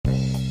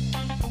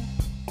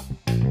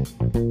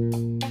Hi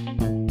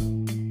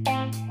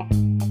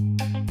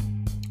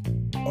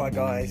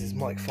guys, it's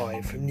Mike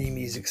Fine from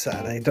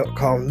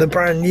NewMusicSaturday.com, the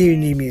brand new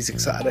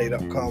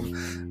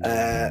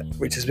NewMusicSaturday.com,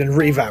 which has been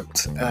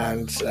revamped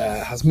and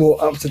has more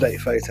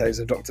up-to-date photos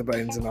of Dr.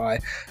 Bones and I,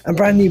 and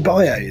brand new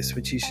bios,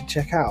 which you should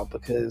check out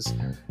because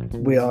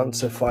we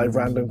answer 5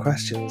 random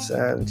questions,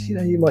 and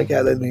you might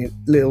get a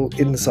little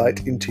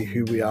insight into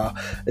who we are,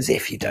 as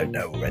if you don't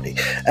know already.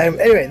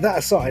 Anyway, that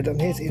aside, I'm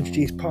here to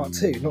introduce part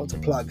 2, not to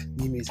plug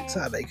New Music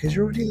Saturday, because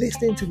you're already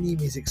listening to New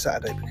Music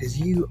Saturday because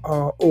you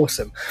are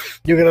awesome.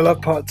 You're going to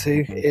love part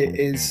 2. It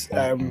is,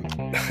 I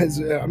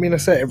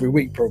say it every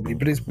week probably,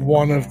 but it's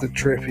one of the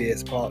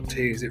trippiest part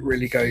 2s. It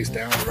really goes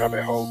down a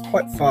rabbit hole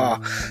quite far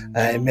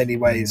in many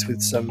ways,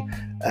 with some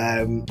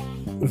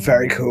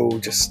very cool,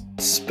 just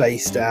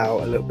spaced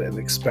out, a little bit of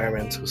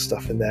experimental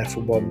stuff in there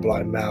from One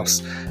Blind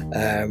Mouse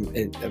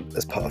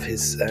as part of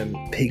his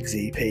Pigs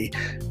EP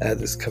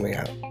that's coming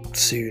out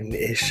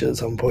soon-ish at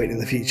some point in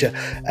the future,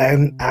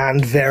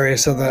 and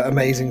various other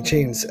amazing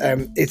tunes.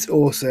 It's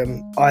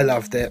awesome. I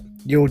loved it.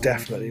 You'll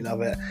definitely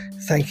love it.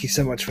 Thank you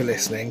so much for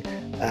listening.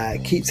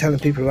 Keep telling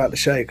people about the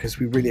show because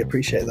we really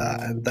appreciate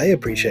that, and they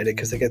appreciate it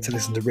because they get to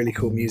listen to really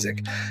cool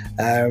music.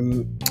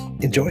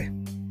 Enjoy.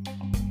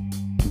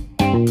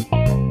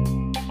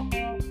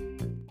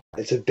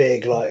 It's a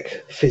big,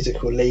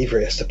 physical lever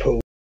he has to pull.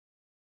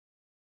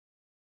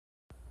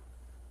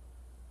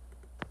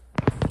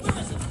 Where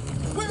is it?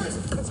 Where is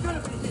it? It's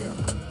gonna be here.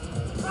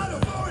 Out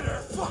of order.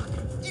 Fuck.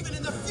 Even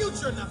in the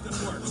future,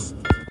 nothing works.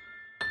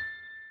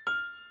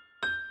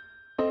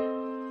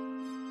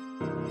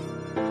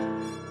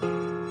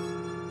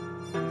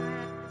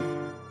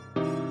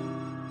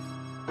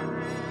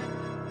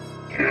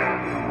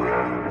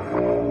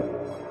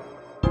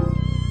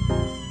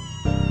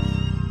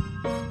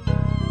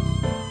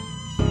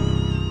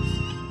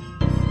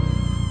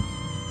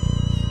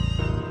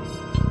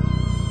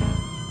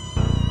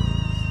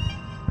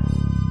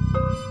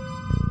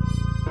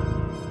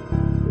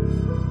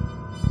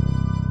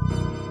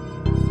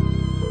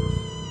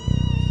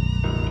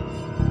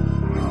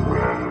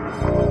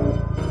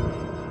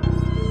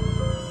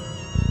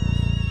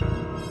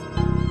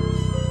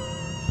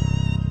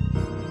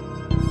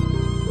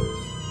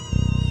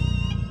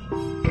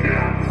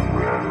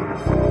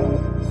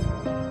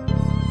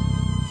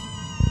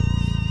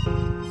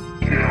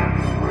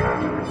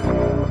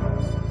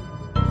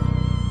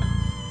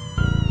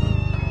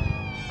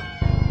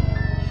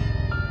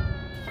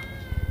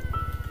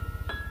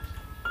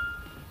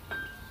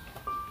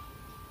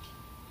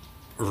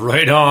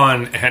 Right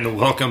on, and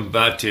welcome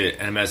back to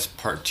NMS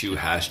Part 2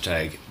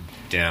 hashtag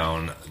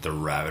Down the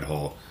Rabbit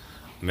Hole.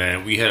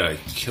 Man, we had a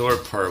killer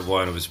Part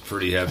 1. It was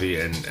pretty heavy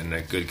and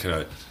a good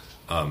kind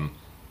of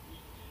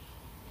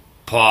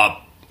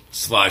pop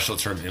 /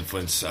 alternative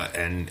influence,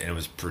 and it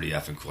was pretty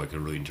effing cool. I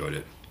really enjoyed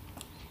it.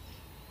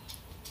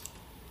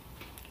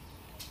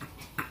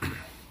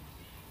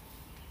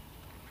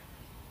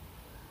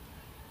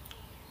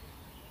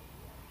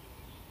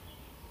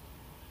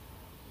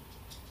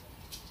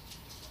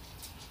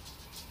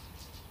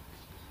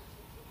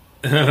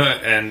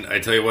 And I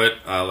tell you what,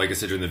 like I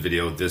said during the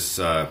video, this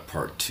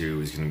part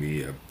 2 is going to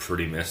be a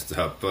pretty messed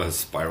up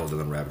spiral down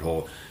the rabbit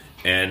hole.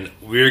 And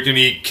we're going to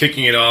be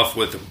kicking it off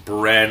with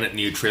brand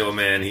new Trailer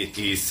Man.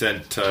 He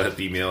sent the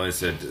email and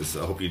said,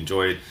 I hope you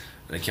enjoy it.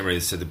 And I can't remember, he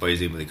said the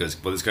buddy's name, but he goes,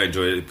 well, this guy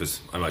enjoyed it, because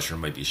I'm not sure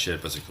it might be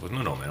shit. But I was like,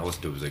 no, man, I'll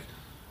listen to it. I was like,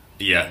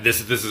 yeah,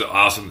 this is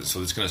awesome. So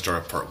this is going to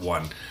start at part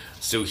 1.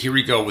 So here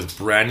we go with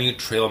brand new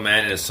Trailer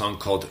Man and a song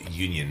called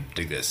Union.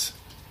 Dig this.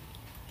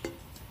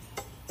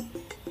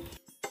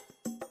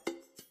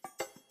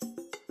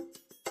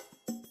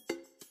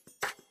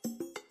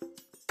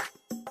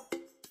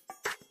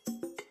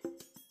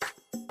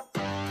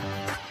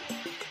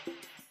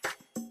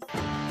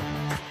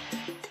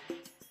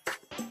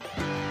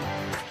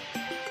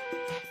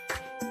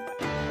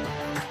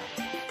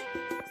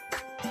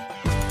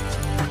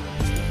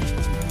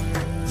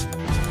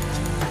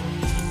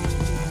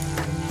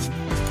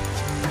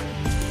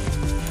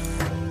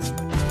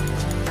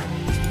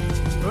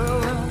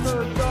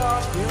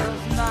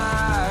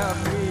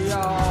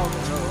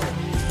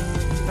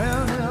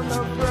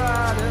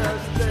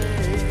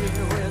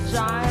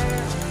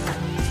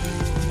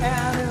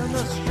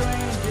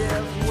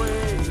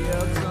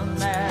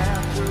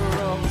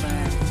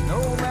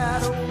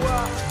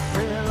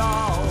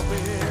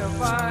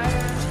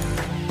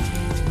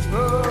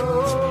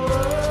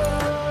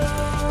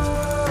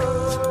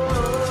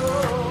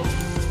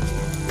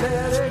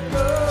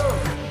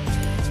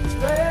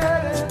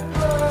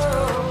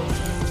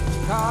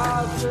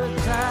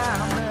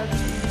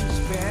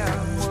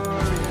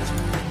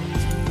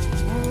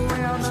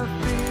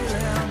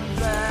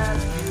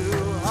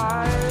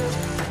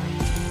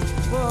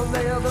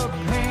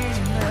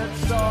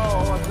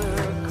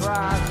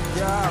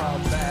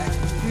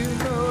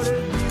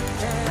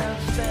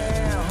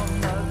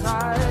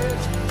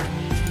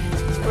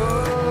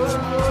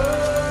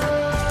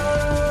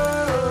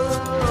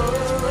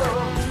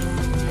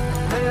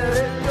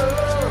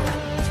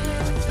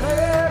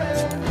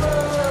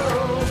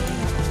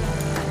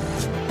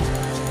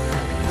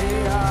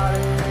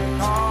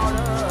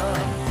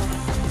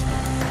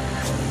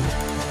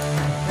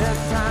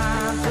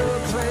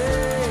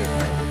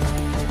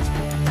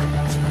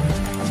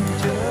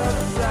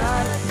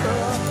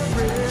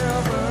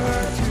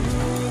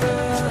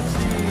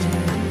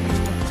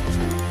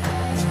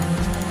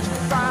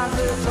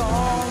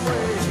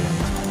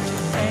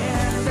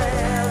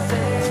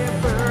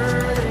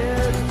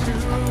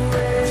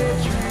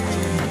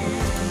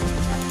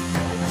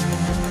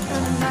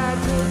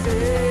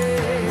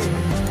 today,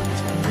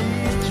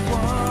 each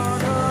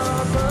one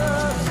of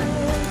us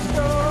is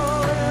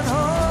going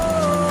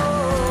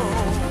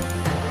home.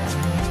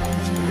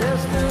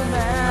 Just the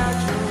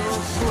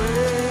natural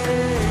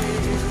sway.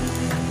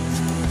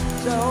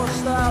 Don't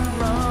stop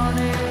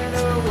running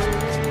away.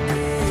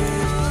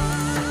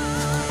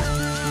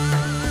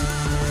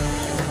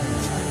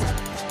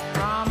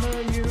 From the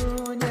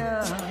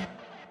Union,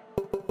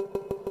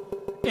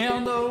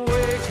 in the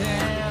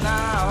waking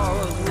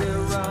hours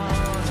we're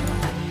running.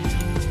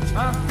 I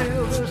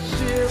feel the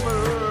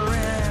shiver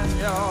in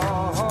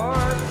your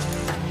heart.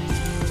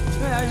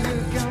 Now you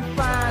can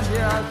find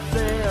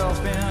yourself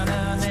in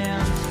an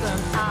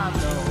instant. I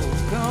know.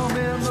 Come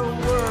in the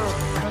world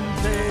and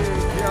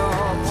take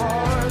your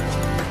part.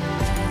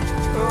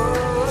 Oh,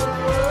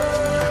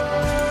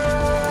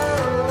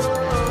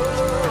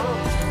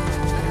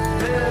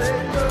 let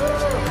it go,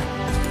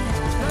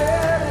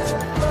 let it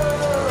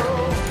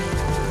flow.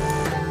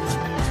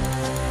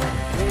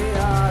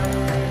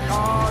 Chaotic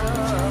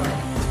order.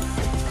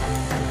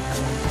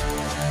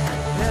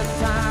 It's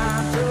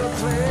time to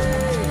play.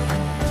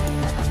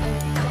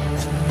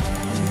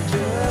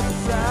 Just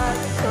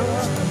like a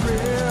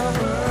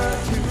river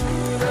to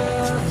the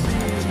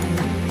sea.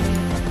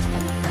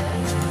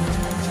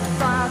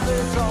 Finds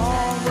its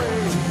own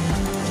way.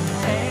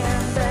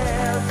 And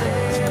as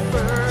a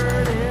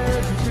bird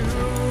is to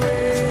a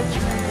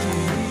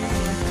tree.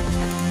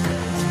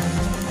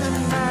 And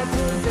night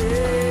to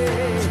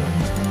day,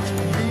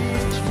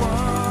 each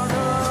one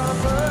of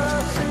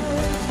us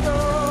is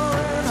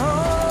going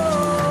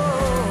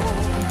home.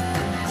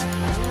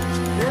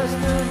 It's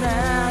the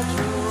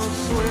natural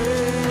sway.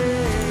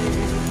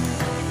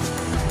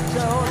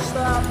 Don't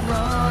stop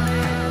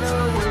running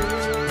away.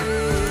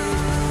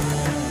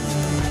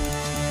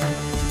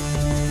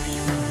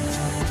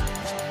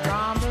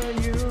 From the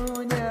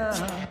Union.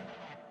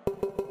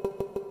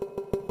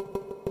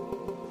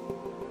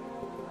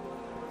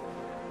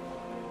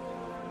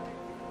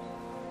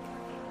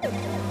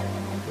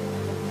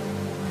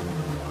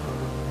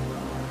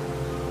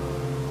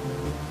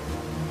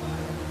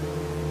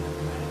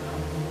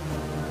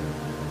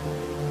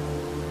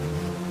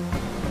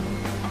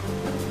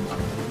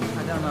 I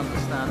don't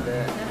understand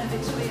it. None of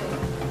it's real.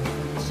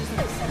 It's just a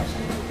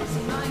perception of a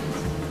busy mind.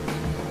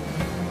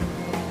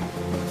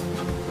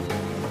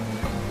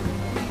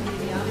 Maybe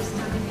the artist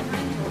standing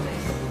behind all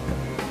this.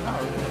 No.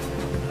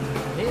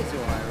 Here's who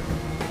I am.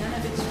 None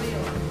of it's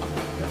real.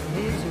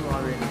 Here's who I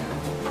really am.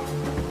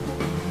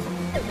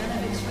 None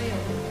of it's real.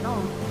 No.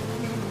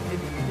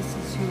 This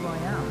is who I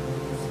am.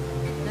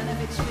 None of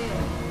it's real.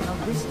 No,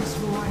 this is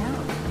who I am.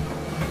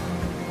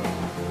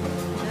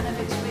 None of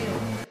it's real.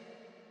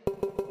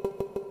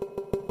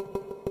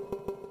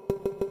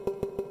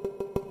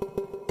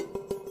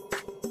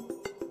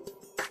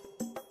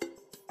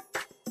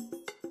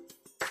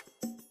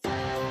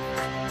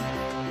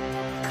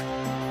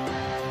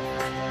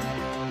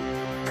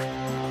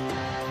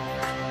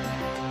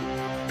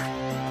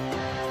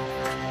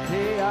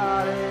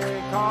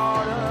 Chaotic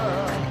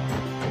order.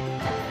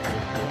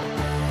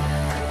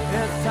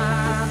 It's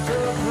time to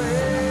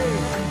play.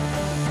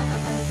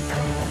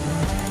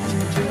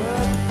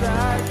 Just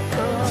like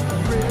a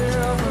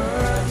river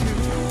to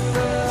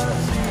the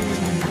sea.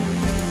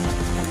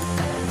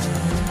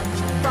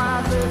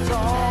 Finds its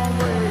own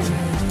way.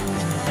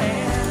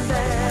 And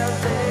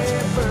as a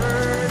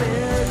bird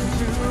is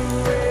to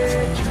a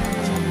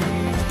tree.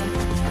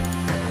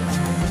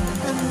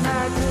 And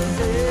night to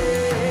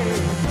day,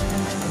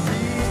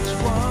 each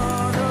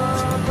one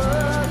of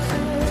us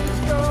is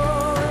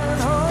going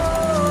home.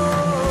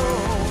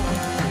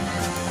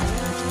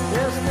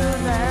 It's the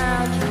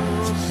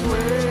natural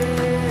sway.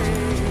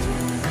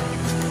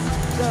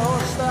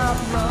 Don't stop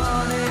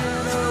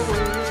running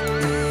away.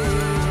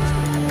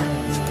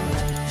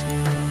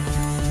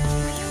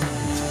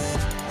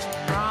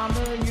 From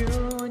the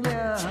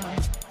Union.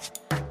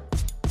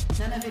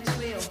 None of it's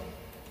real.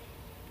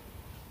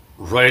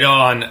 Right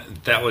on.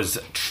 That was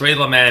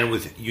Trailer Man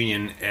with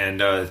Union, and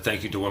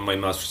thank you to one of my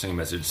mouse for sending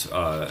a message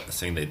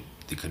saying they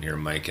couldn't hear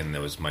Mike, and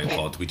that was my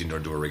fault. We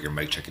didn't do a regular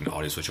mic check and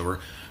audio switchover,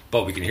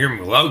 but we can hear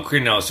him loud and clear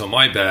now, so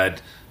my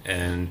bad.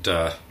 And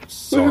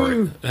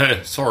sorry,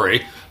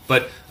 sorry,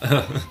 but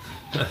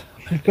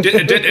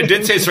it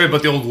did say sorry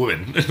about the old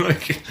woman.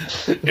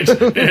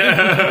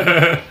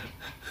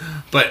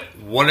 But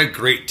what a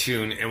great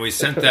tune! And we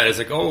sent that. It's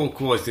like, oh,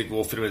 cool. I think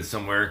we'll fit it in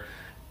somewhere.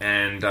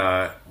 And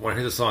when I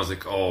hear the song, I was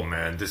like, oh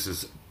man, this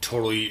is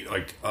totally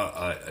like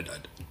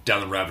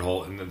down the rabbit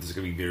hole, and this is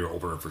gonna be your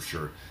opener for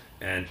sure.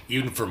 And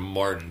even for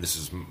Martin, this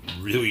is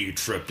really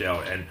tripped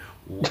out. And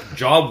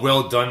job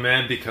well done,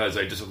 man, because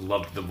I just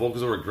loved the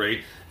vocals were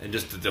great, and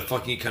just the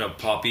fucking kind of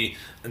poppy,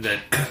 and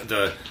then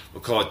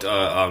we'll call it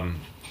I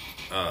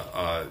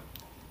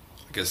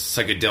guess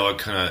psychedelic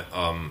kind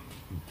of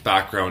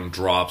background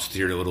drops to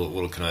hear a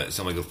little kind of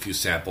sound like a few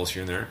samples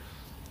here and there.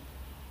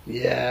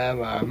 Yeah,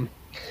 man.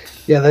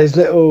 Yeah, those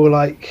little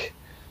like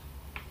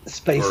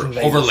space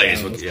invader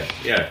overlays. sounds.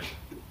 Yeah.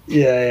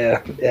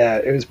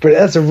 It was pretty.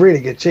 That's a really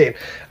good tune.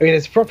 I mean,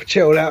 it's a proper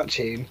chilled out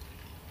tune.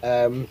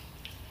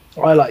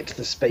 I liked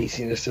the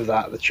spaciness of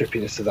that, the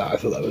trippiness of that. I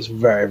thought that was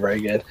very,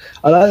 very good.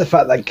 I like the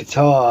fact that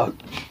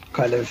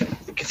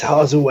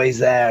guitar's always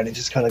there, and it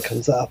just kind of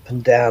comes up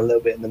and down a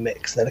little bit in the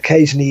mix. And then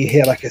occasionally you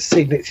hear like a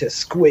signature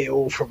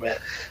squeal from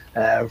it,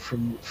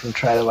 from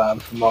Trailer Man,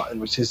 from Martin,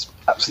 which is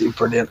absolutely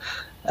brilliant.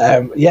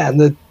 And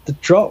the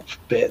drop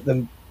bit,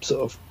 the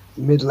sort of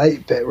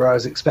mid-late bit where I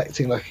was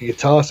expecting like a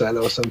guitar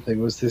solo or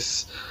something, was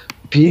this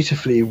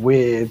beautifully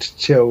weird,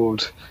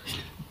 chilled,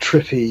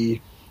 trippy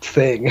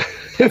thing.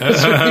 It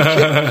was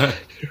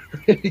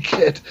really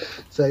good.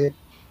 So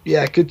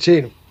yeah, good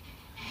tune.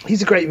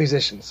 He's a great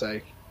musician,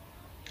 so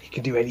he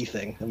can do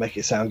anything and make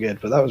it sound good.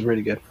 But that was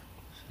really good.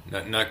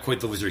 Not quite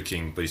the Lizard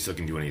King, but he still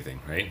can do anything,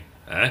 right?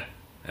 Huh?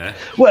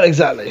 Well,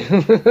 exactly.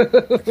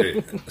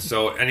 Okay.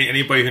 So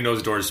anybody who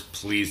knows Doors,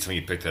 please tell me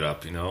you picked that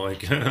up. You know,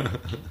 like.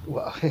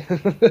 Well,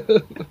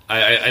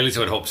 I at least I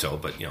would hope so,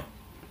 but you know.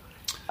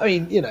 I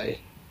mean, you know,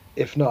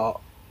 if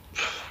not,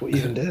 what are you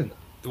even doing?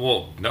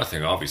 Well,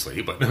 nothing,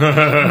 obviously, but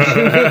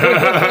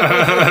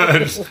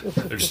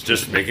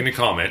just making a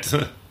comment.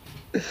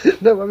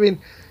 No, I mean,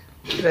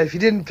 you know, if you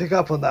didn't pick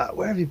up on that,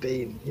 where have you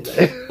been? You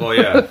know. Well,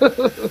 yeah.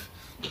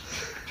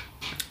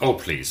 Oh,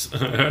 please.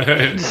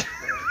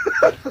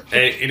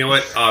 Hey, you know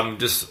what?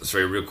 Just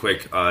sorry, real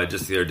quick.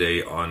 Just the other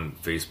day on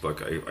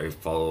Facebook, I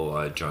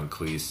follow John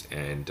Cleese,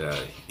 and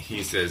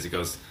he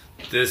goes,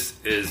 "This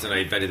is," and I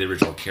invented the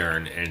original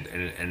Karen,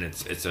 and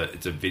it's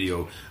a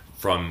video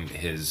from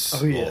his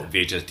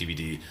VHS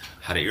DVD,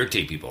 How to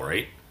Irritate People,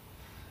 right?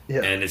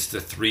 Yeah. And it's the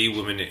three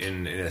women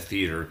in a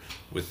theater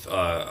with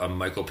a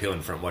Michael Palin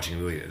in front watching a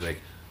movie. They're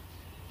like,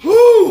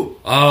 "Woo!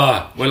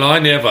 Well, I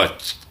never,"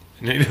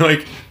 and, you know,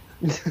 like.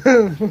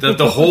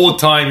 the whole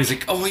time he's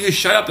like, "Oh, you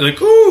shut up!" They're like,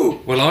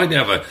 "Ooh, well, I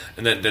never."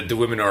 And then the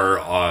women are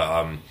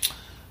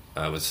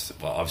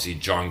obviously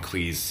John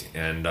Cleese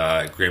and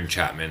Graham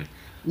Chapman,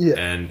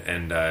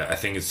 and I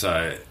think it's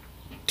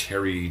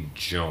Terry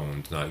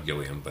Jones, not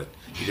Gilliam, but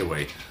either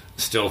way,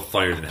 still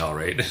funnier than hell,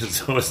 right?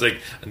 So it's like,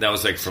 and that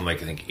was like from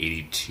like I think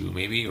 82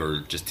 maybe,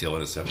 or just tail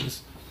end of the 70s.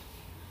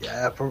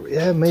 Yeah, probably,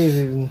 maybe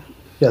even.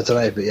 Yeah, I don't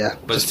know, but yeah,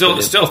 but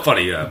still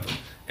funny, yeah.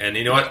 And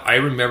you know what? I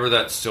remember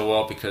that so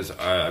well because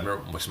I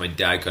remember my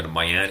dad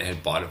my aunt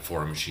had bought it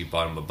for him. She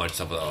bought him a bunch of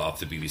stuff off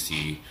the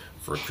BBC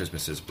for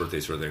Christmas, his birthday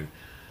sort of thing.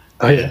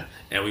 Oh yeah.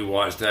 And we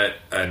watched that,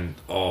 and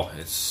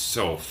it's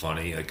so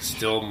funny. Like,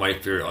 still my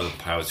favorite are the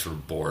pilots who are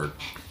bored.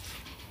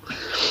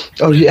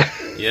 Oh yeah.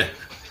 Yeah.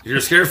 If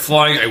you're scared of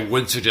flying, I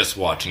wouldn't suggest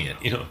watching it.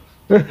 You know.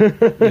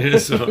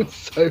 So. It's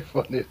so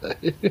funny though.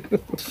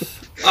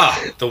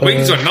 The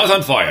wings are not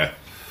on fire.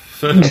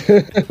 So,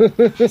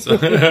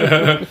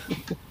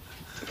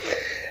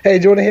 hey,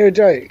 do you want to hear a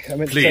joke? I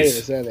meant to tell you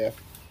Please. this earlier.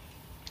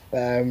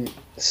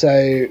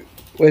 So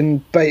when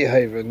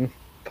Beethoven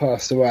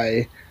passed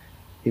away,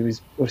 he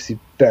was obviously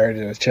buried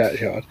in a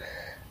churchyard,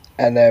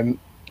 and a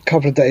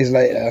couple of days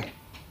later,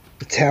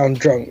 the town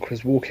drunk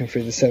was walking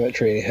through the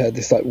cemetery, and he heard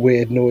this like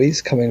weird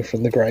noise coming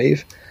from the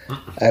grave,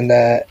 and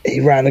he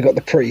ran and got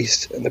the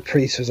priest, and the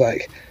priest was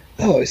like,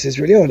 "Oh, this is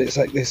really odd. It's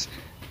like this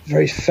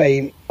very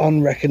faint,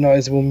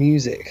 unrecognisable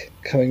music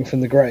coming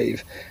from the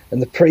grave."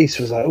 And the priest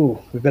was like,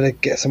 "Oh, we better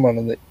get someone."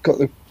 And got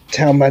the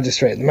town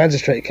magistrate, and the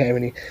magistrate came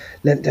and he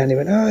leant down and he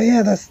went, "Oh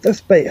yeah,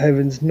 that's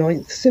Beethoven's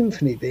 9th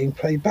symphony being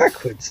played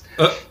backwards."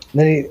 And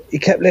then he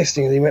kept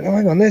listening, and he went, "Oh,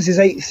 hang on, there's his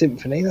 8th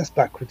symphony, that's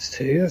backwards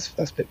too,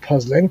 that's a bit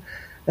puzzling.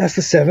 That's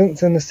the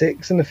 7th and the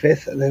 6th and the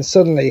 5th. And then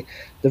suddenly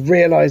the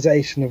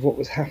realisation of what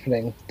was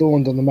happening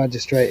dawned on the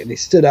magistrate, and he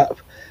stood up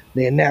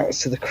and he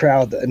announced to the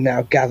crowd that had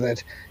now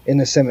gathered in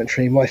the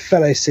cemetery, "My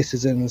fellow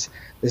citizens,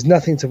 there's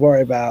nothing to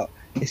worry about.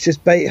 It's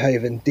just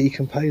Beethoven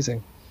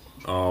decomposing."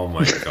 Oh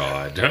my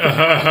god.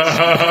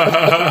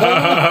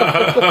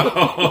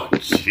 Oh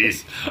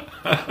jeez.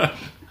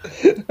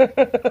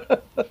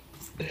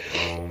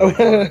 Oh my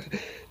god.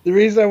 The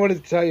reason I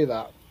wanted to tell you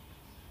that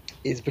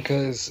is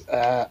because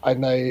I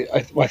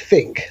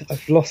think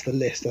I've lost the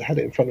list. I had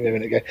it in front of me a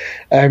minute ago.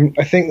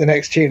 I think the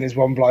next tune is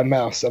One Blind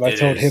Mouse, and I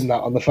told him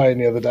that on the phone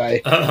the other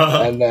day,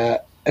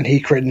 and he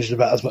cringed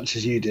about as much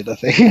as you did, I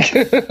think.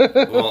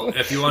 Well,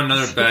 if you want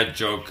another bad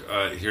joke,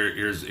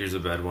 here's a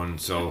bad one.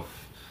 So,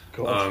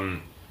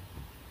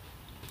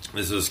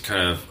 this is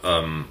kind of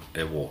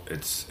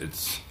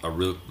it's a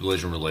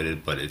religion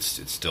related, but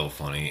it's still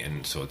funny,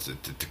 and so it's a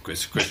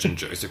Christian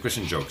joke. It's a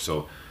Christian joke.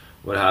 So,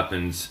 what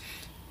happens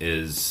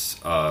is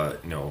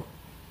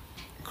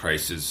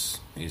Christ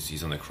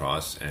he's on the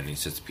cross, and he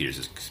says to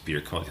Peter, "Peter,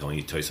 come up the hill, I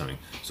need to tell you something."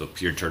 So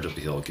Peter turns up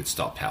the hill, gets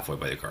stopped halfway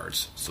by the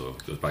guards, so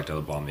it goes back down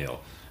the bottom of the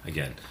hill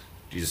again.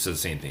 Jesus says the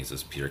same thing. He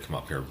says, "Peter, come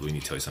up here, we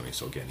need to tell you something."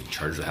 So again, he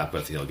charges halfway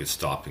up the hill, gets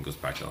stopped, and goes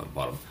back down the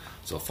bottom.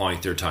 So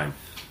finally, third time,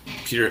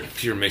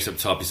 Peter makes up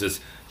top. He says,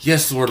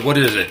 "Yes, Lord, what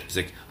is it?" He's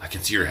like, "I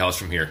can see your house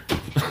from here."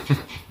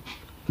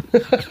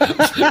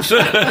 It's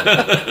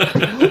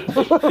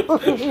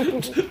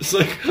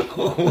like,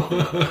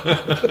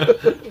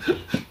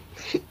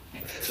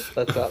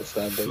 That's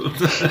outstanding.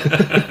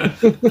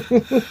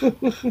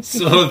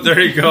 So there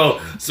you go.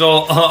 So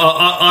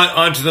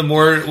on to the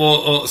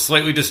more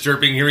slightly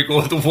disturbing. Here we go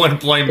with the one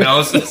blind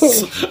mouse.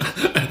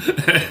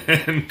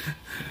 And,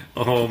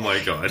 oh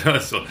my god!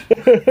 So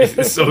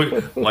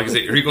like I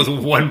said, here he goes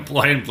with one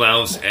blind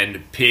mouse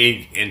and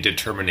pig and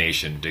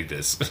determination. Dig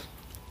this.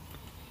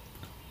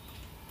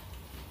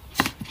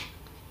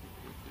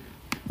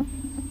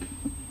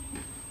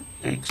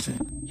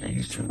 Exit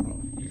utero.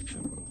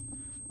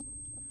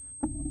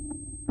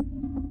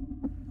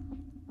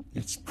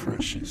 It's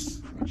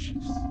precious.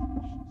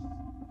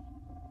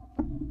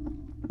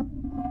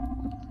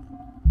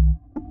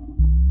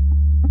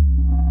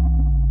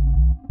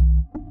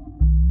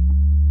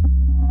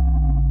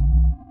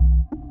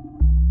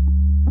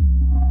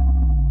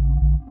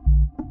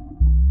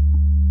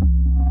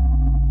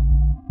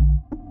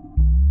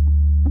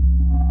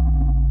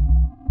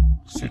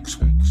 6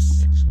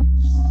 weeks.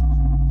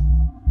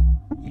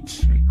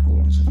 Eats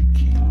 3/4 of a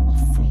kilo of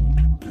food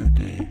per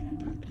day.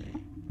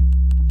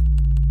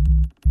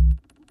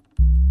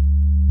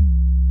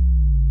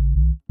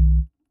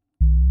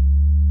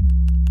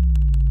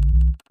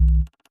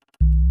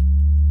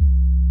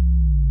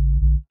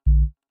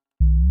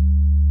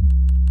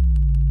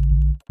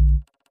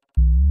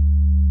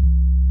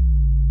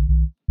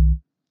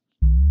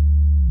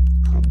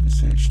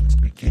 Conversations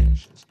begin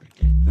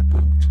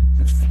about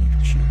the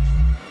future.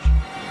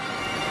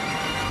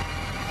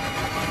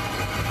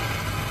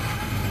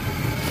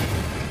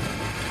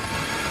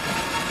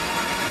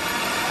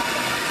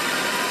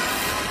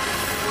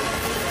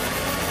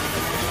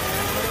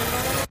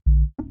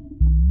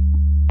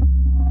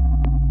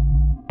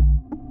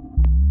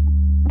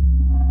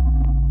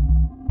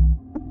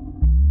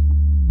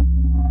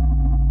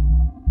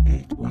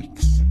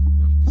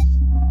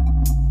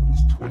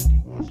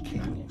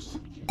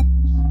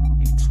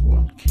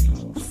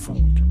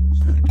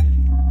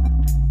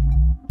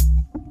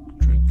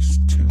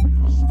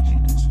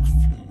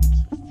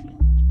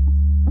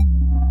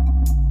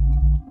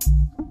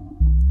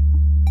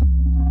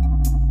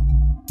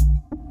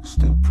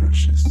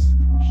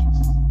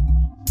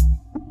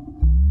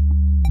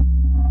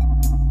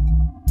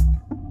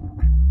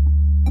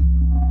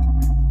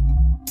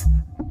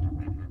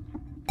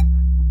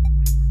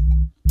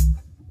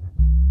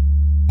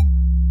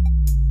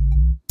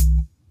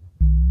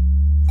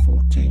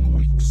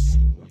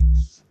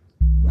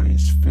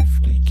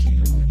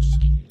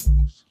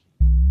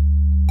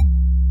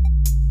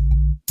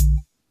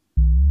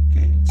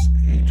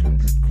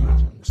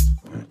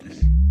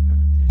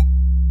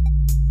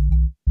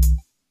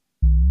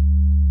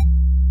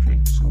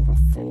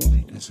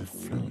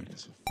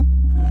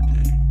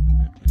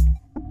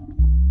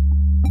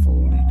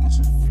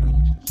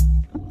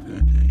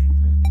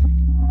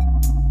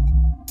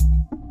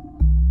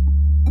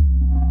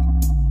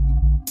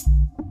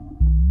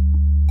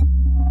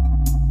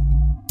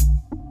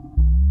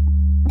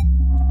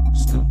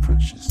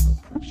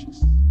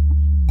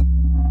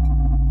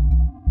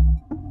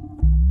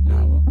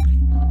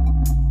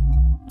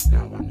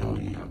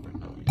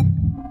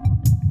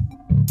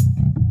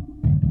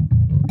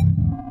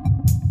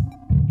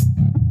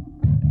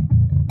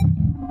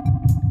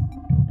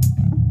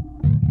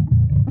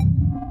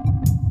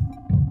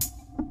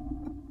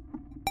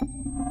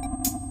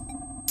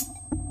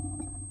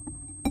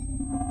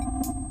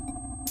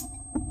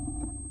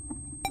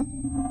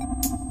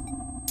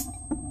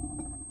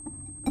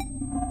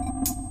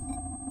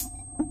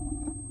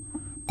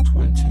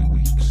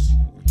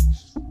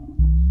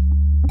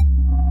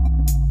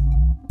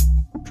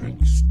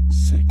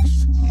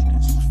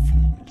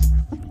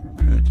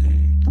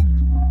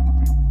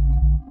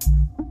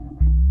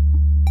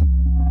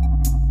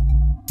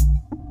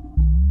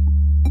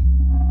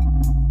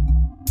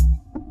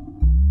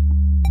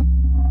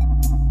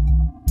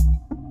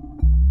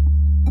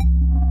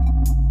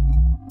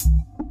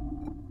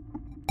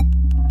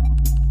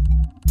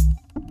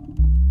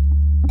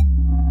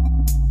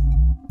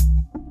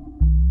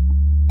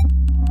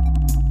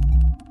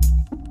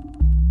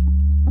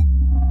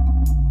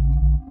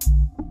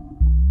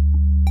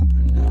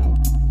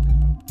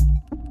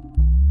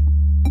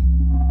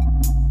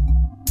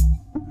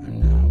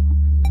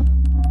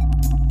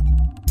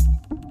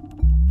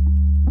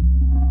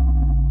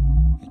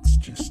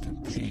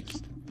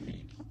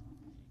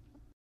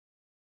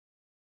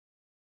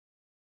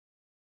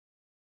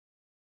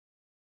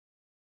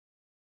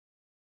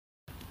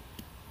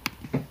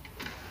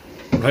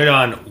 Right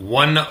on.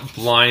 One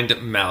blind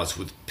mouse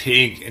with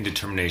pig and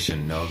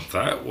determination. Now,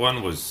 that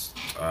one was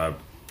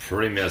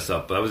pretty messed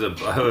up. That was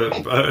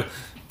a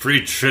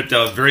pretty tripped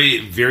out, very,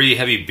 very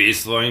heavy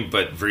bass line,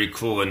 but very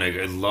cool. And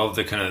I love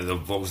the kind of the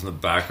vocals in the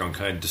background,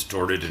 kind of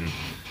distorted and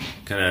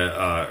kind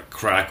of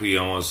crackly,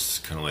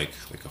 almost kind of like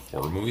a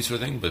horror movie sort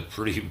of thing, but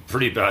pretty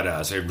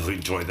badass. I really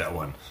enjoyed that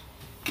one.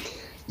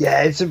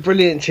 Yeah, it's a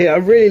brilliant tune. I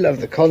really love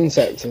the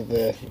concept of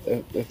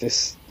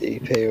this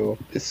EP or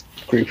this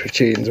group of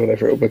tunes,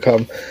 whatever it will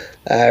become.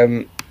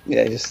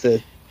 Just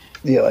the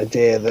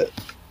idea that,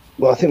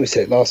 well, I think we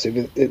said it last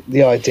week, but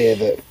the idea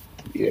that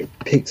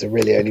pigs are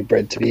really only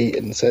bred to be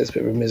eaten, so it's a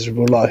bit of a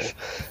miserable life.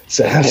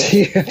 So how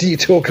do you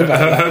talk about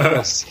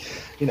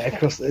that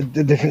across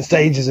the different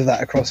stages of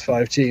that across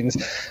 5 tunes,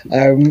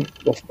 or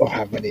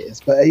how many it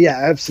is? But yeah,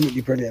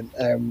 absolutely brilliant.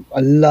 I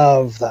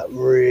love that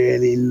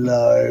really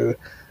low,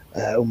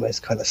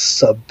 almost kind of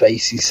sub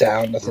bassy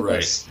sound. I think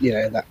that's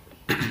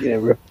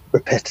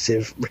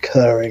repetitive,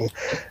 recurring.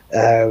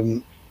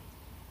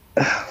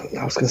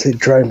 I was going to say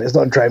drone, but it's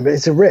not a drone, but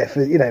it's a riff,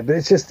 but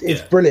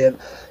it's brilliant.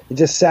 It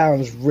just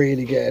sounds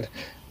really good.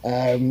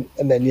 And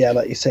then,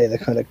 like you say, the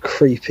kind of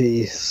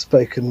creepy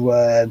spoken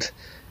word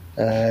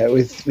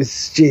with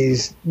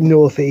Stu's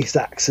northeast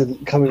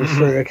accent coming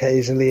through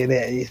occasionally in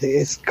it. And you think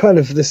it's kind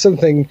of, there's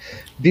something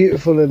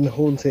beautiful and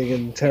haunting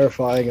and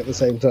terrifying at the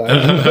same time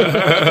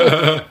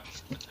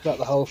about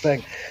the whole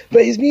thing.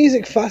 But his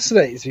music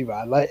fascinates me,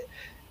 man. Like,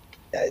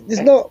 there's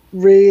not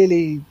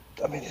really...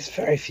 I mean, there's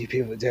very few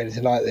people that do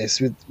anything like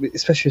this,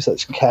 especially with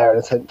such care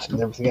and attention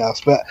and everything else.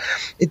 But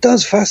it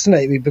does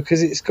fascinate me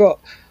because it's got,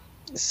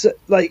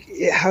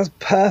 it has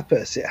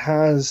purpose.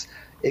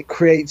 It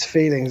creates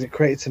feelings, it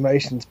creates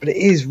emotions, but it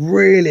is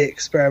really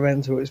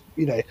experimental.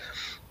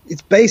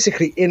 It's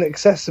basically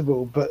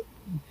inaccessible, but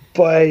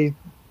by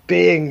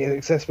being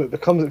inaccessible, it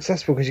becomes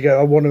accessible because you go,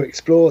 I want to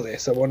explore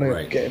this, I want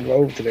to get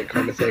involved in it,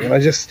 kind of thing. And I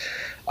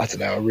don't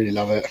know, I really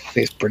love it. I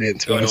think it's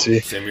brilliant, to be honest with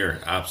you. Same here,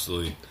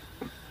 absolutely.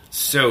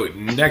 So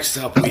next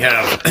up we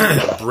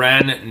have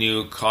brand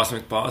new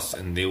Cosmic Boss,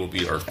 and they will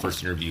be our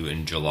first interview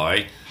in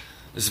July.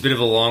 This is a bit of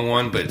a long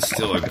one, but it's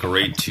still a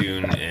great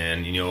tune,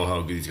 and you know how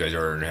good these guys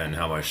are and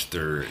how much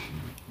their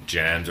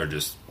jams are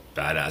just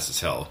badass as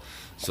hell.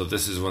 So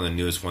this is one of the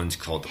newest ones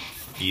called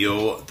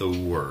Feel the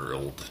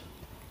World.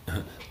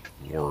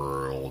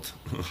 World.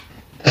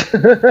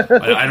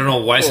 I don't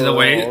know why I said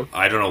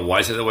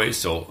that way.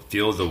 So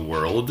Feel the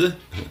World.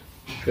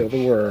 Feel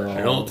the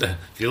world.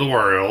 Feel the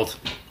world.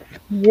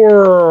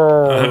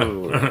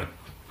 World.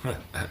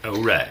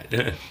 All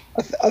right.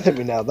 I think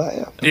we nailed that,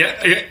 yeah.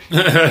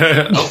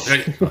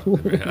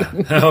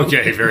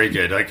 Okay, very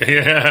good. Okay,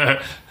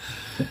 yeah.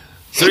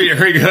 So here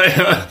we go.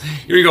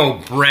 Here we go.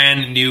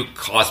 Brand new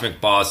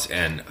Cosmic Boss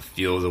and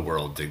Feel the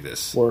World. Dig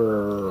this.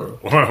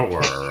 World.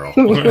 World.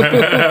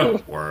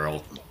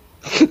 World.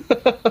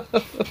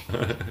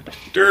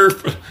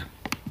 Derp.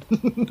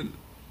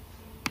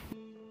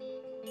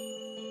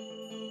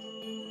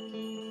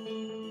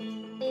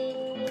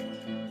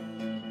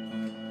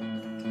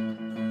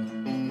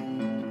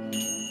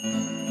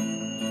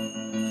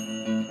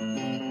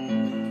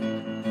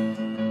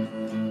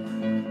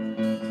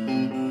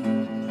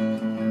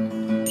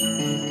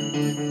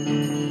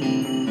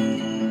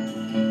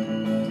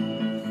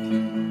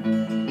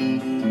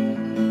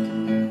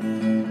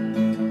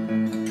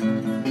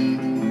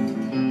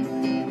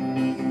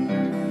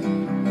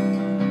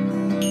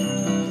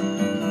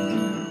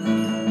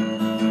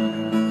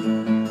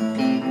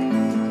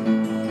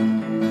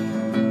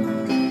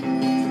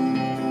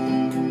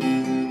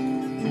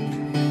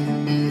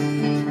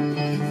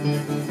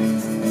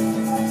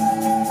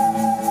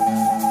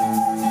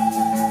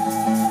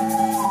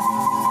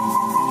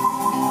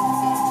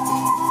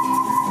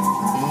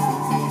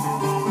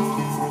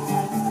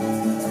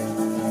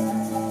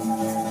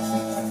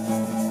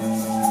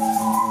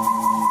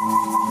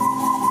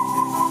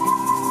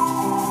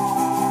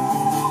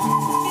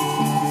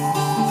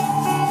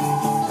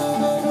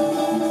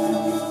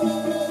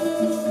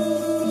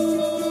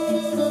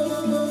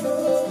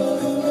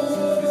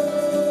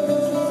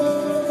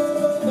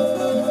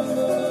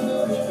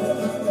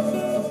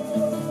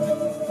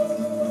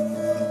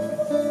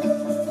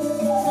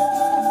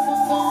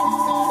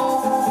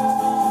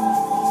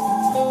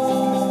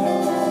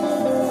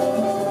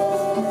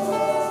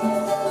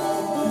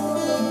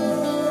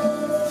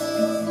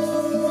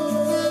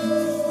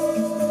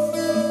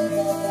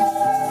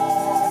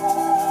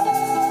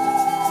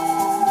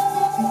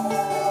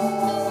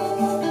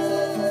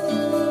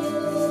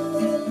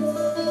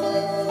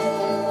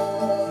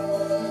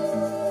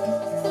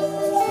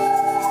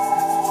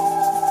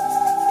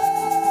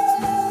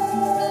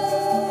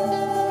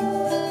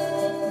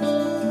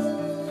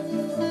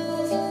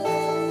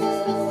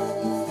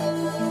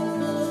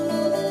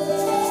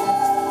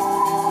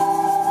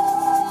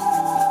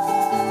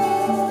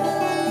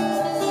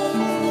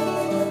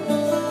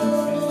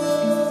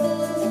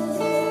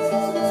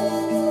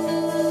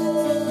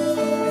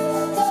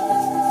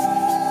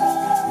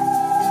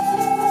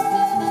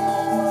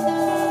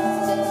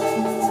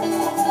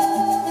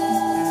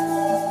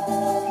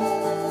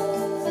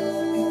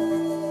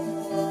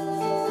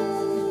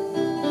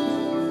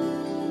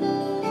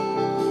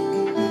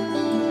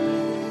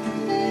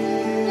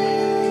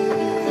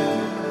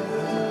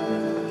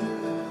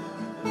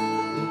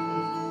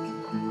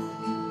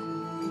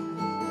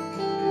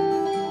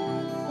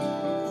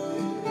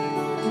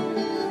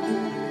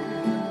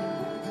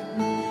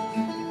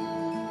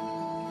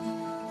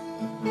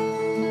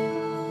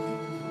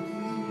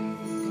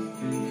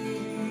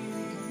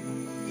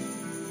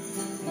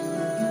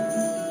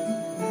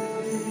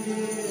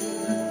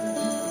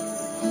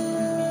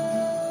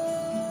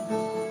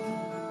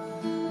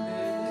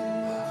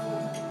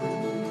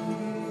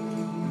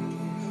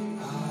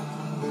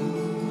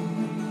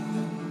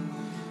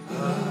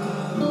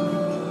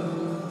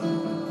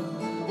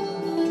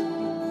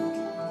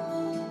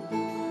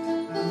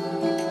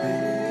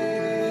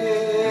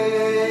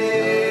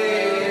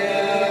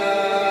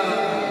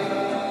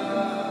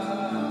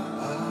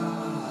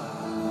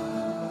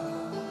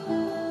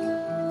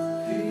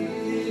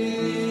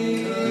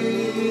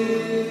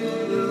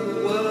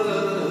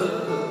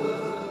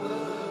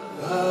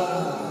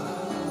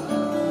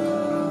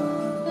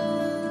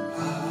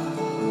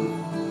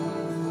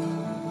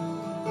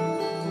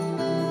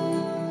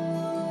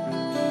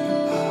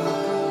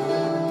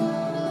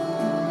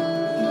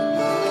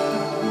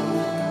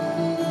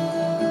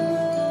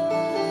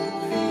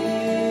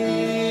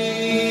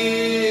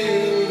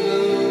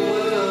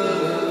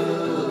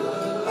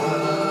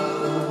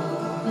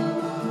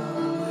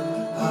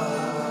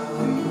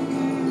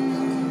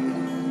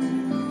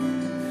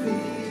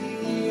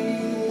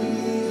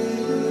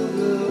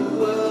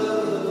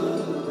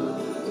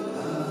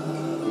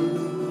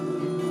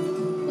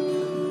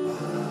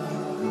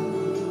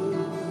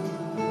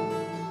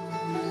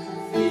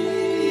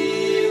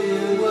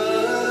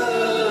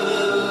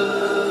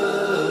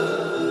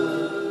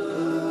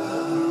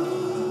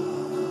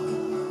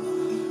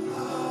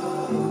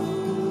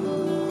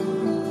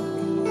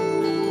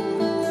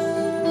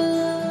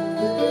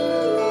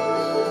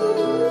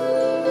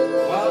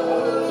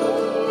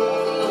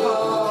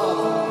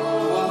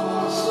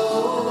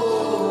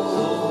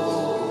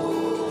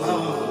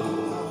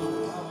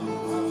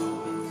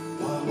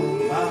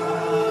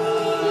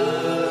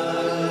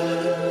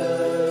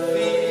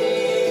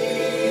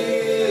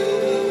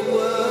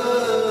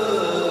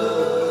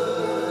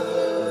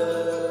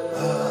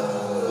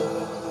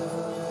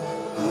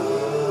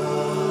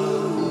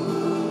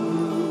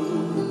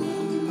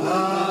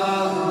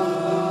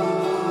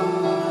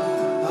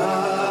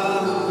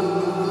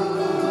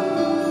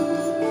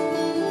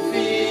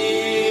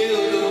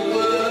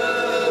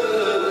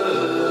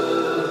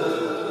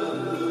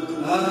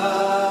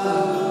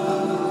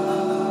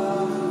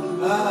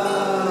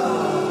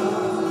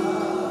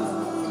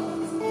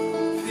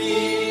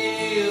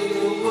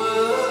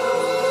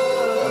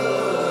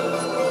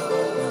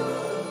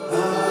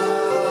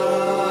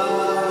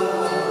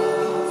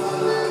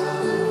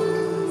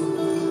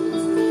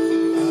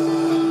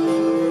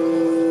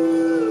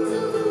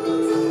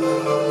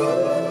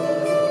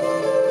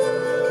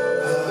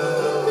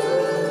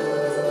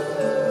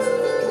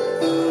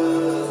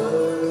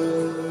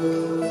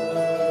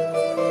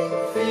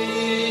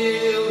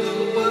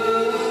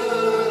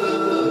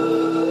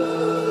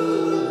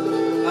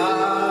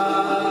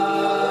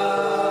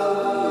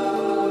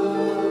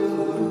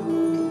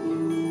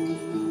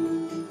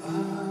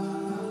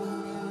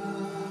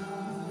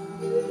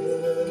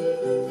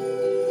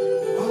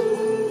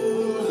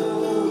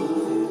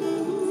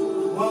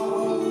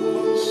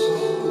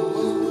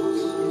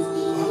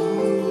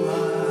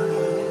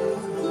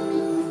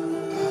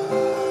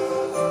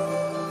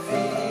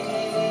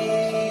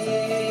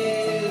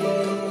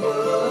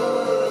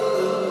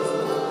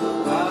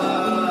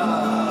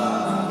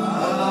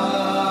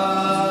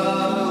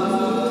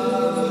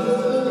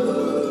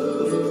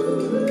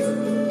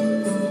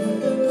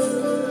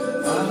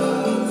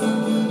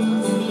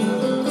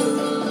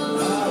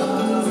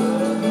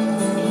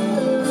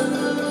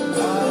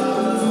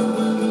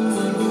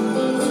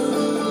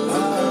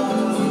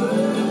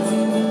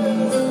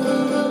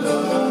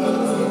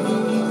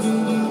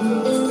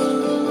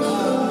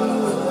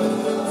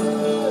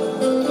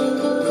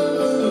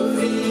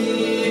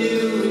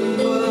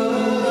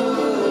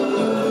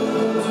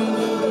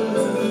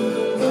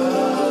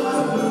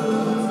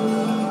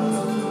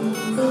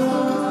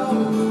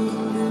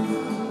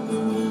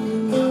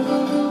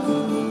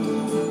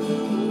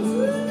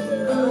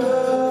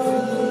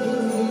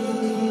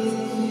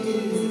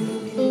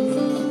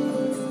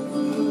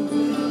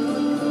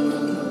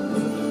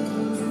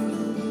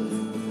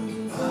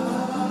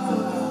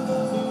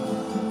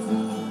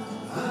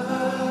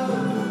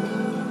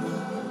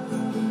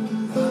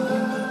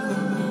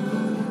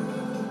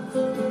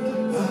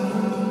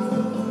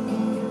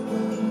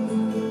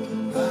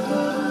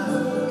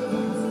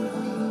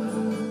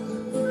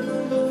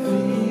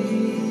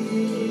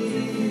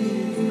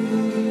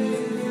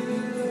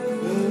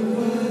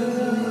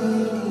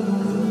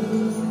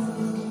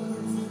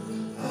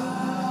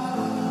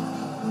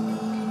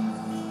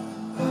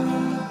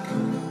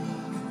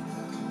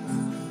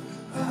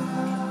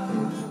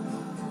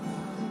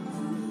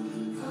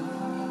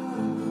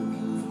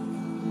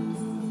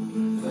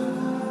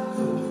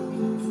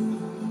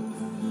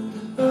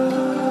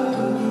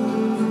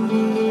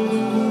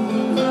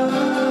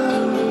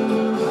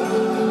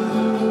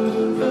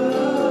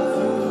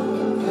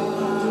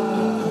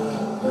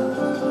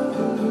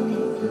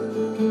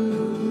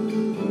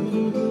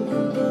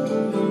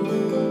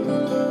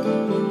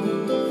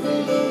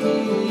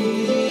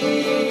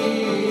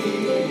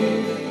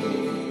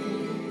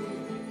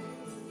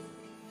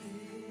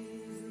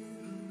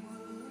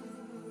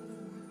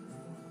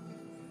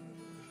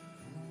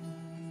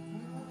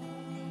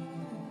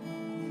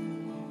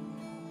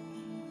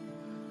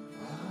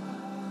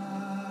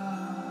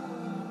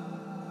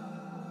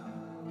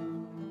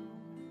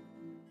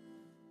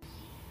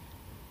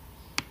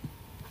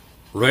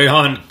 Right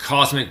on,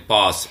 Cosmic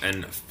Boss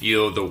and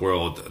Feel the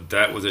World.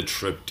 That was a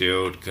tripped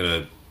out kind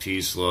of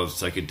peace, love,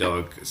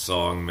 psychedelic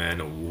song,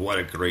 man. What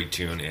a great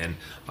tune, and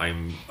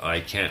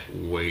I can't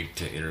wait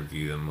to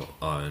interview them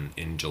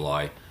in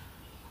July.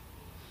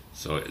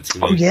 So it's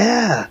gonna be,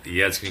 yeah,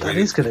 it's gonna be that great.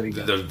 is gonna be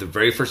good. The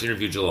very first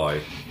interview,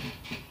 July.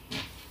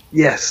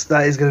 Yes,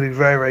 that is going to be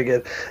very, very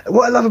good.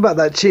 What I love about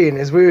that tune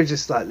is we were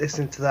just like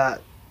listening to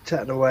that,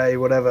 chatting away,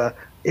 whatever.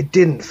 It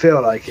didn't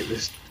feel like it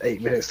was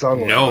 8 minutes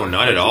long. No,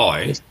 not at all.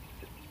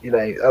 You know,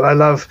 and I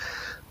love,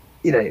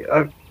 you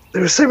know,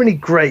 there are so many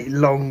great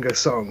longer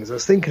songs. I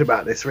was thinking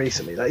about this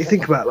recently. Like you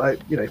think about,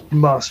 like, you know,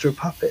 Master of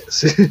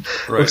Puppets or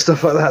Right.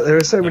 stuff like that. There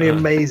are so many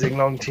amazing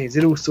long tunes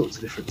in all sorts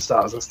of different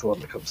styles. That's the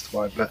one that comes to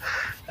mind.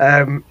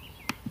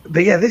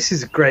 But yeah, this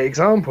is a great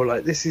example.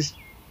 Like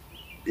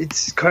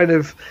it's kind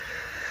of,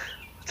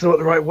 I don't know what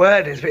the right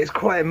word is, but it's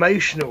quite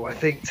emotional, I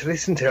think, to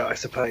listen to it, I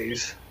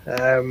suppose. Do you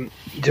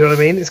know what I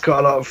mean? It's got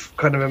a lot of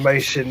kind of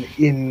emotion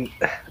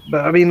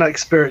but I mean like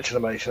spiritual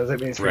emotion. I don't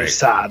mean it's really Right.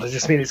 sad. I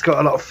just mean it's got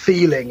a lot of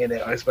feeling in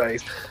it, I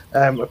suppose,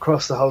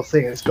 across the whole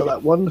thing. And it's got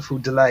that wonderful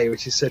delay,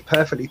 which is so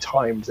perfectly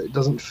timed that it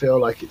doesn't feel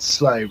like it's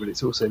slow, but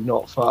it's also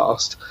not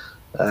fast.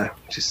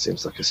 Just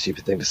seems like a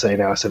stupid thing to say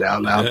now. I said it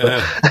out loud,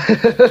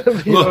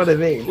 but you know what I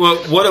mean. Well,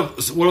 what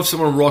if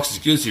someone rocks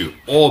against you?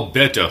 All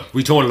better.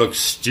 We don't want to look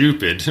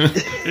stupid.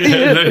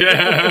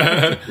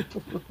 Yeah.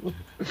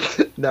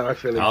 No, I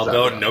feel How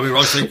exactly. about nobody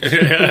rocks like...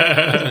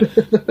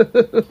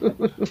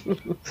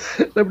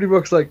 Nobody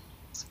rocks like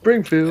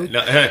Springfield.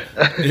 No,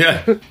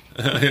 yeah.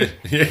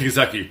 Yeah,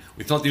 exactly.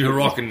 We thought you were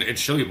rocking and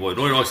show you, boy.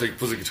 Nobody rocks like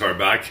puts the guitar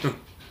back.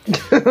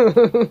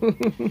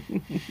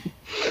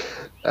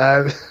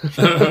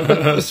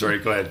 Sorry,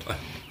 go ahead.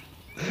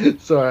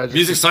 Sorry, I just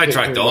Music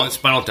sidetrack, through though. that.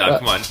 Spinal Tap,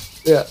 come on.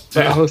 Yeah,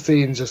 that whole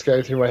scene's just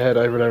going through my head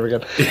over and over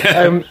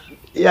again.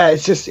 Yeah,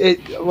 it's just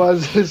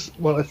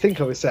what I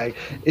think I was saying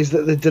is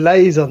that the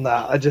delays on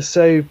that are just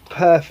so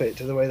perfect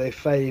to the way they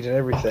fade and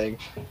everything.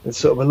 There's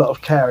sort of a lot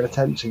of care and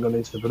attention gone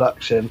into the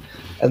production,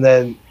 and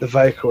then the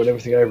vocal and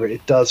everything over it.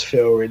 It does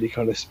feel really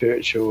kind of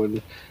spiritual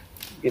and,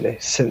 you know,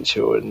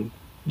 sensual and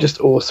just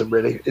awesome.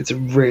 Really, it's a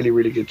really,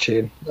 really good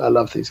tune. I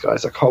love these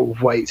guys. I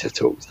can't wait to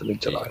talk to them in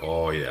July.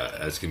 Oh, yeah.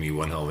 That's going to be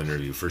one hell of an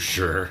interview for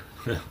sure.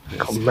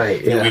 Oh,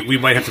 mate, yeah. We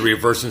might have to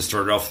reverse and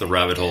start off the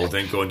rabbit hole,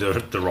 then go into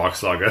the rock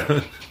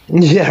saga.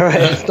 Yeah,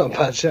 right. It's not a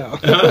bad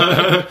shout.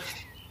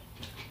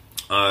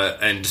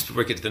 And just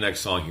before we get to the next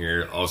song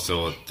here,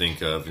 also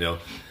think of, you know,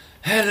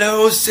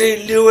 hello,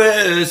 St.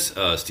 Louis!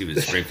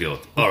 Steven Springfield.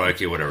 All right,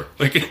 okay, whatever.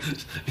 Like,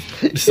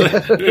 just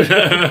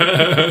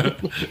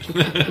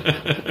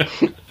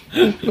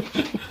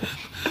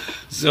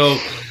so,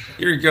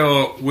 here we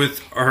go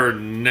with our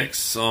next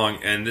song,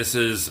 and this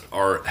is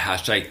our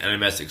hashtag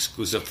NMS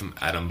exclusive from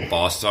Adam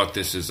Bostock.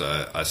 This is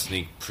a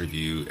sneak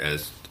preview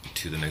as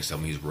to the next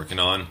album he's working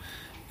on,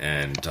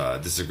 and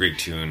this is a great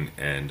tune.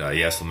 And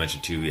yes, I'll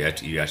mention too, he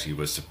actually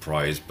was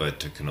surprised, but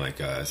kind of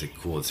like I think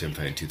cool at the same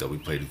time too that we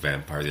played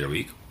Vampire the other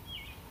week.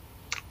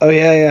 Oh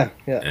yeah.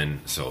 And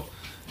so,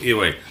 either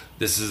way,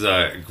 this is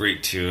a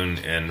great tune,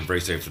 and I'm very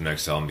excited for the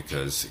next album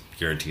because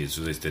guaranteed it's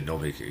released that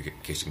nobody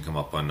can come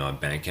up on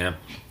Bandcamp.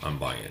 I'm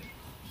buying it.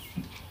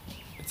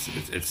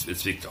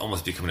 It's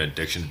almost becoming an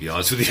addiction, to be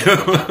honest with you.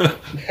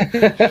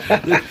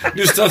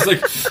 New stuff's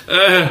like,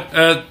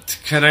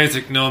 can I? It's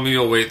like, no, maybe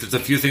I'll wait. There's a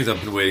few things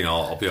I've been waiting.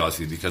 I'll be honest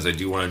with you because I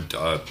do want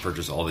to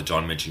purchase all the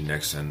John Mitchell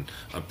next, and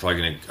I'm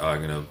probably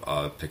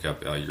gonna pick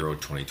up Euro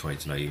 2020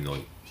 tonight, even though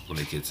when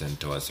it gets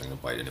into us, I'm gonna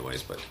buy it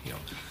anyways. But you know,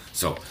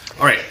 so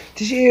all right.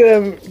 Did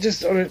you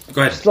just on a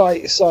Go ahead.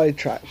 slight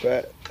sidetrack,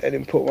 but an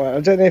important one? I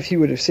don't know if you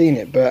would have seen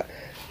it, but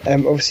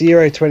obviously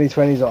Euro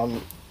 2020 is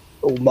on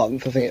all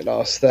month. I think it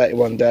lasts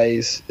 31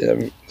 days.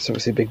 It's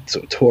obviously a big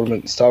sort of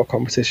tournament style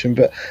competition,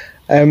 but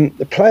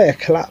the player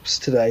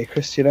collapsed today,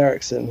 Christian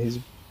Eriksen. He's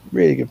a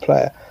really good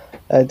player,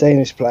 a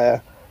Danish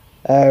player,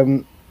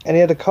 and he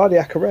had a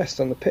cardiac arrest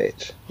on the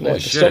pitch. They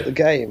had to stop the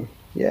game.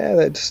 Yeah,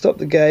 they had to stop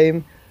the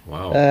game.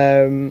 Wow.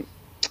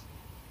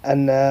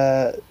 And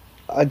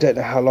I don't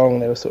know how long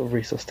they were sort of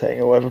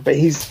resuscitating or whatever, but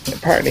he's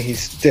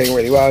doing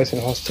really well. He's in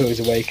hospital, he's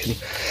awake and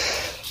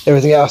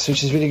everything else,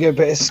 which is really good.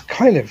 But it's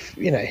kind of,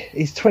 you know,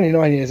 he's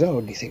 29 years old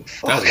and you think,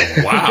 fuck.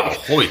 Wow,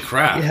 holy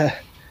crap. Yeah.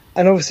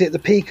 And obviously at the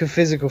peak of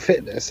physical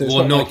fitness. So it's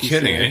Well, not no like he's,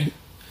 kidding,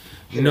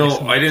 you know, eh?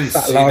 No, I didn't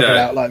fat see lager that.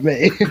 out like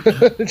me.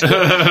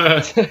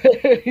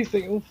 You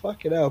think, oh,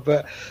 fucking hell.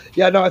 But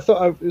yeah, no, I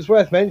thought it was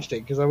worth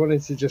mentioning because I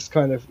wanted to just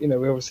kind of, you know,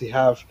 we obviously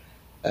have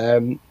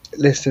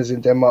listeners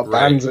in Denmark,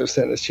 Right. bands that have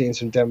sent us tunes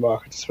from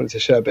Denmark. I just wanted to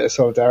show a bit of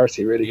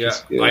solidarity, really. Yeah,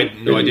 'cause, you know, I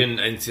really-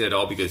 didn't see that at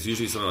all because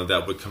usually something like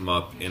that would come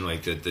up in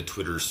like the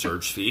Twitter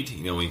search feed.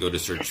 You know, when you go to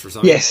search for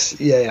something. Yes,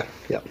 yeah.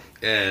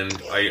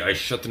 And I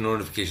shut the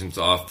notifications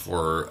off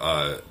for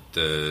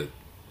the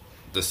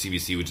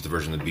CBC, which is the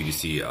version of the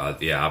BBC,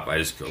 the app. I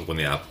just go on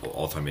the app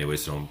all the time anyway,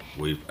 so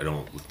I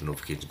don't let the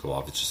notifications go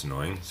off. It's just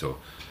annoying. So,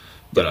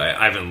 but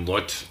I haven't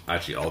looked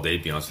actually all day,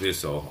 to be honest with you.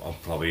 So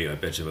I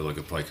bet you if I look,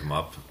 it'll probably come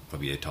up.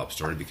 Probably a top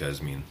story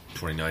because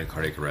 29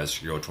 cardiac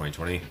arrest, Euro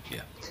 2020.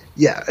 Yeah.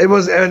 Yeah, it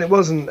was, and it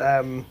wasn't.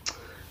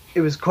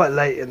 it was quite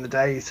late in the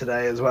day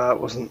today as well. It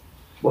wasn't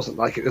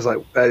like it was like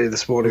early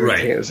this morning. Right.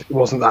 I think it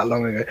wasn't that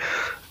long ago.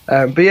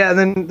 But yeah, and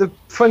then the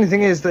funny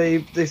thing is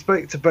they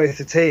spoke to both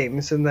the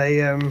teams, and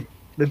they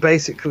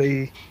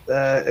basically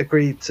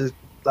agreed to,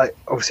 like,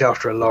 obviously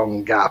after a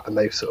long gap, and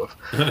they sort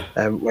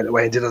of went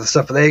away and did other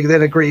stuff, but they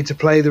then agreed to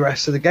play the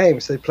rest of the game.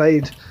 So they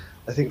played,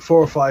 I think, 4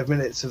 or 5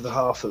 minutes of the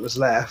half that was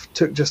left,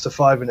 took just a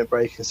 5-minute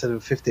break instead of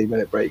a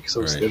 15-minute break, because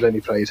obviously Right. they'd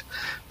only played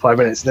 5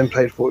 minutes, and then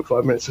played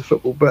 45 minutes of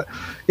football. But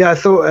yeah, I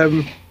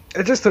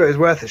just thought it was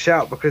worth a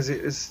shout, because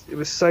it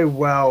was so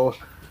well,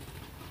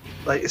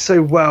 like,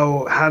 so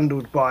well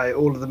handled by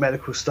all of the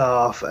medical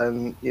staff,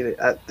 and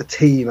at the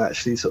team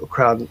actually sort of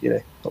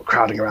not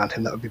crowding around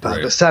him, that would be bad,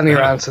 Right. but standing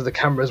around so the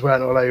cameras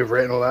weren't all over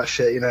it and all that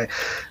shit,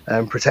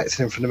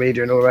 protecting him from the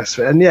media and all the rest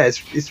of it. And yeah,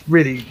 it's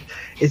really,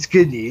 it's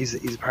good news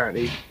that he's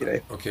apparently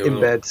Okay, in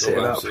well, bed no, sitting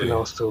up in absolutely.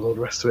 hospital and all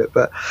the rest of it.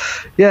 But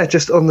yeah,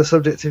 just on the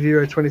subject of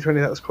Euro 2020,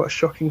 that was quite a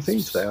shocking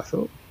thing today, I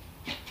thought.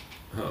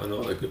 Oh,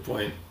 no, a good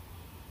point.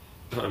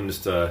 I'm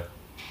just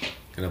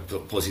gonna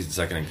post these in a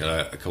second and get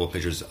a couple of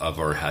pictures of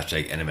our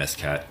hashtag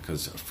NMSCat,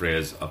 because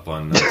Freya's up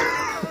on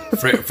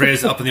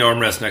Freya's up in the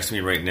armrest next to me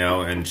right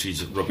now, and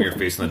she's rubbing her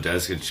face on the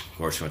desk, and of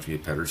course she wants me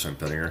to pet her, so I'm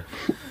petting her.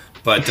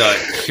 But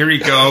here we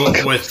go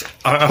with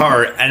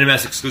our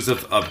NMS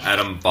exclusive of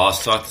Adam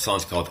Bostock. The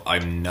song's called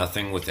 "I'm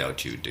Nothing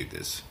Without You." Dig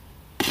this.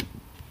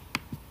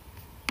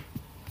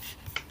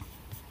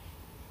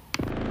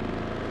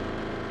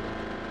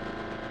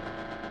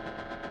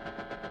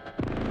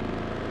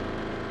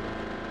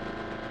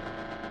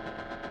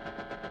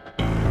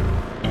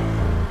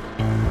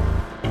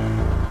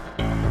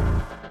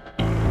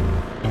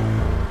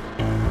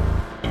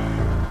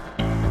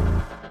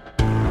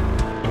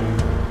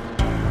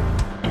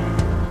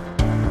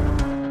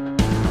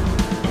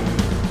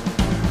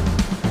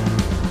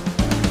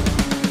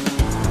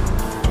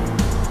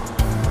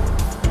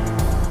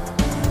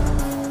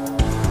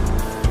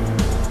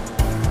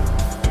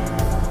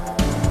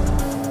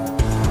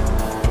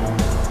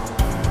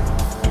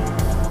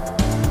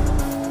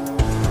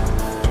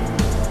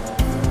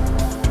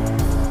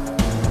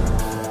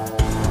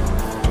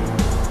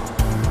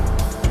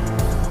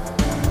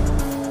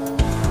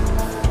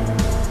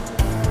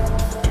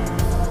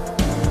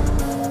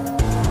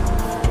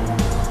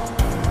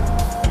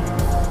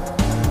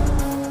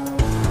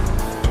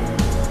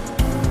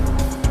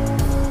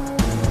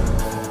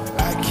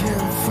 I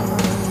can't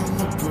find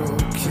the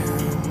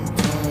broken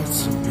parts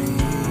of me.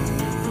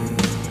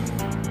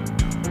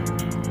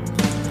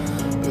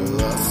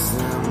 Lost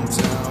them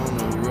down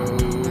a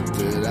road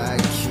that I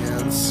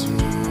can't see.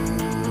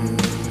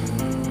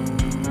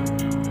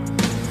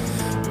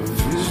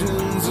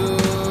 Visions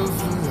of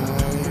the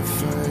life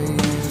I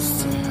used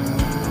to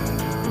have.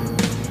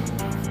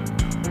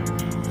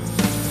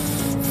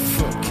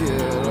 Fuck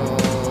it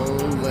all,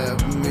 let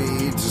me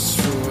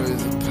destroy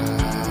the past.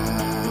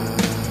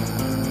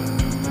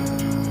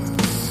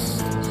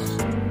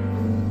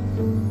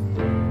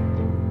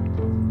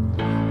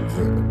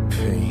 The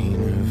pain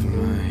of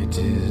my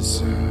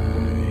desire.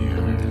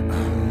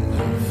 I'm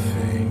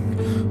nothing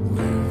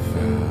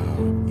without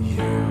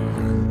you.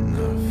 I'm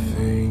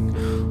nothing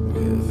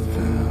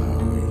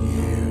without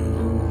you.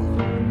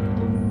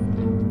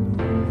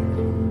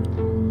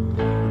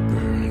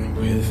 Burn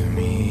with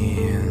me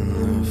in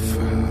the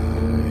fire.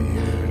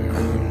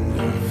 I'm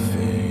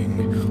nothing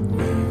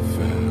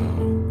without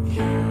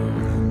you.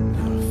 I'm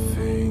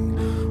nothing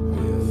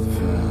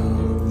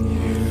without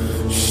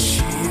you.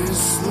 She is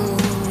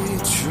slowly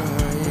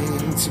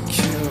trying to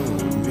kill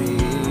me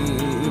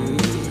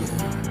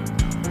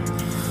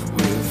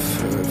with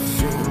her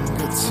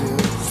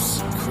fingertips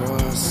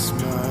across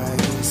my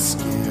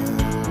skin.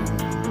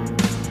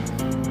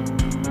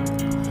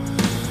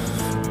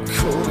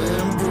 Cold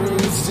and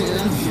bruised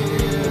in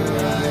here,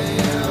 I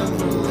am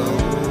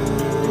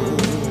alone,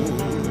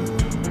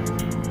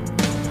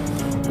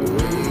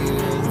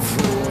 waiting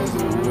for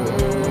the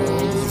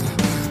world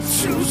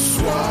to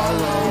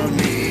swallow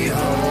me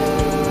whole.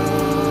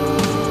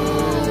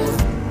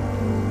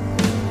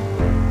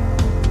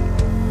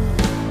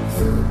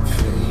 The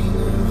pain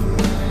of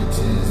my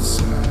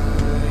desire.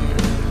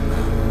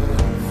 I'm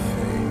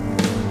nothing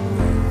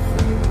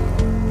without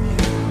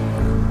you.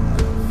 I'm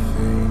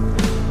nothing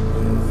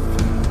without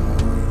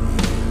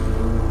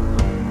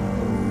you.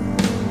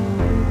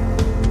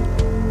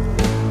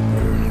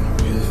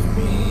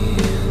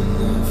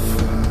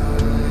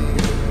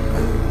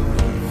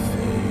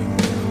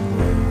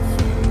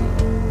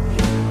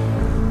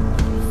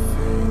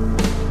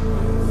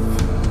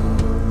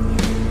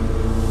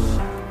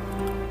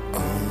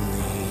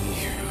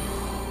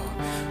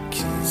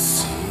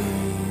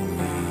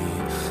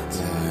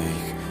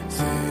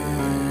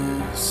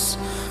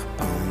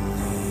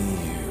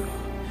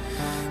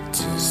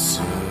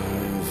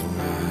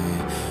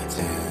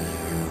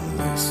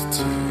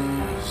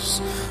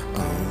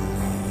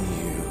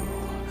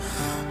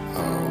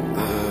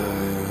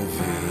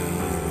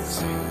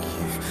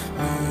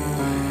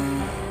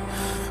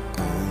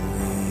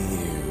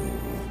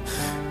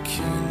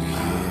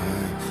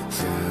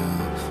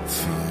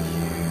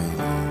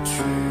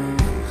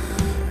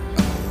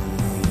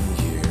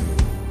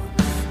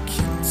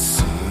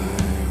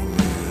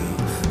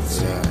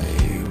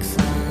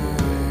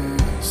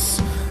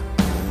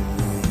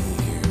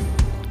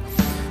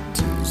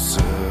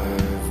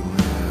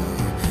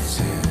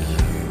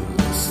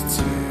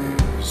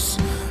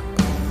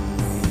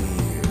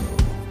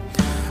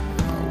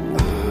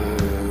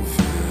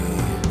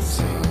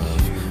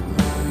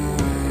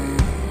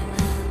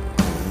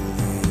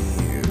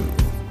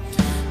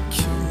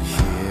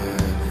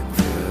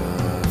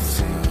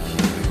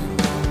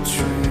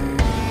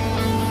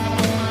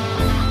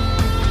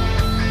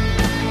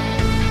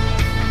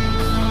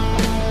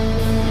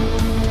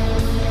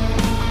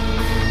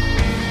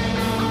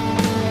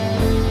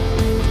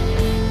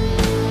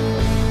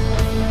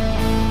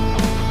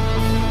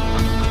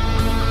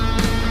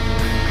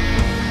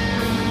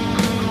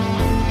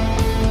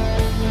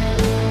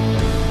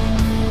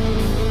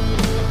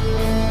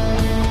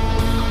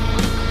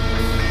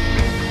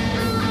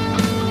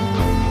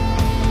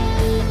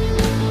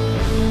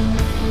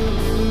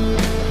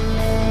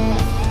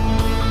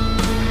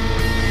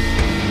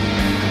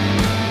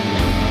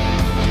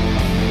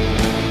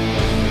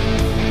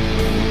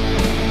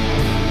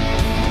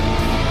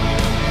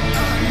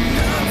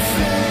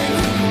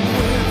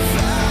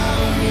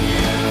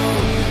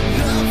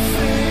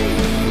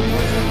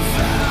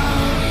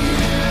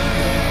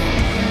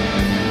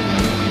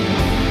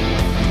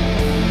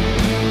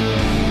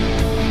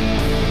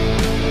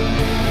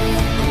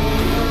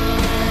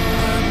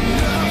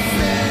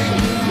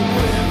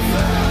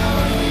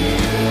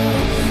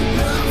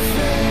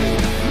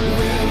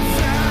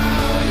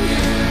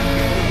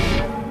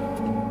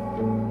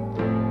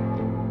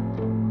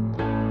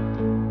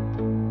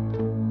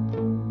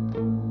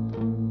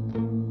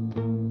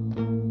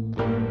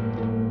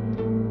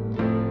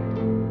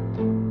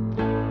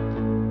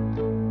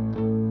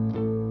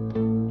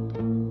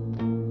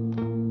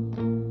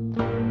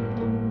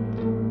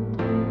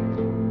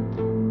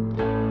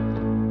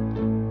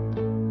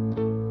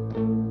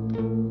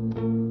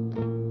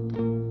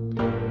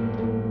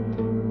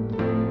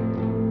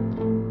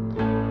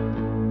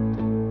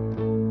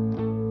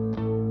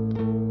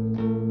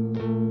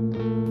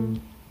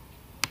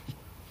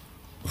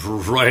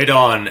 right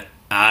on.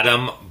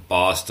 Adam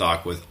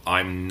Bostock with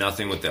I'm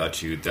Nothing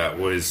Without You. That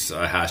was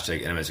a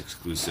hashtag NMS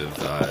exclusive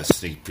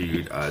sneak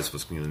preview as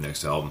what's going to be the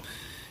next album.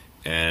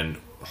 And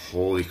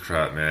holy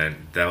crap,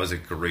 man, that was a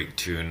great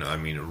tune. I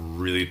mean, it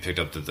really picked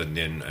up the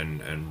Nin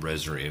and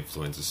Reznor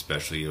influence,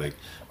 especially like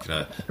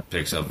kind of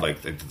picks up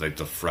like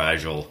the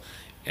Fragile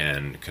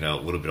and kind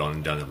of a little bit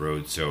on down the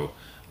road. So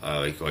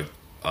it's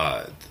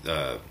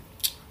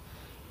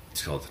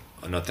called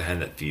not the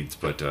hand that feeds,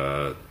 but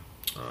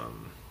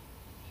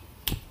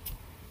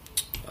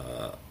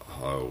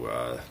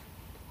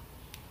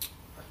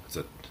is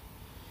it?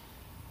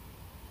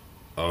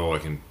 Oh, I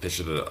can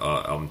picture the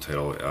album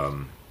title.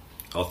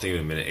 I'll think of it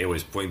in a minute.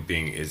 Anyways, point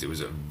being is it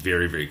was a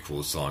very, very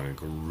cool song. I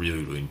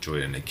really, really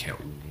enjoyed it, and I can't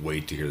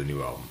wait to hear the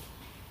new album.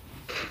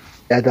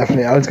 Yeah,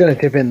 definitely. I was going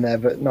to tip in there,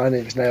 but Nine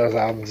Inch Nails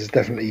albums is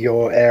definitely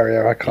your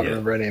area. I can't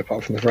remember any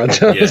apart from the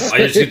franchise. Yeah,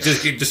 I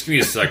just give me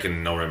a second,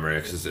 and I'll remember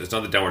it because it's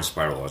not the Downward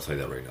Spiral. I'll tell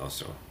you that right now.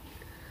 So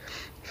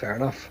fair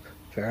enough.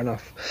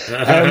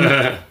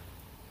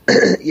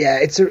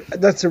 Yeah,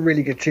 that's a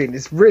really good tune.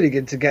 It's really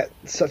good to get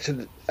such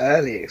an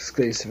early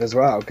exclusive as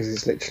well because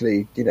it's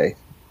literally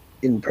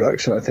in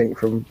production. I think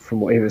from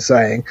what he was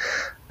saying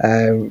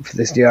for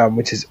this new album,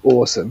 which is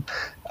awesome.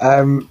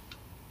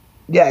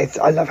 Yeah,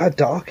 I love how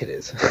dark it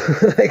is.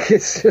 Like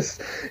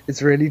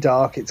it's really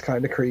dark. It's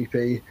kind of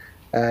creepy.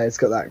 It's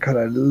got that kind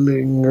of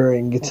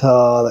lingering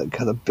guitar that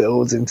kind of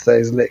builds into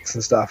those licks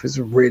and stuff. It's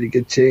a really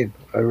good tune.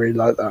 I really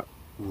like that.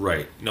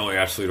 Right. No, you're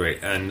absolutely right.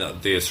 And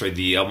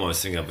the album I was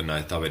singing up and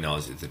I thought right now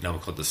is now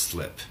called The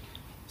Slip.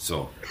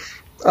 So.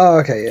 Oh,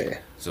 okay, yeah.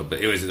 So,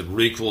 but it was a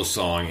really cool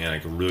song, and I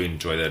could really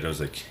enjoy that. And I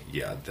was like,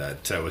 yeah,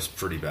 that was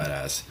pretty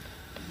badass.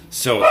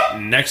 So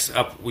next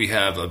up, we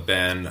have a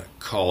band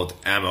called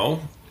Ammo,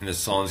 and the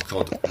song is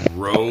called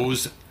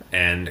Rose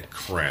and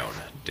Crown.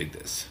 Dig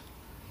this.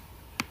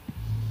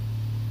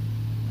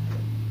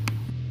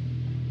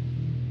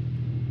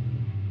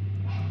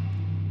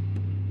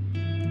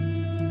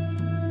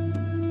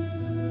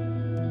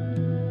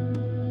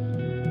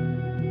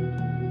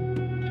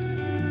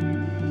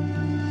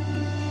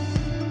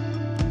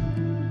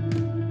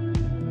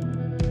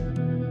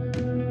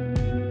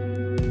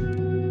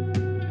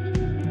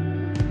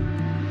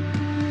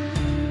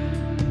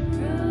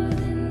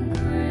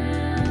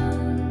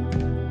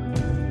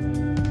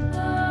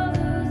 All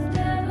those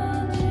devil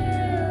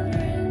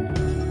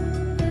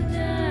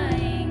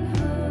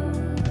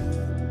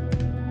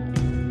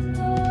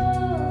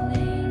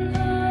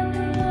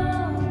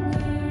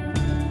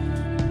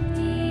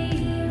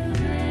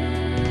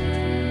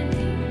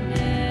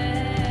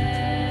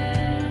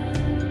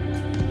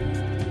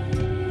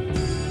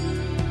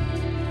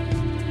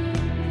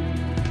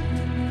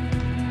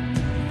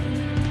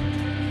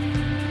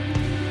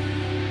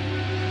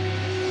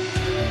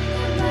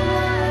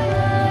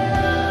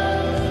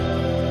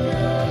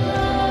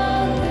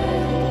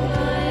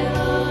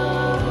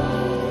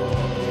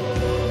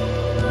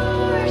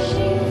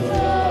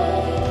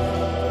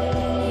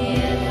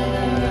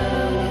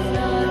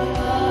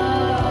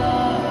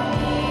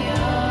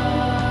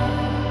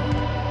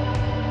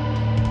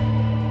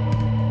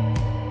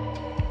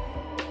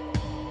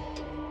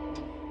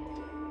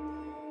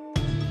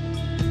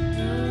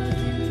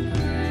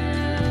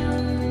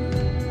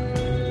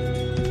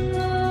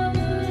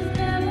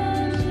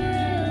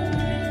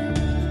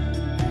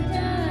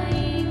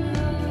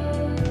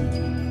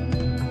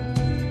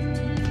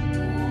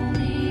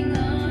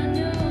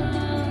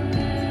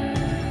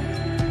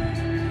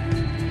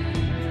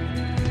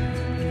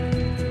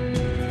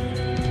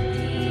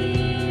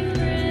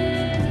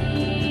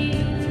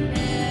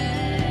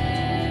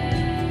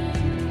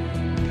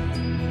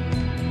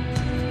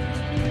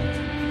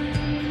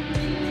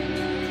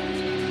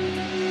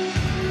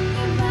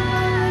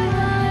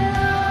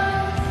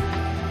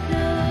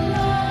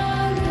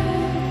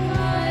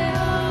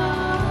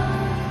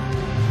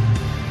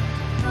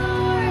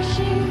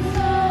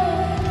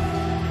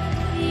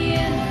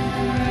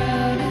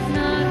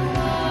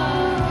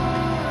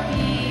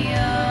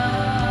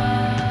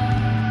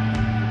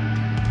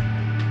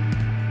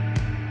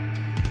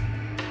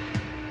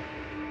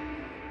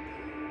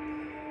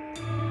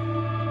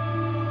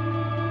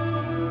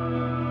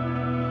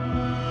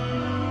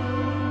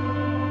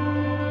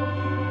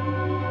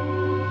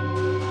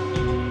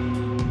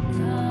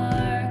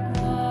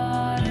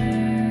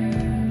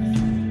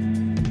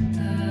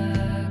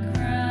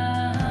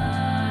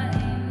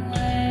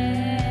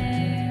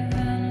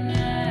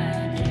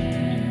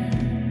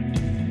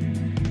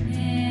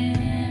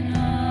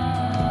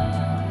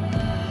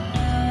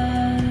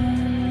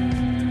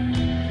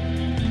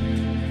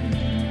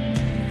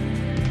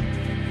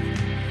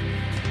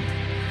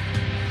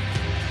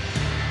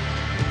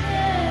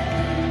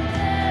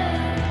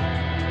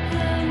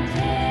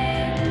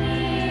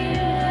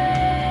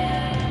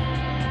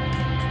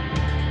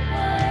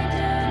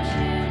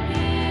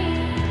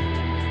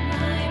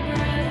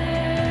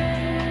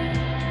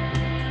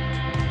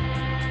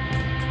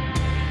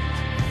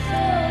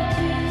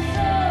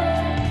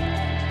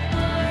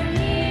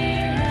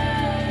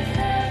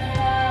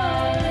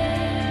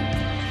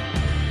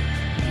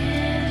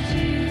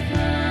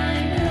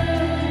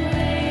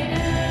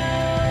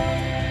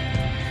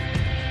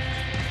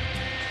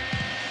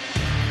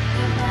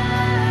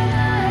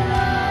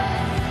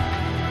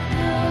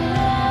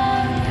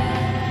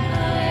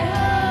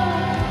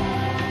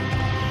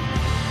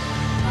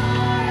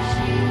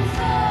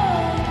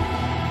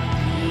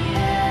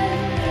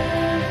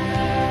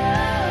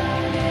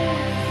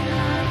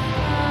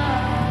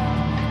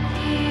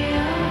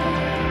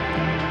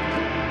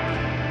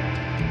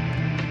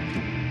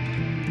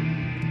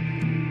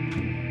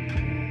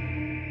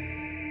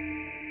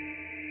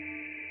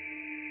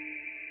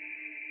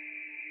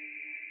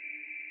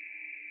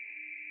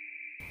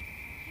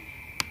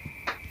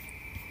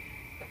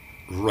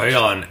Right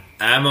on.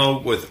 Ammo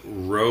with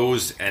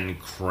Rose and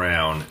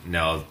Crown.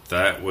 Now,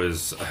 that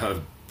was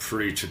a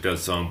pretty tripped out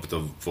song, but the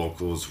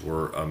vocals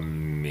were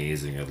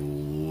amazing. I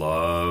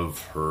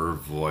love her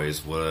voice.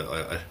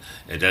 That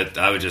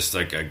was just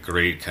like a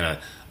great kind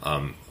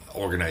of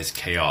organized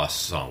chaos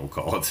song, we'll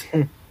call it.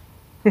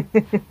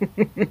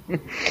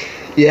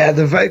 Yeah,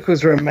 the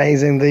vocals were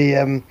amazing.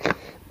 The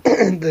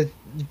the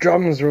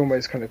drums were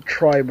almost kind of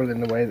tribal in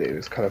the way that it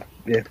was kind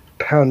of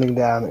pounding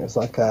down. It was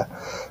like a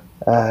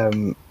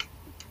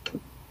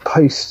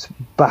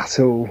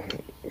post-battle.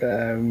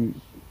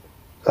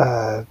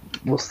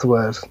 What's the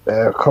word?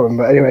 I can't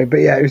remember. Anyway, but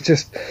yeah, it was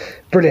just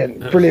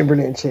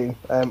brilliant tune.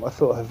 I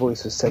thought her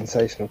voice was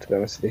sensational, to be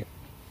honest with you.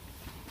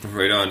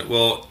 Right on.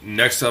 Well,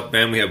 next up,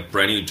 man, we have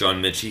brand new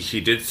John Mitchie.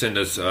 He did send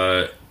us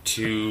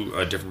two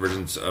different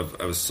versions of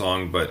a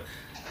song, but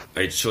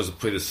I chose to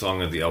play the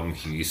song of the album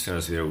he sent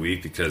us the other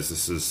week because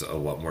this is a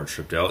lot more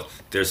tripped out.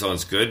 Their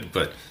song's good,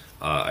 but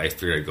I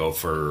figured I'd go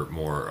for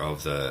more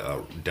of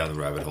the Down the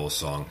Rabbit Hole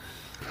song.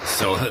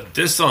 So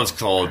this song's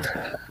called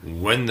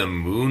When the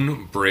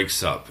Moon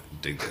Breaks Up.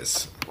 Dig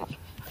this.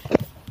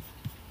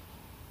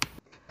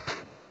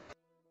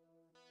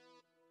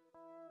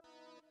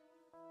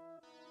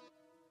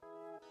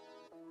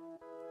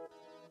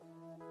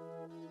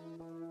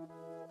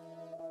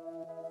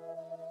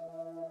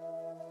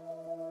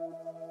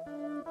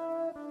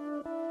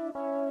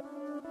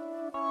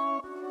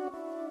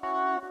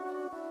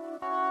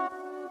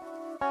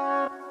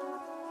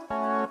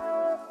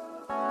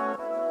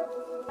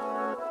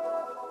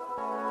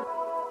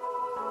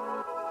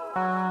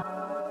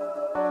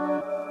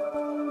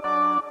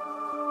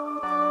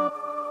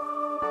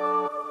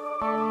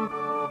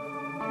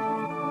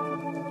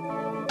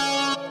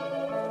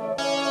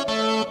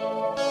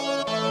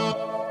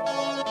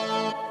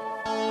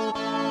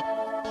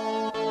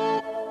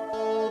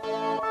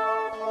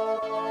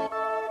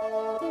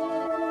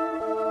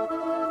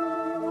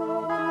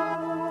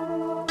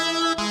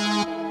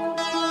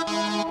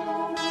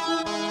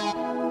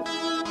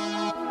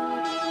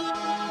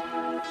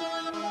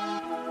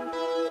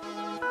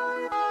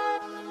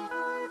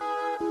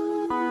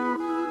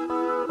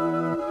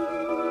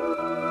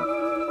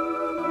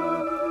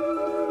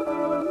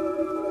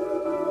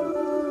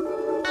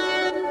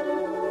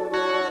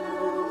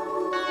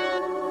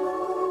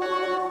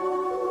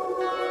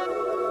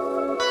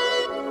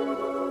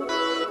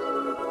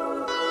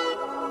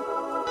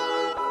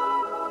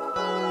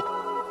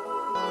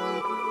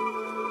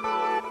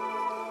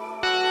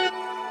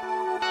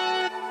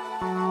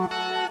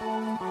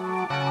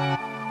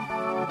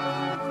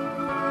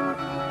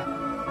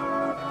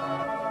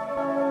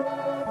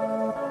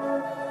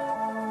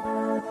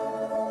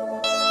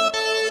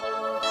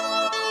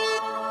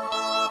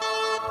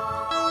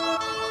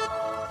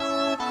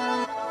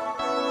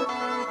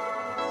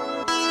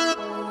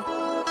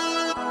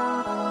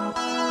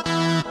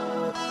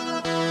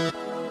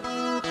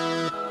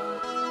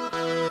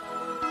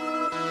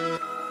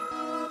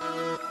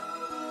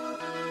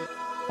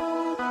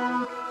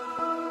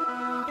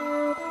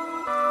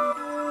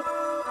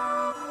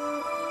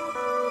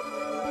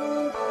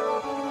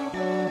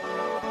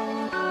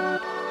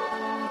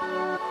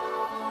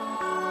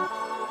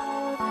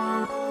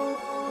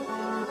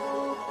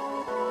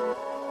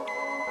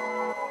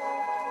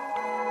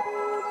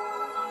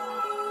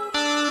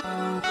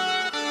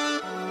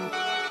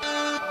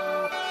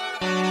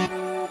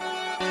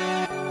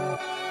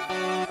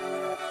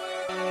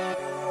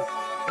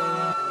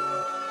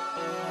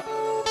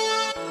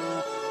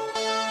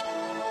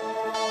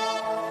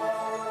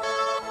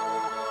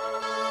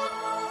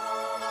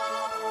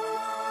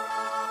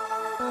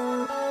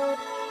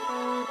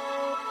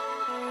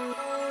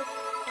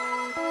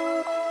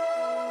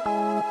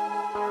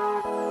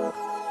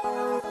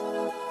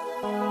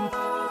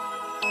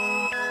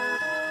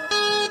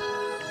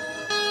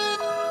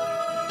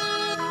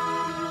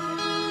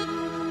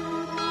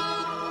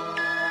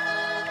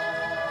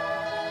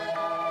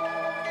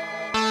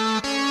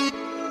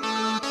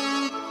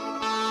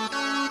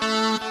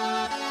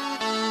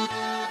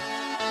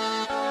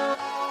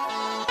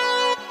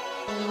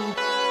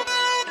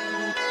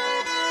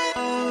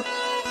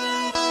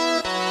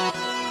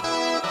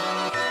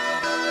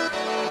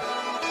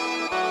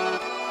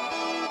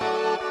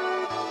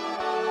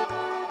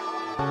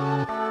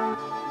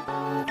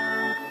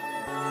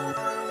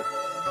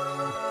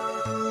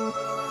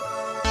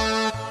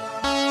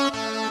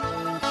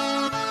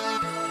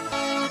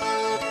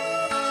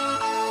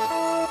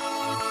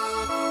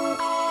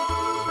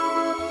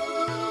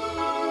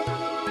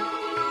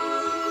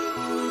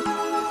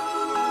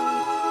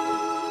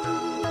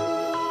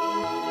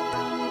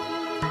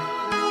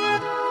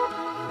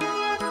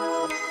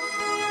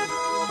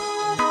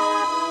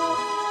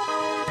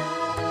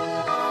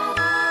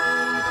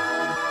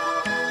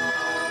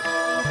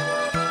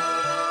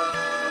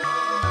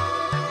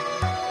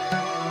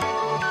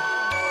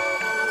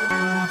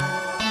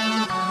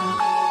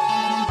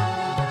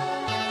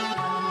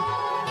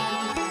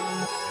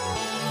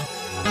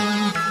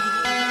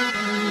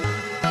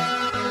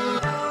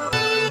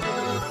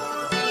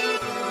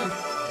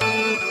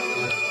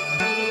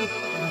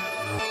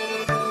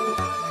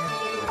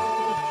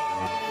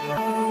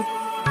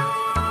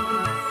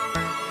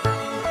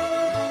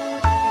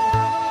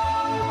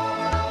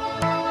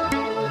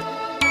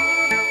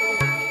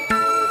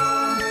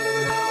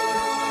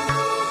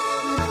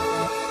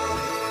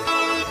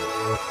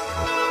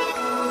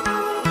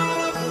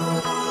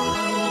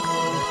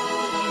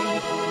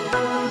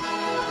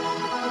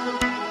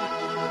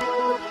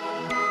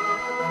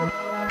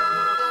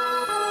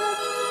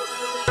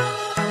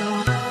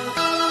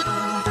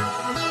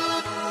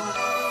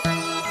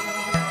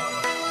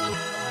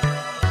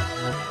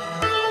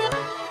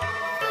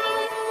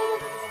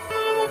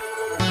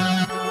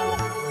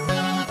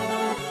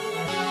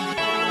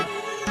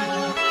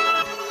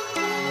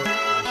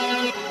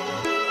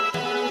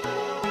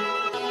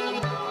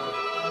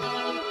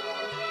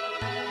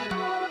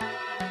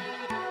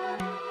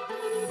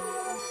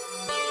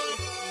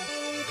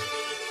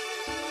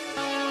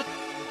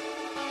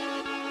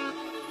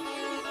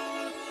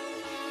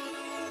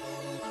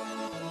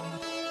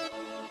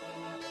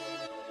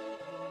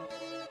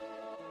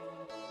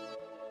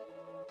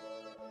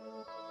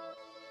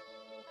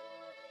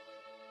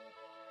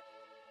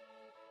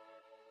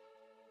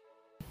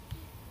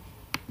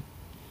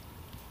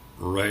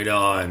 Right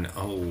on.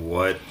 Oh,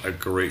 what a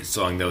great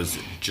song. That was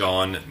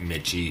John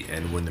Mitchie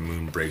and When the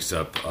Moon Breaks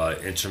Up.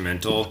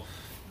 Instrumental,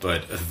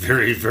 but a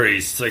very, very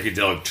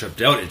psychedelic,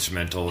 tripped out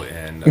instrumental.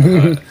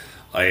 And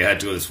I had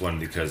to go this one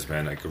because,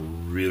 man, I could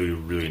really,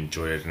 really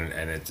enjoy it.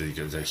 And it's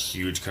a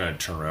huge kind of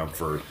turnaround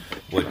for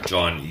what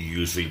John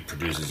usually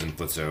produces and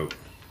puts out.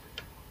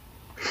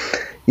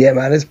 Yeah,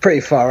 man, it's pretty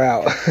far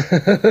out.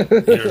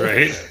 Yeah,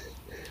 right?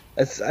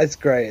 It's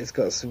great. It's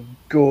got some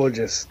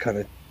gorgeous kind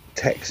of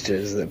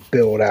textures that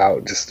build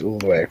out just all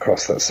the way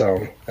across that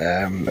song,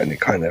 and it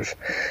kind of,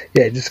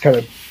 just kind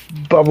of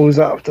bubbles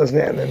up, doesn't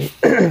it, and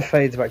then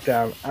fades back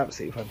down.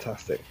 Absolutely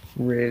fantastic.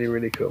 Really,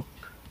 really cool.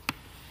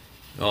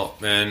 Oh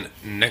man!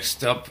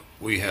 Next up,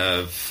 we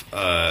have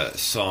a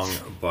song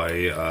by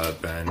a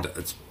band.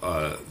 It's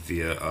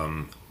via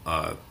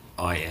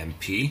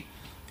IMP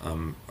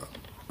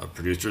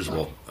producers.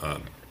 Well,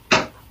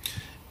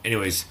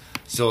 anyways,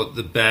 so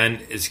the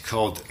band is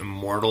called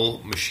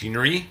Immortal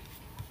Machinery.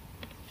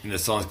 And the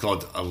song is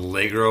called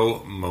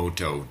Allegro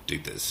Moto.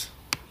 Dig this.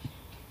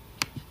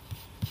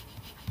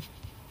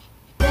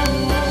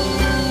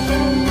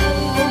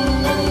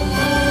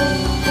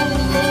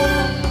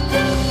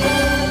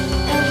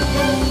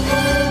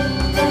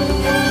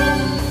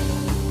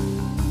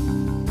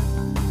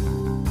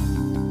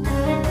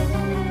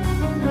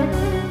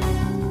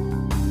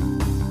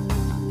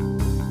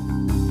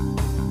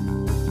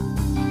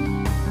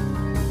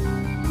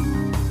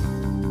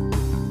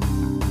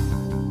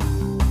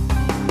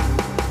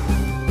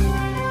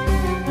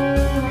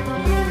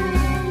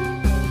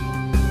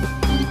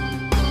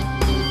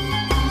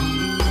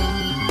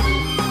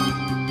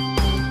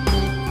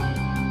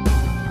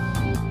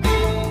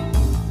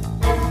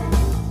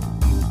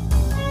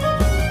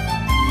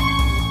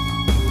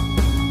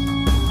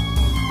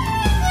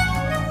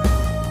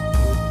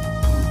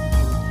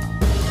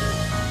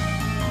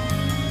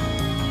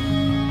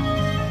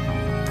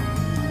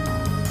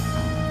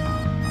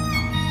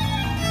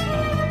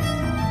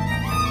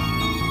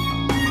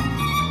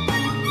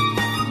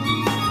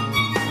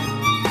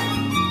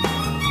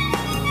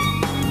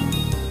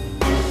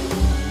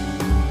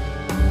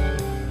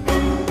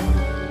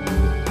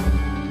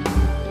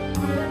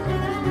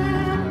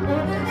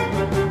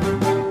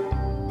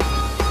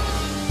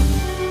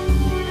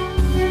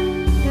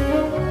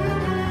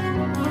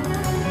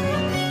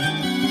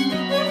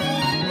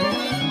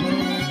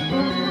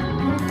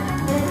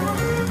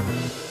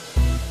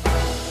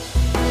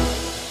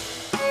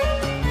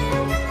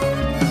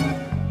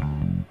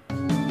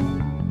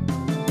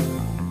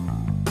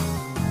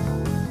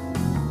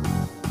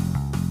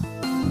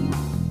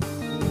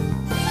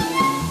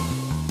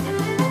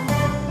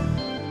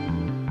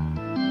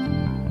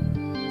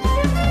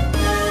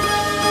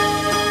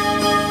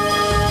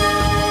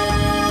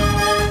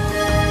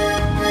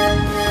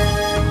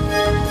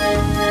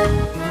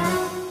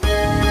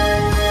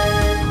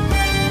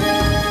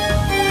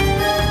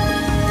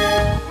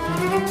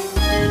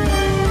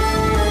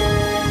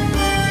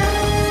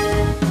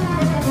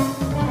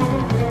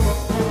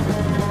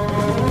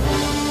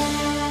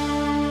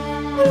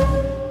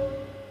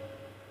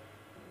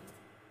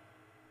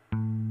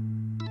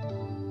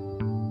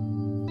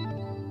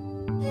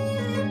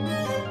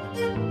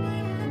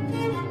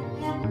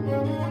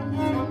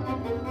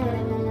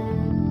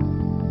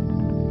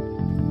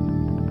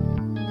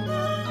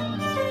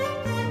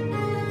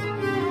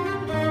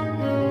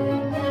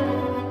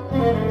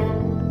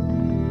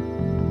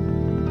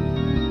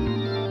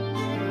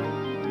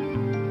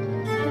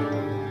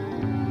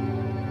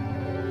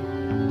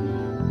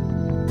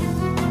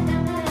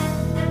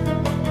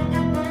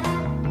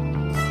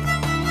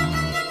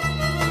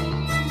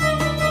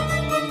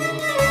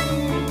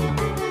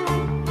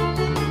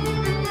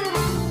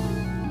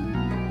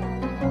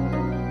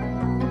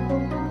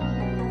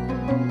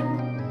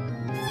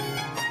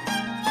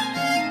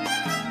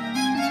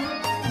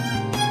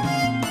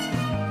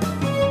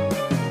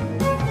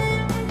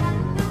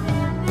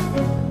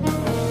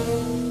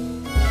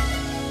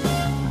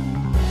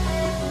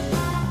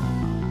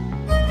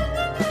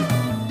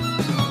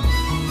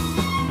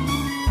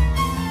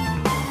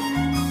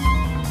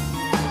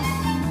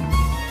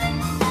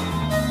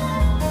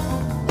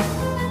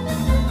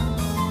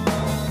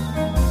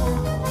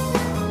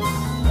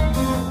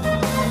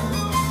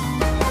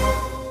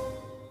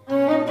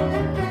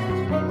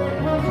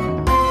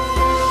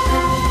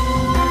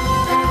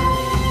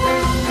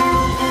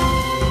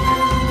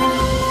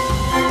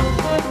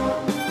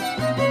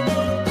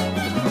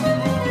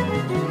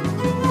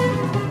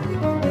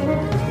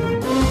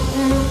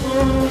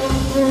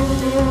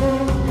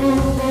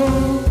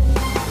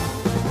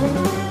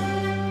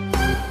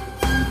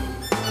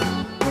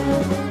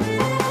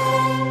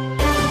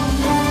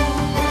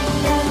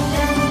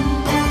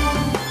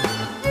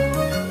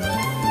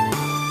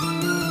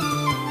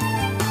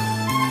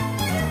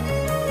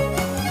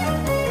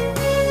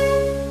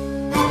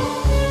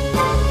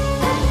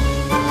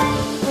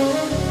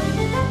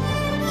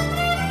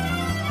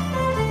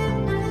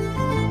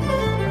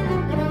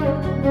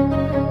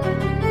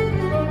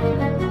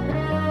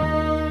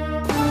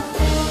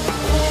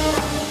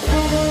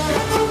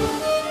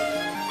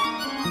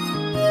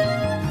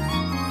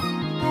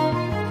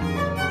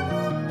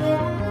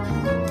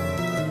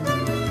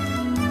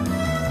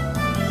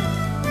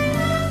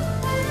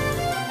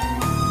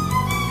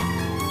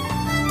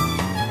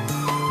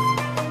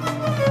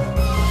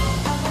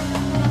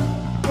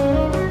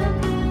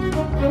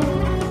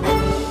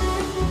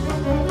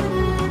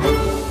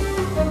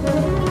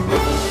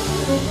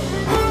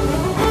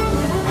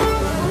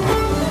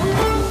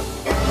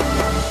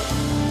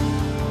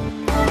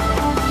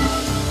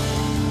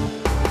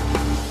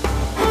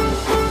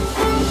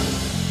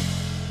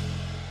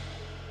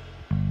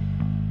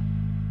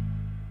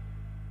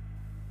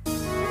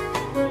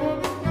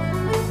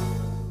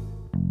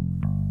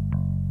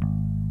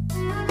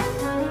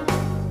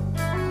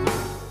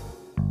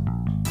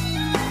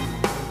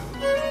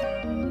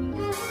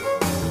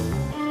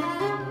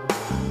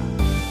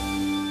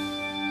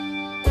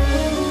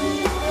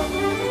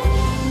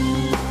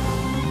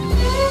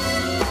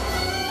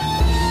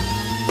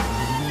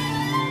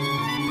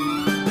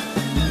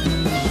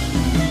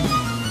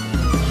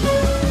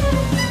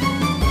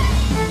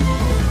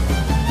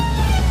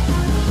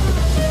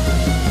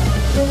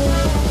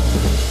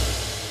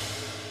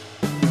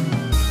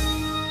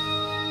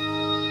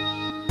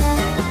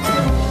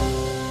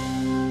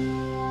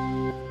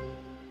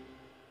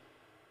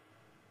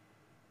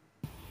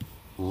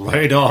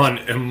 Right on.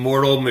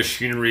 Immortal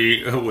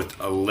Machinery with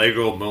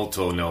Allegro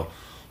Molto. No.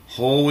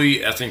 Holy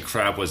effing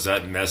crap, was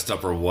that messed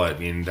up or what? I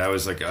mean, that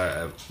was like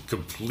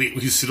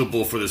completely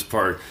suitable for this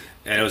part.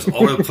 And it was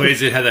all over the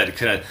place. It had that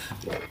kind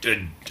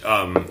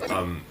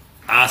of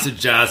acid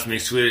jazz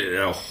mixed with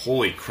it.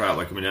 Holy crap!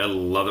 Like, I mean, I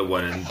love that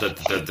one, and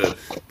the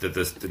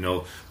you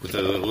know, with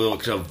the little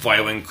kind of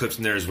violin clips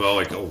in there as well.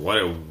 Like,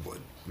 oh,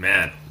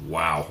 man!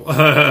 Wow,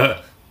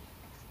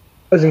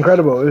 It was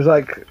incredible. It was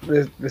like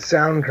the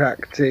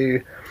soundtrack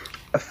to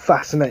a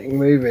fascinating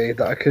movie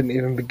that I couldn't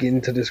even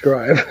begin to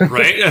describe.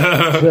 right? You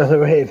know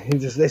what I mean? You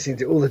just listening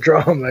to all the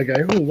drama and go,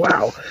 oh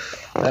wow,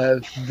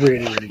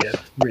 really, really good,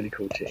 really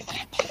cool tune.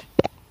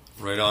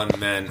 Right on,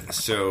 man.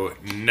 So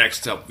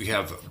next up, we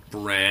have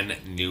brand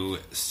new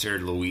Sarah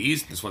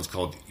Louise. This one's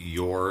called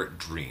Your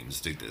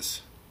Dreams. Dig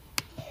this.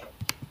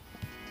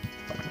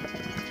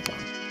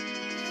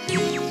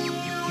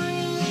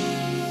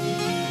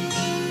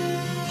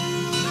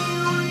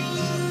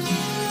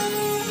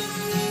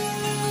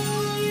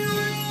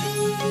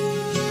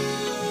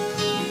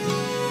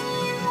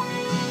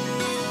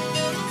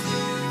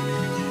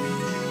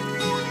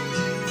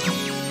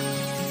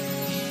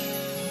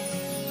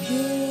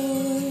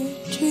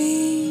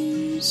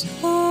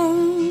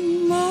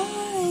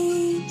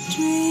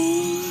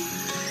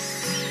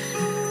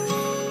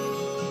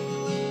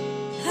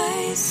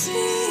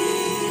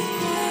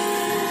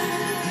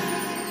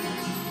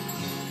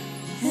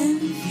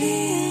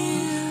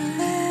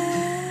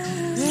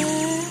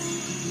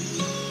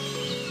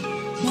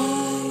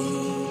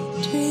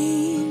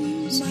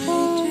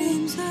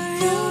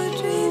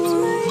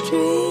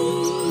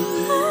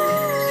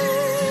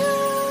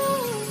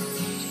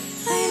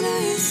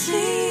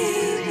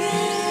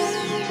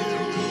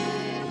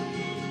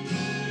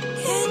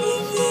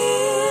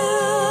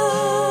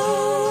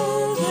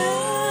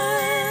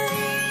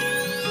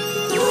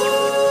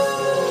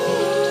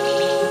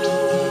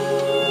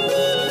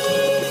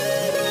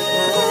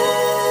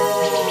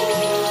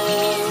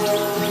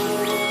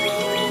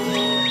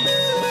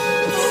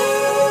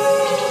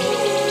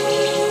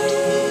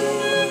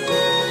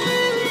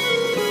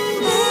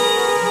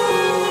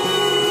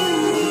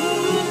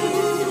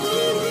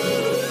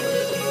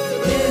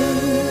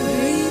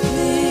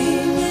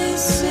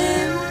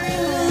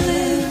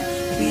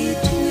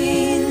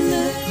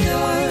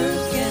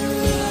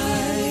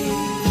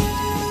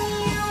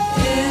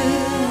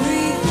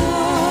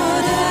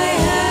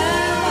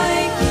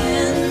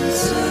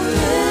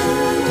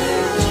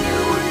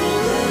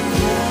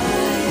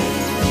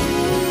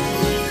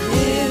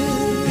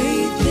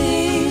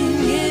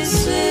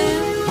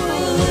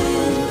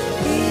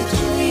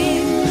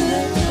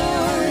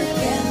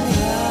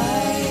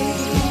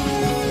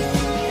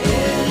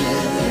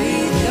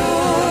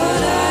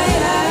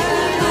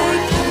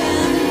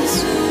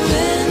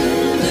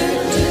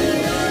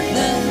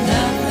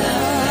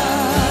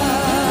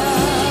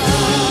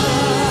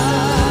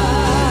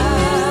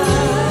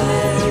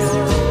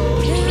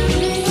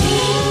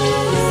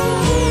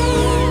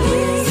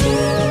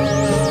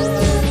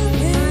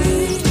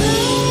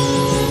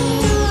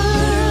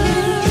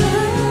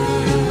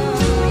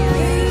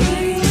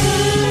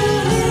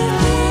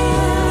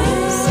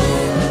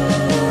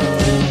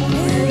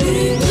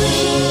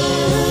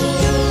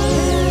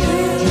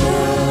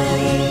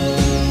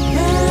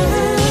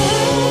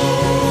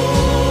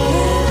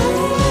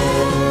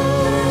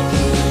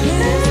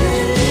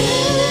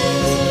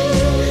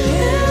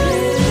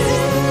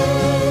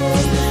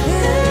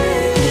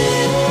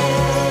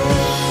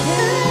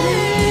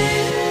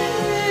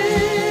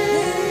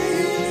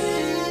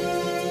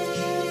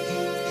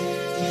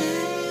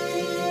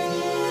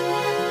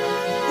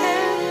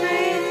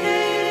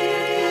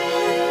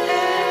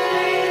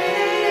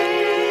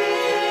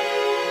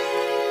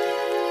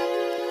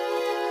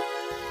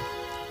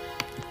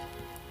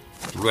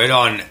 Right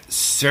on.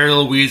 Sarah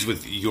Louise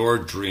with Your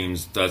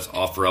Dreams does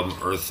offer album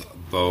Earth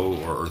Bow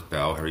or Earth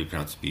Bow, however you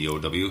pronounce it,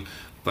 B-O-W.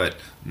 But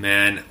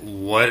man,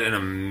 what an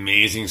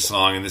amazing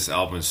song! And this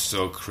album is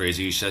so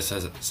crazy. She just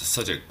has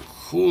such a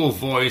cool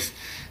voice,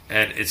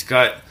 and it's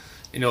got,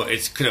 you know,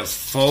 it's kind of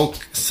folk,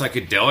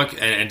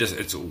 psychedelic, and just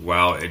it's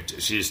wow.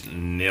 She just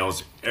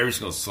nails every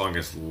single song. I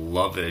just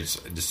love it.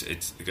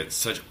 It's got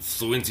such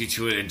fluency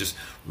to it, and just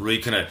really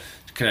kind of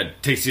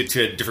takes you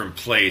to a different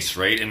place,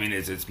 right? I mean,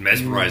 it's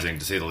mesmerizing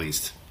to say the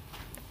least.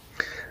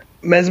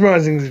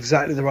 Mesmerizing is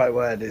exactly the right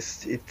word.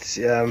 It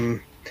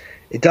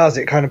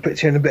kind of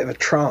puts you in a bit of a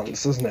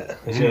trance, doesn't it?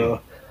 As you're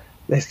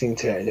listening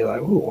to it, and you're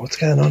like, "Ooh, what's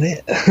going on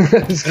here?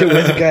 Where's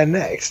it going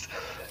next?"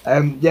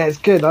 Yeah, it's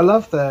good. I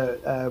love the.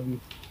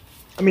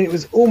 I mean, it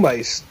was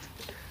almost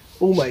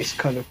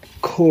kind of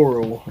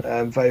choral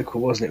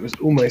vocal, wasn't it? It was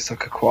almost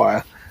like a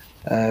choir,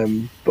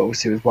 but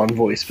obviously with one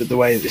voice. But the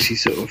way that she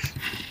sort of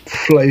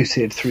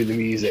floated through the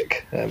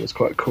music was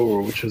quite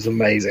choral, which was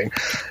amazing.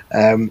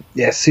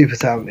 Yeah, super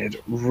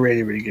talented,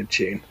 really, really good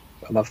tune.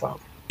 I love that.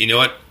 You know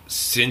what?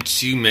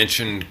 Since you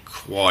mentioned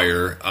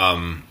choir,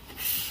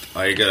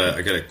 I got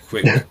a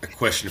quick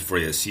question for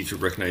you. See if you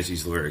recognize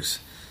these lyrics.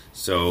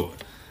 So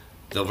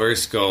the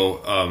lyrics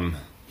go,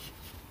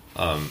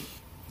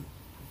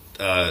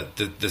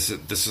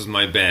 this is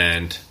my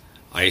band.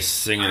 I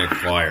sing in a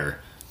choir.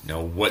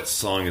 Now, what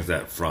song is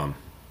that from?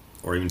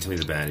 Or even tell me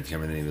the band if you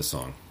have the name of the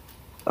song.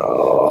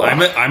 Oh.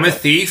 I'm a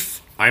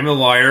thief. I'm a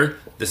liar.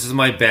 This is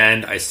my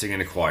band. I sing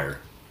in a choir.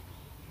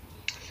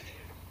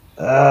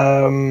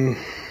 I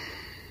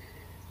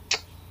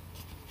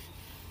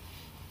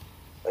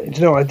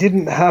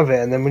didn't have it,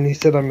 and then when you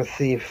said I'm a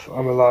thief,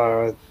 I'm a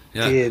liar,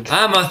 I did.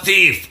 I'm a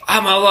thief.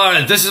 I'm a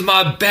liar. This is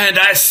my band.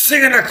 I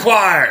sing in a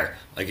choir.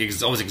 Like,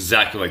 it's almost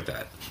exactly like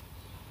that.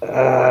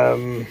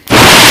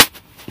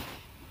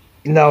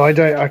 No, I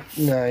don't. I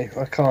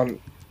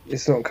can't.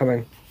 It's not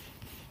coming.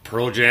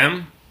 Pearl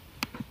Jam.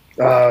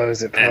 Oh,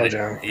 is it Pearl And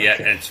Jam? Yeah,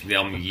 Okay. and it's the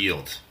album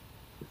Yield.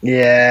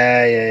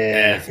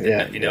 Yeah.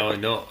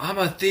 And, no, I'm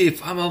a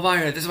thief. I'm a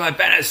liar. This is my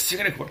band. I sing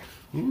in a choir.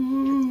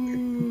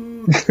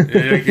 Ooh.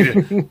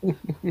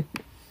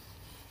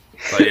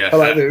 But yeah, I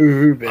like the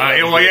ooh bit.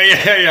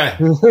 yeah.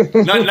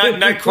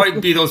 Not quite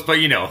Beatles, but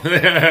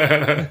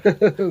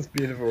That's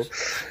beautiful.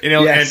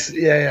 Yes, and,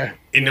 yeah.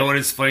 And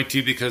it's funny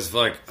too because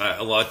like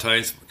a lot of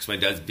times, because my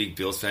dad's a big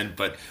Beatles fan,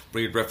 but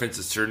when he references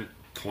a certain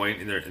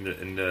point in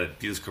the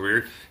Beatles'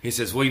 career, he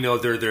says, "Well,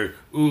 they're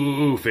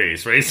ooh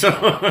phase, right?" So,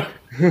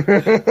 and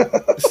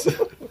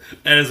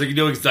it's like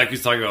exactly what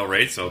he's talking about,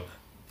 right? So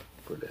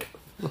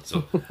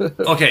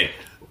okay.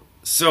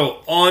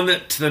 So, on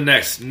to the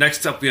next.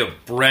 Next up, we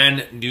have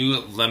brand new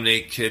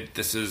Lemonade Kid.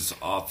 This is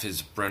off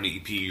his brand new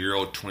EP,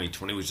 Euro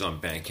 2020, which is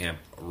on Bandcamp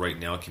right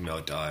now. It came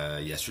out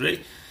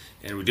yesterday.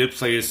 And we did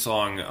play his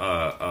song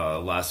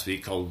last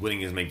week called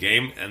Winning Is My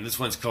Game. And this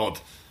one's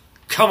called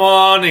Come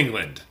On,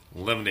 England.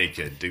 Lemonade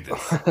Kid. Dig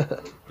this.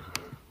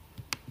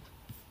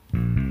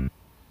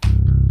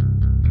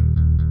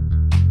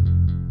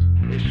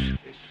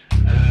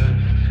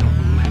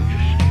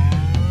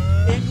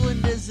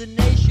 England is a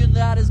nation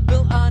that is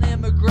built on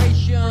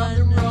immigration.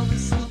 From the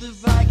Romans to the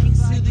Vikings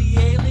to the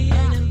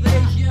alien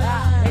invasion.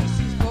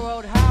 Hastings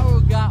borrowed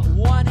Harold, got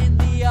one in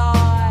the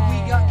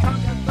eye. We got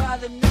conquered by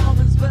the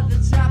Normans, but the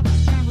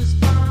tapestry was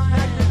fine.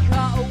 Magna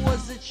Carta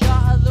was a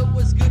charter that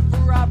was good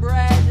for our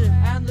bread.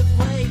 And the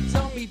plague,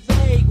 don't be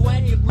vague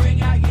when you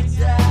bring out your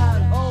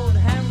dad. Old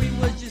Henry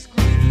was just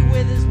greedy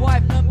with his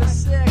wife number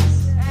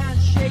 6.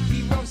 And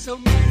Shaky wrote so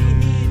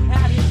many he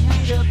had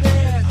his feet a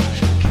bit.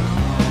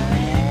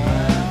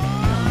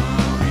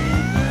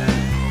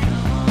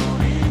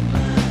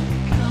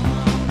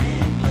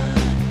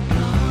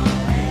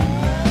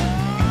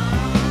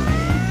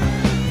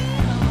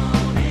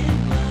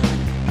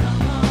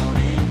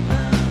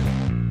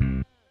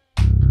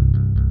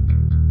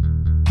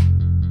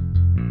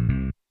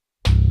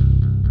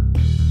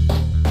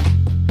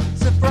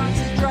 Sir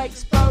Francis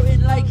Drake's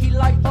boating like he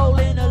liked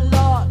bowling a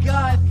lot.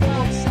 Guy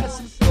Fawkes had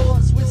some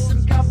thoughts with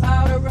some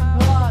gunpowder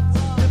and plots.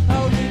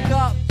 Napoleon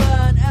got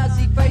burnt as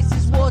he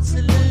faces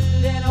Waterloo.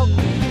 Then old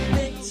Queen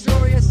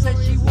Victoria said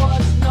she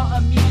was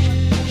not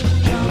immune.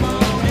 Come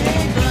on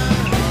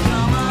England,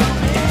 come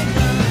on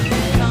England,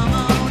 come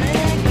on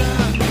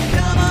England,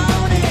 come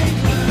on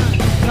England,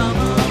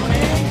 come on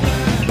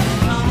England,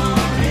 come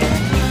on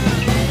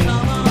England,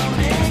 come on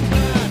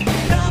England,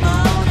 come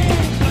on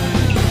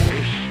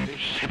England.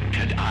 This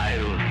sceptred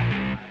isle,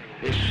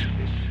 this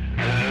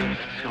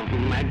earth of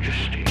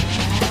majesty.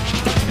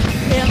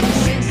 In the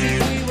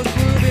 60s we were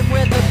grooving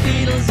with the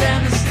Beatles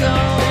and the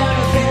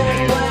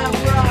Stones.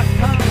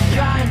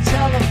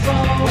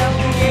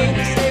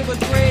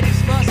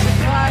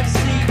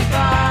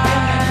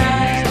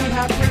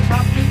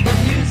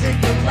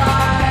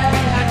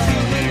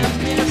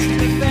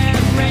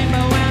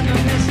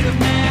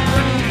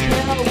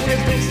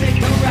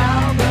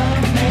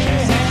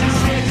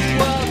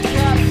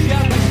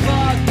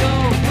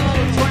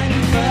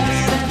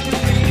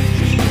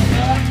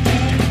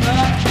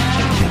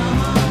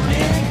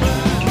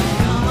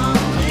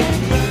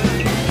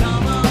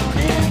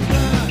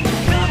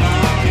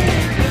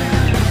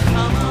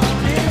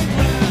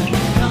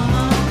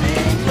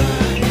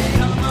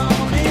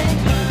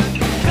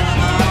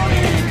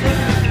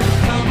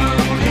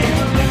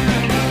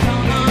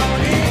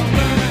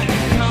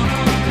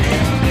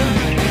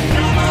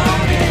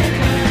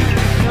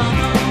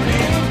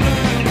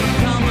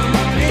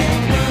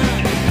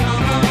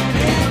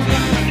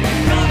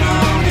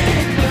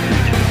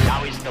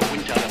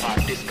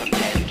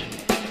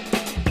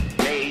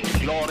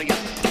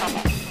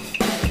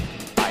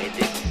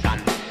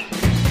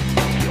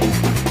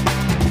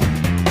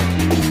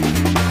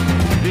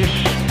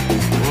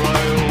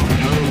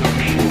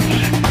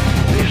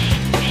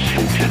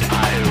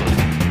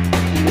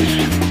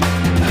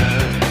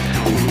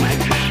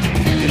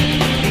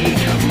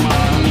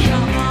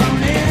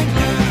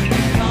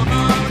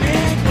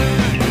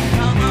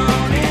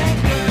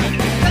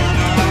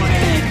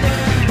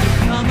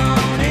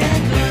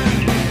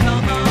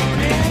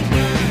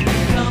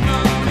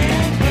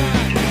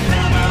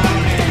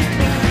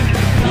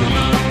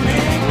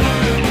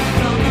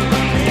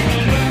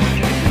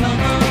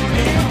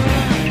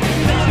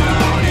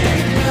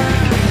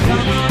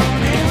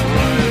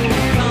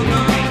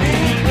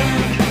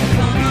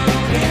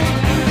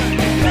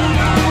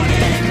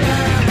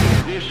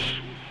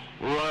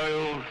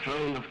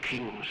 throne of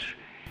kings.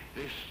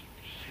 This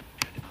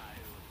sceptred isle.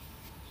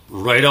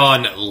 Right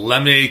on,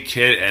 Lemonade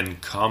Kid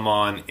and Come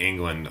On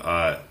England.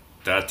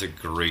 That's a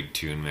great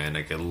tune, man.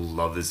 Like, I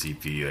love this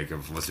EP. Like,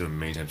 I've listened to it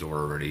many times over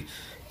already.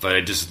 But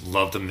I just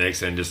love the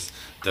mix and just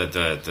the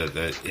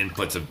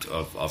inputs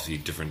of obviously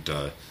different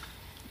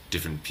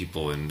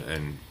people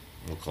and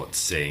we'll call it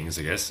sayings,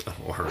 I guess,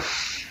 or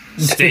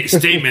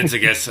statements, I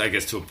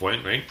guess to a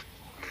point, right?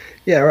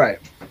 Yeah, right.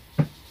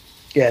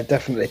 Yeah,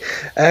 definitely.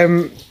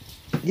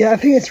 Yeah, I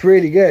think it's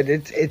really good.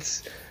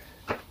 It's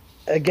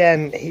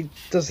again, he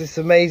does this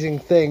amazing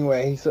thing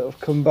where he sort of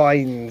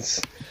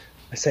combines.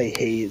 I say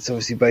he, it's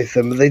obviously both of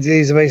them, but they do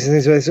these amazing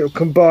things where they sort of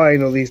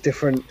combine all these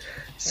different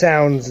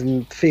sounds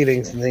and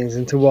feelings and things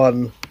into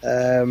one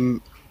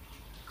kind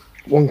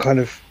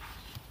of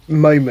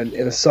moment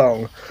in a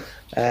song.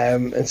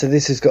 And so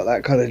this has got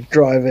that kind of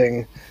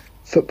driving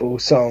football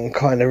song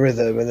kind of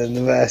rhythm, and then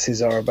the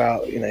verses are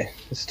about, you know,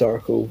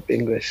 historical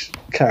English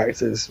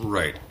characters,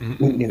 right?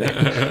 You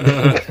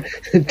know,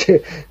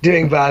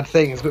 doing bad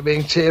things but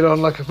being cheered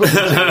on like a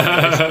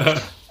football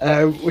team,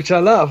 which I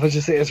love. I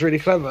just think it's really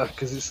clever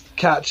because it's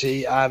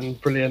catchy and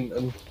brilliant,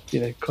 and you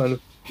know, kind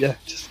of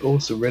just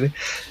awesome, really.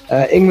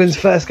 England's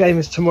first game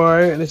is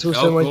tomorrow, and it's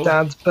also my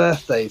dad's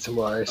birthday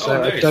tomorrow, so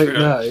nice. I don't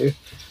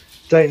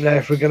know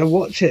if we're going to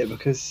watch it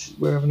because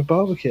we're having a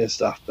barbecue and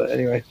stuff. But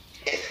anyway.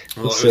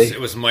 Well, it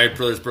was my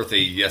brother's birthday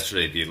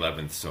yesterday, the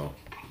 11th, so...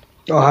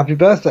 Oh, happy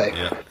birthday.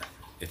 Yeah.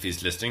 If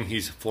he's listening,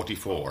 he's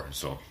 44,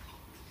 so...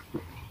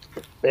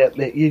 Yeah,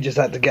 you just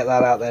had to get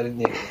that out there,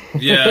 didn't you?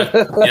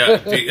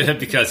 Yeah,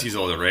 because he's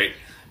older, right?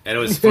 And it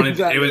was funny.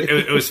 Exactly.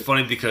 It was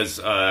funny because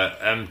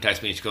Em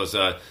texted me. She goes,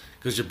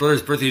 "Because your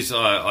brother's birthday's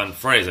on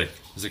Friday." I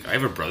was like, "I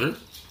have a brother."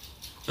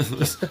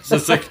 So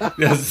it's like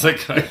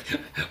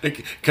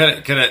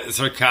kind of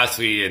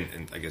sarcastically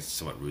and I guess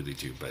somewhat rudely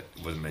too, but it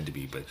wasn't meant to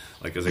be. But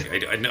like I was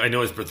like, I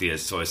know his birthday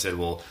is, so I said,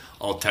 well,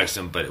 I'll text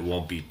him, but it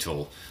won't be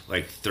till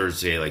like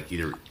Thursday, like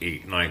either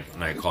 9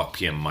 o'clock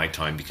p.m. my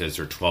time, because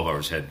they're 12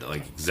 hours ahead,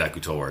 like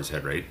exactly 12 hours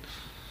ahead, right?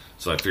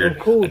 So I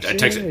figured I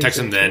text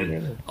him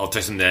then. I'll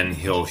text him then.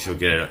 He'll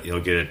get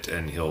it,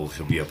 and he'll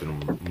be up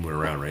and moving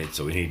around, right?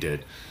 So he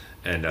did.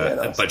 And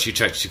but she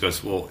checked. She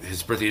goes, "Well,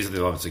 his birthday isn't the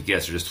 11th." It's like,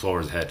 "Yes, they're just 12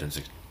 hours ahead."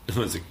 And I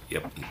was like,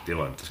 "Yep, the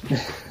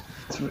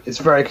 11th." It's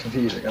very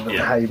confusing. I don't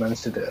know how you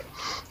managed to do it.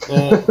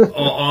 Well,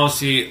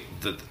 honestly,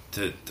 the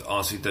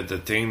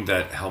thing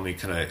that helped me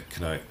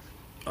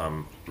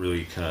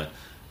really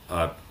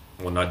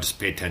well, not just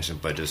pay attention,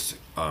 but just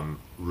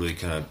really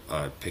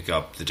pick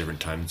up the different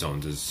time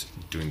zones is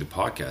doing the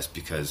podcast,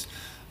 because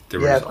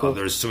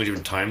there's so many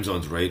different time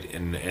zones, right?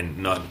 And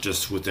not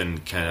just within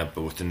Canada,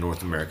 but within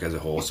North America as a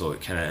whole. So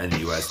Canada and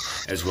the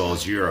US as well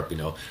as Europe. You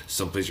know,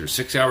 some places are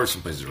 6 hours,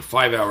 some places are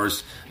 5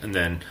 hours, and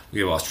then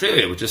we have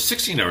Australia, which is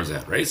 16 hours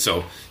out, right?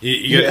 So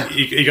you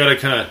got to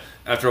kind of,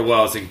 after a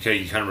while, it's like, okay,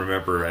 you kind of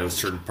remember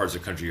certain parts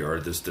of the country are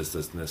this,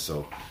 and this.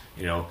 So,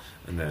 you know,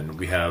 and then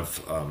we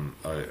have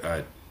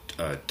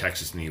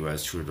Texas and the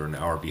US, who are an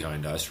hour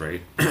behind us,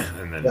 right?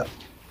 And then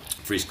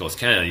for East Coast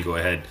Canada, you go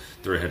ahead,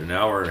 they're ahead an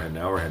hour.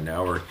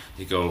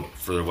 You go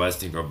further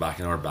west, and you go back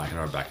an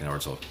hour.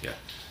 So yeah,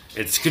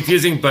 it's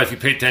confusing, but if you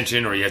pay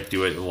attention or you have to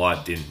do it a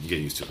lot, then you get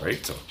used to it,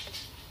 right? So,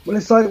 well,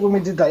 it's like when we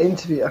did that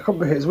interview. I can't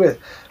remember who it was with.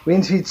 We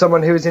interviewed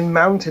someone who was in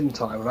Mountain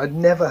Time, and I'd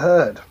never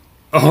heard.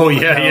 Oh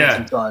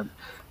yeah. Time.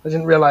 I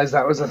didn't realise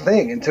that was a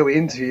thing until we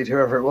interviewed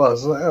whoever it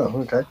was. I was like, oh,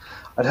 okay.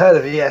 I'd heard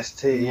of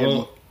EST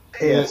and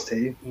PST.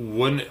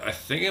 I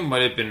think it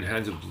might have been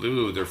Hands of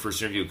Blue, their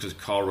first interview, because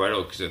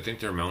Colorado, because I think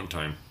they're Mountain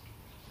Time.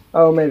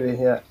 Oh, maybe,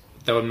 yeah.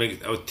 To me,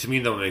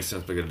 that would make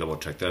sense, but I got to double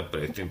check that.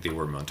 But I think they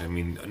were Mountain Time. I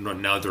mean,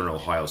 now they're in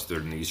Ohio, so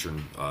they're in the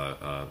eastern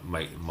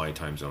my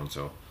time zone.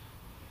 So,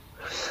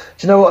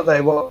 do you know what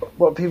though?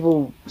 What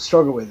people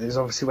struggle with is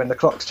obviously when the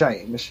clocks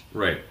change.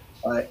 Right.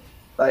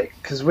 Like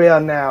because we are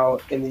now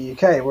in the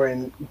UK, we're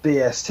in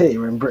BST,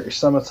 we're in British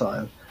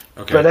summertime.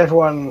 Okay. But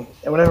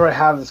whenever I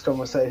have this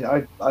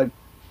conversation, I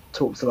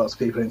talk to lots of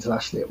people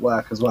internationally at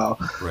work as well.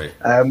 Right.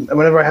 And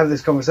whenever I have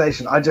this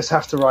conversation, I just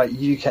have to write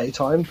UK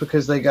time,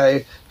 because they go,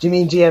 "Do you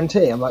mean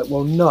GMT?" I'm like,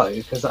 "Well, no,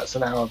 because that's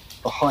an hour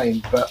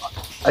behind. But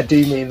I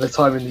do mean the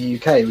time in the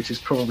UK, which is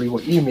probably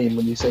what you mean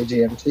when you say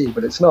GMT,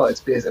 but it's not.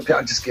 It's BST."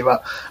 I just give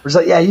up. I was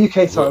like, "Yeah,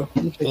 UK time."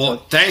 Well,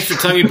 thanks for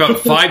telling me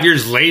about 5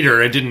 years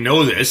later. I didn't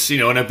know this, you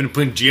know, and I've been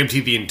putting GMT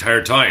the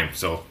entire time.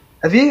 So.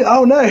 Have you?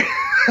 Oh no.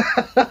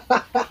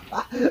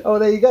 Oh,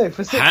 there you go.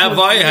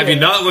 Have you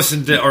not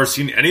listened to or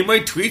seen any of my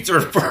tweets or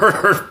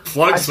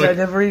plugs? Actually, I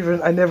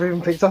never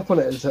even picked up on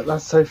it.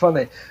 That's so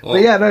funny. Well,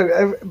 but yeah,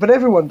 no. But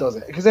everyone does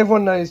it because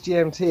everyone knows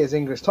GMT is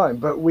English time.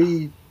 But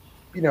we,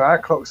 you know, our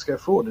clocks go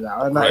forward an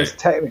hour, and that is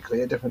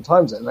technically a different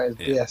time zone. That is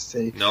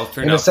BST. No,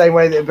 fair in enough. The same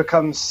way that it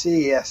becomes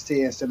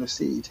CEST instead of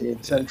CET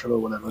in Central or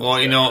whatever.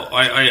 Well, you know,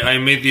 I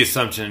made the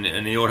assumption,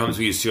 and you know what happens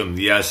when you assume?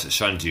 Yes,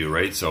 Shantu,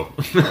 right? So.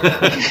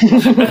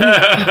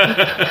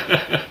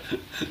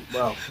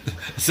 Well.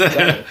 So,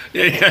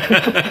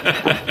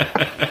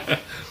 yeah.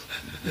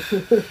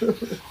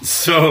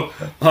 So,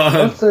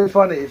 That's so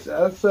funny.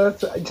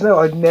 Do you know,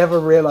 I'd never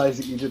realised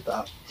that you did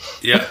that.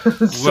 yeah.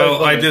 So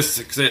Well, I funny.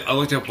 just cause I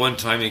looked up one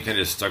time and kind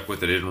of stuck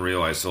with it. I didn't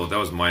realize, so that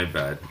was my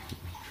bad.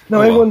 No, Oh,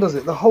 well. everyone does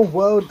it. The whole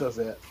world does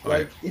it. Like,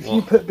 Alright, if well-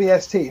 you put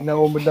BST,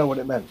 no one would know what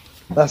it meant.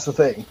 That's the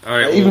thing.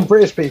 Alright, Like, even well-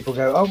 British people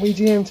go, "Aren't we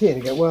GMT?" And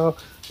you go, "Well,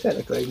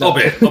 technically, no."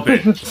 I'll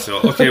bet. So,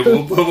 okay,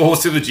 we'll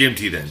see the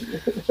GMT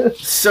then.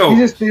 So, You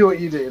just do what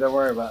you do. Don't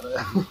worry about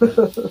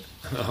it.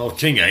 oh,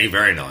 King A,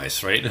 very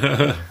nice, right?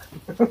 I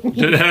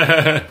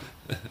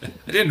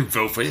didn't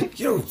vote for you.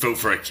 You don't vote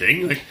for a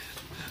king. Like...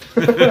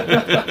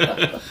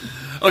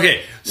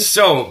 Okay,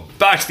 so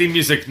back to the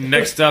music.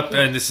 Next up,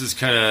 and this is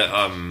kind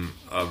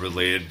of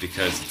related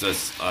because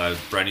it's a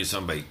brand new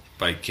song by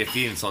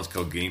Kiffy, and the song's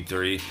called Game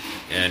Theory.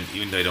 And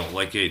even though I don't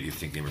like it, you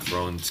think Game of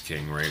Thrones,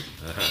 King, right?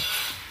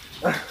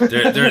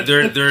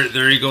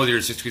 There you go.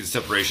 There's 6 degrees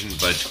of separation,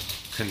 but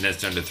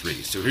condensed down to 3.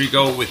 So here you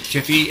go with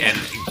Kiffy and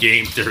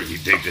Game Theory.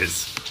 Dig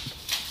this.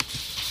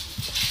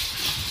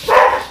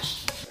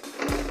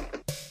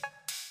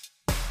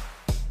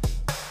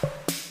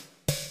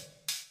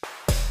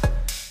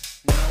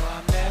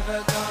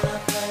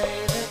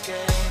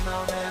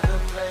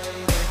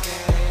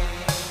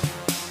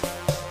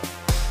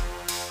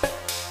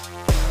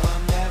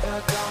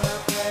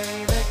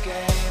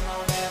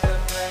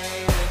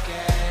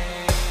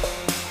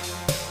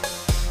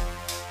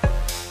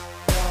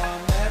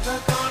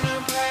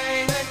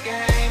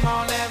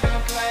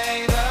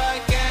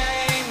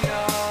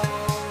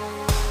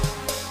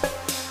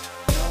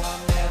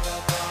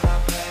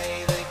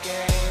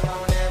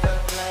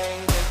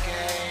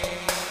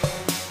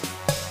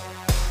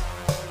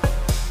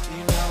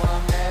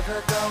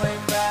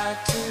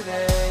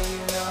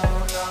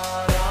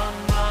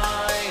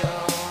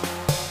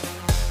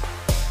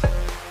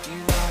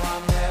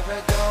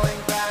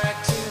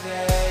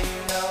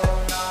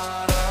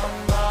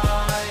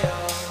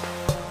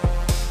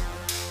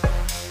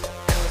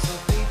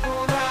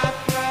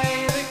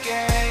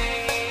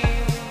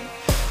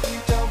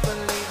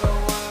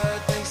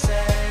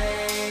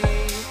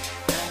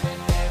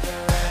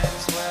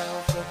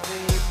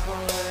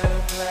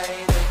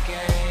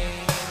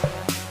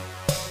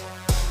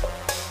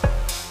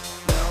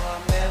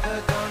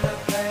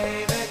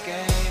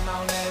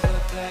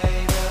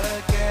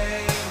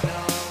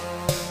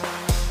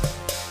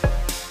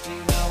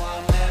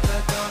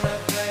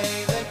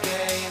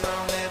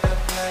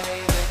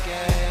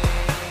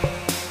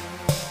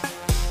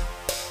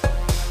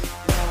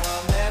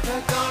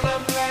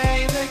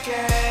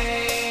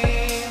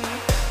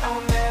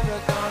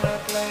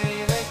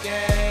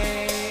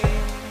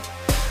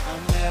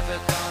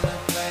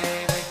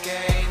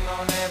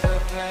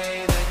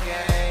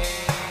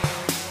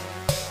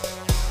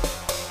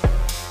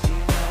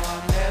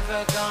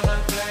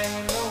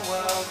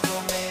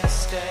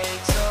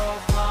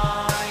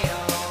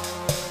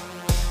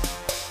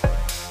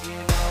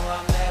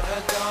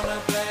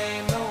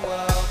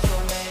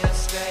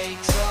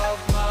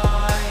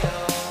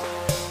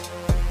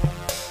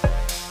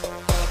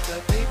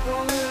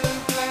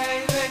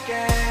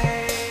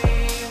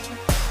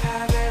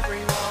 Have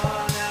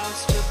everyone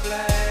else to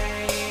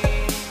blame.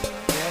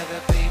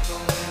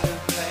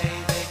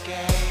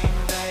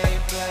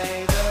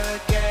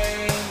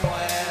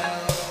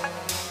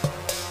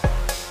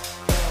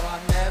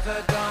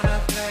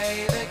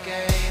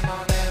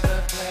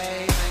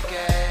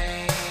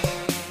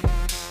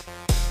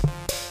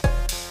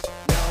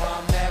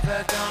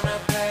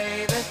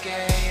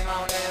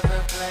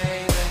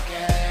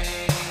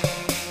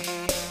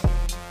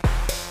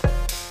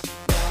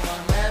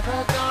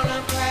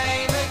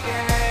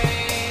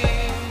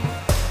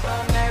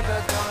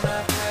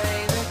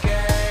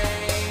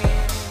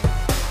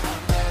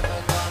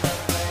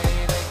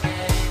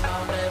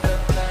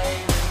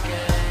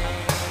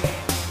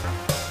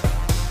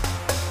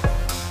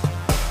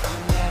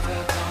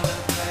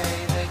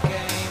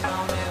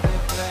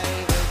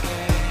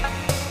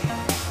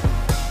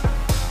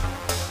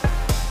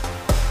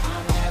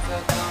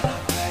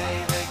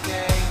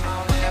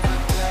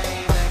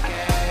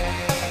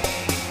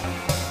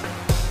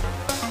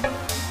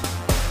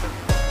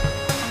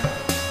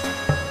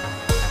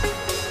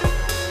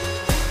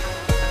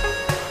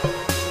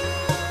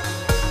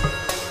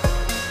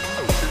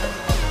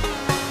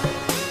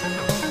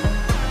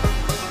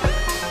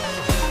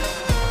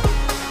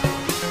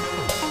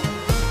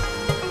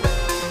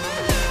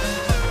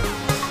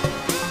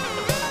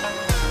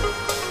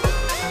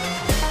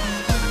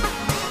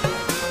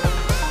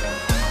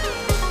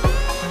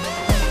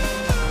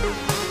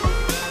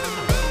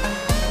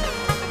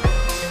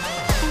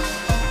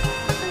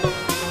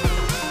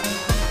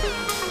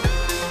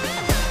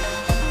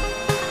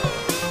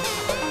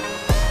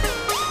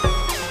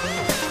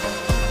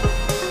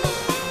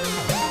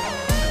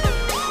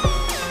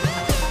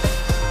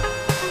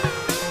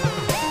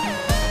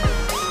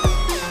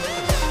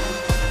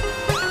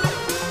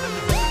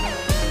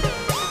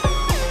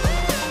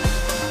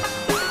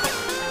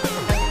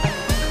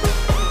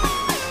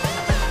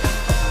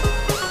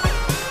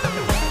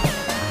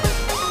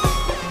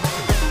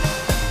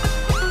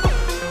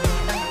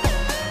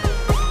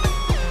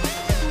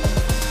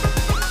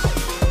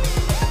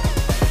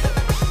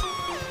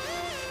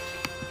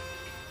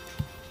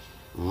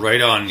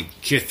 Right on,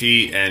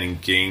 Kiffy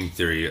and Game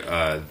Theory.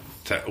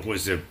 That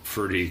was a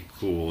pretty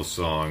cool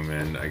song,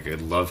 man. I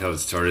loved how it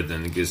started,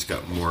 then it just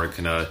got more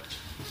kind of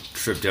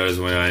tripped out as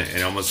it went on,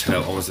 and almost had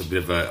a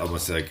bit of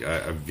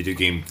a video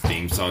game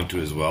theme song to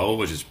it as well,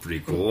 which is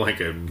pretty cool.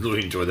 Like I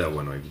really enjoyed that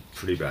one. Like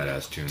pretty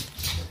badass tune.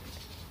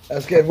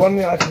 That's good. One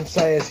thing I can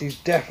say is he's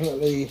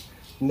definitely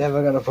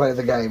never going to play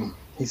the game.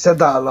 He said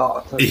that a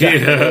lot. That's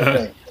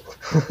definitely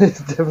he's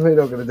definitely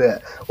not going to do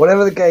it.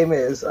 Whatever the game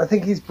is, I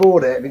think he's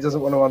bought it and he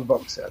doesn't want to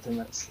unbox it. I think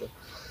that's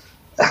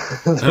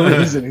the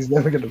reason he's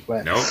never going to play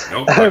it. Nope,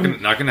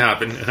 not going to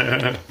happen.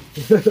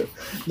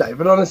 No,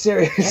 but on a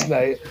serious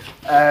note,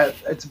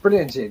 it's a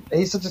brilliant tune.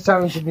 He's such a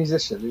talented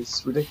musician.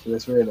 It's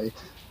ridiculous, really.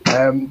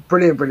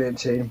 Brilliant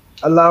tune.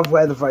 I love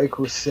where the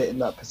vocals sit in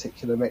that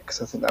particular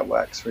mix. I think that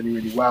works really,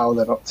 really well.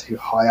 They're not too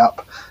high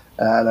up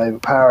and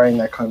overpowering.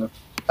 They're kind of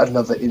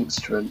another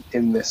instrument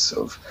in this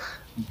sort of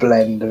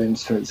blend of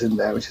instruments in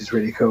there, which is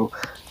really cool.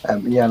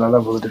 And I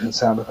love all the different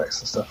sound effects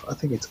and stuff. I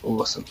think it's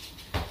awesome.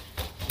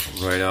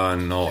 Right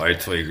on. No, I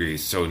totally agree.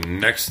 So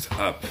next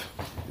up,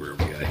 where are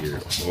we at here?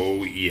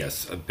 Oh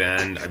yes, a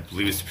band I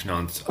believe it's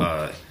pronounced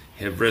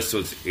Hvriss. So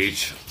it's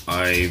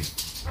Hvires.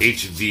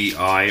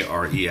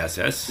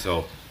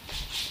 So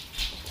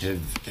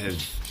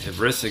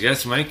Hvriss, I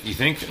guess. Mike, you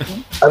think?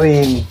 I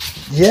mean,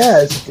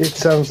 yeah, it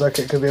sounds like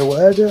it could be a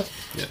word. Yeah.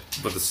 Yeah,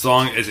 but the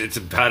song it's a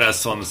badass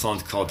song. The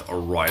song's called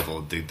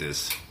Arrival. Dig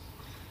this.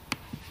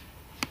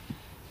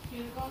 You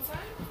wanna go outside?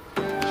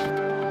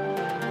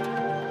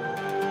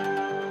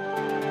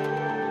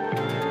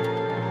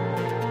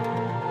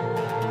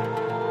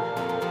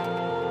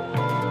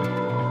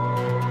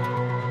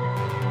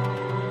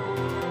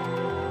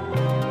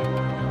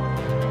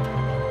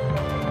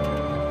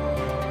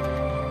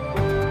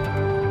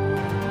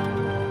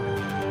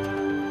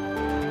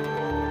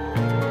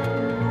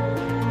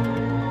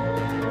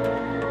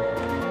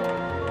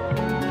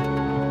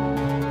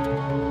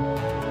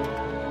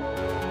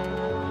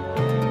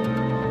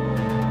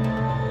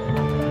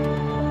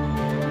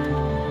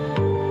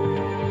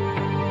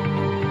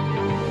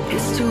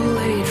 It's too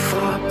late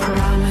for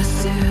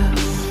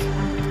promises.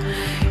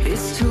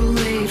 It's too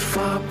late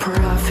for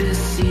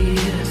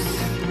prophecies.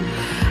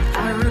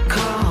 I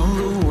recall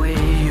the way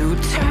you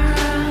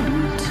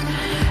turned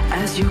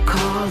as you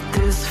called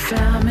this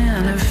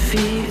famine a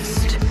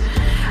feast.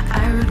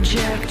 I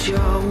reject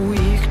your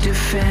weak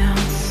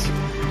defense,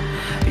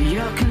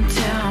 your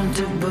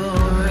contemptible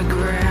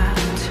regret.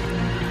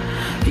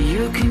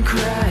 You can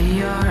cry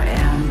your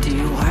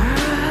empty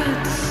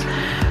words,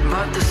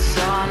 but the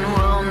sun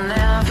will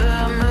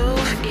never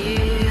move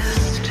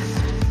east.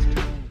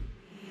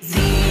 These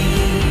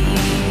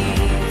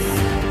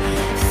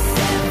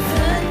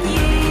 7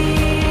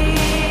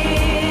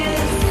 years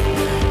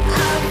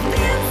I've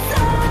been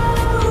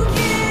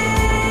soaking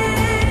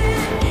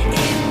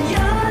in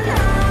your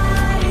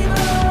light.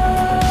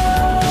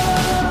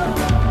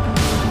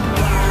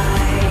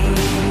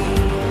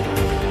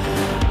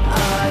 Why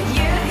are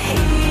you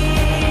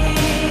here?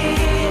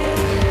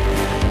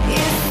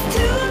 It's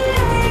too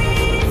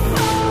late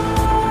for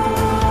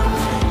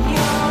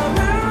your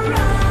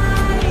arrival.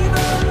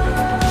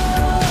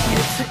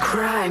 It's a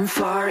crime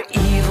for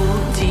evil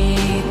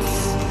deeds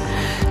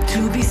to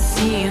be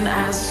seen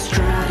as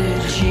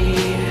strategy.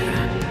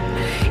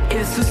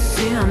 It's a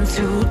sin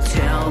to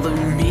tell the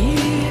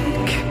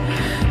meek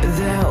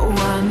that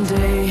one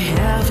day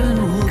heaven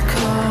will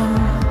come.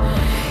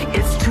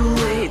 It's too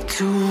late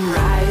to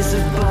rise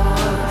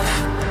above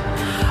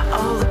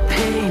all the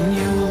pain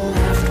you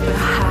left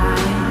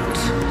behind.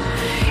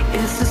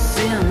 It's a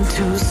sin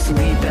to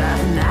sleep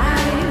at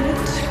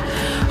night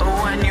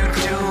when you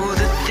do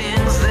the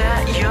things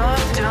that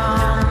you've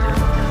done.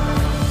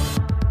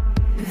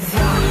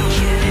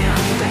 Get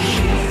in the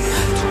heat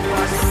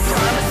towards the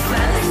promised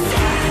land.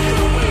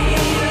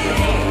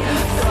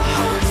 The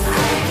whole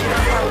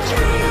Savior of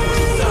dreams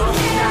was so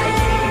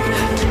naive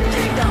to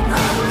think that I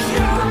was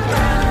your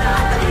brother.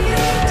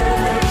 To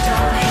live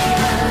on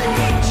human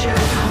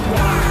nature,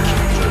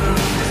 walking through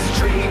the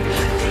street,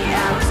 the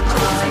hours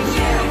closing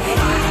in.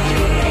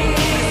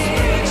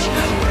 Speech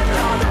with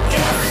all the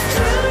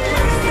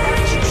gangsters that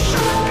you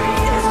should be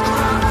is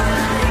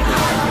crumbling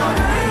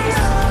harmonies.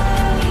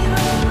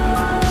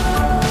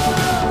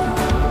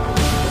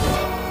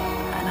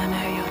 And I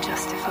know you'll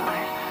justify,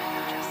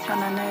 and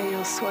I know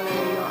you'll swallow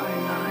your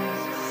own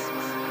lies,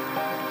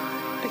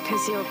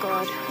 because your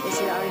God is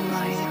your own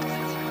mind,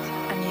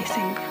 and you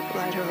think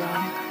right or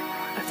wrong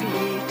are for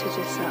you to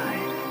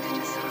decide.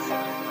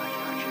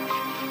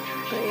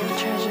 But your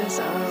treasures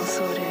are all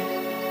sorted,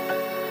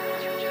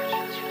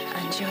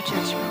 and your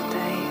judgment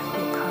day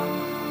will come.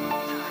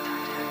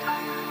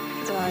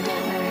 Though I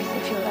don't know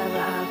if you'll ever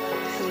have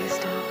the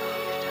wisdom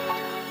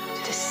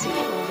to see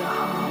all the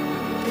harm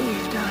that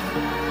you've done.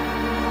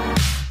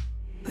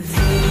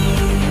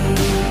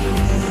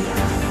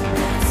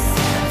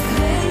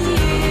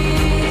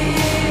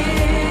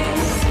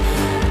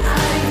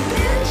 I've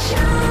been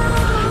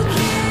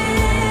choking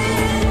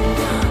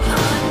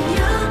on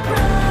your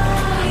bridle.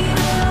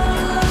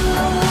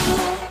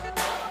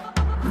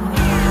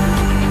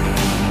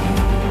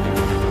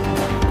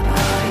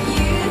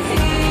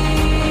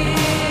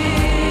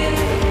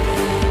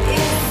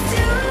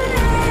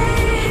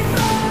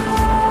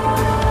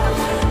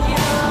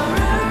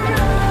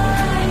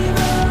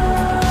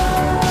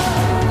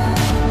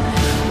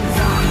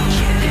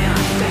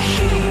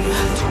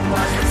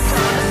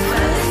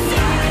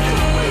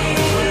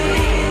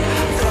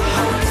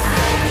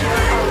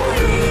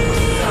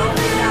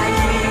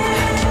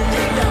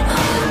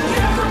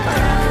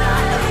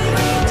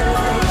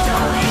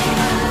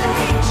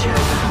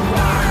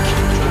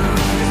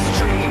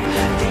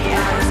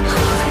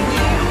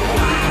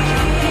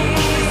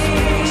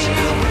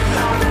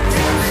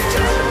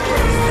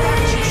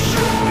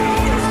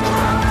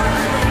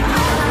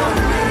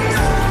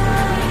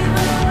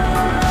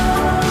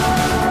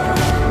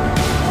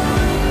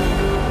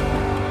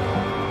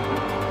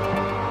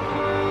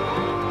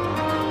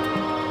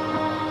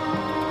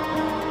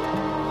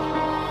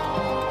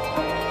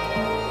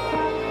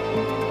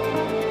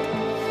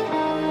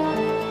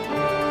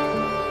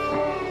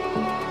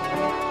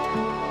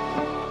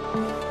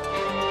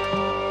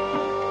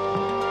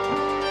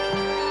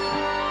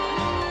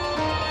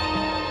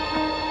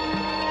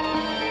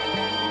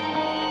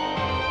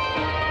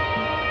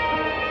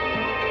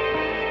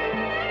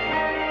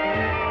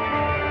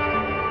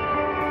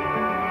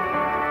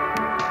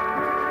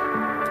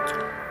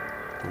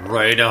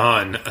 Right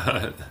on.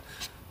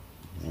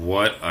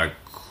 What a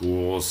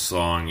cool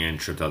song and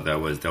trip out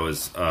that was. That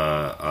was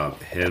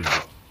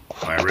Hiv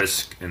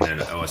Iris, and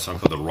then a song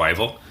called The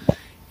Rival.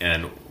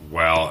 And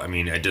wow, I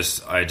mean, I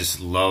just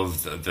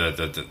love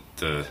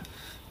the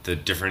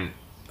different.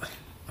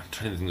 I'm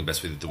trying to think the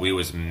best way. The way it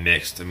was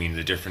mixed. I mean,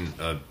 the different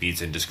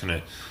beats and just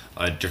kind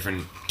of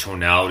different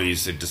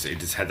tonalities. It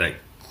just had that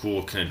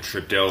cool kind of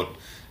tripped out,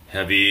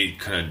 heavy,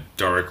 kind of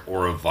dark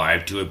aura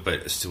vibe to it,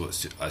 but still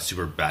a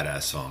super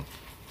badass song.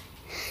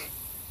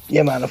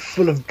 Yeah, man,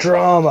 full of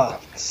drama.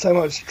 So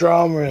much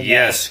drama in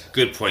Yes,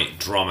 good point.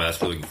 Drama. That's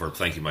what we're looking for.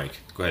 Thank you, Mike.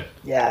 Go ahead.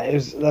 Yeah,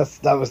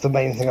 that was the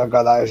main thing I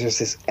got. That was just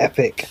this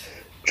epic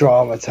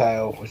drama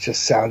tale, which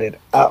just sounded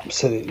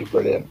absolutely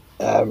brilliant.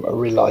 I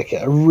really like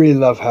it. I really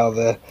love how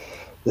the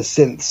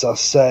synths are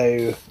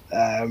so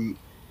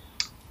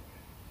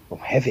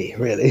heavy,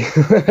 really.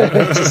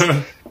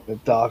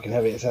 Just dark and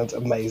heavy. It sounds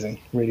amazing.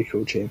 Really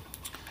cool tune.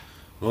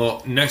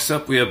 Well, next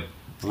up we have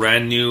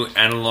brand new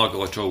Analog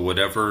Electro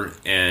Whatever,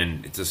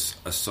 and it's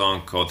a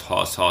song called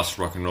Hoss Hoss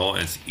Rock and Roll,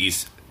 and it's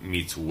East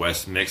meets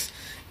West mix.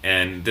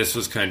 And this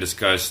was kind of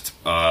discussed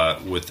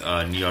with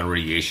Neon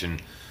Radiation,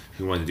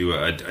 who wanted to do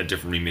a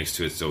different remix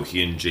to it. So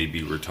he and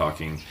JB were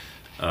talking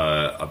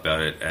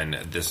about it, and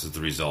this is the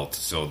result.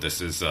 So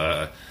this is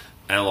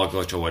Analog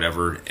Electro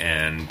Whatever,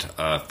 and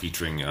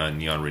featuring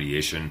Neon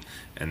Radiation,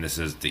 and this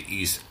is the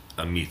East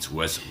meets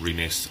West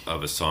remix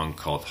of a song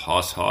called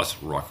Hoss Hoss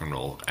Rock and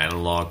Roll.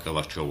 Analog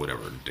Electro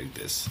Whatever. Dig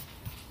this.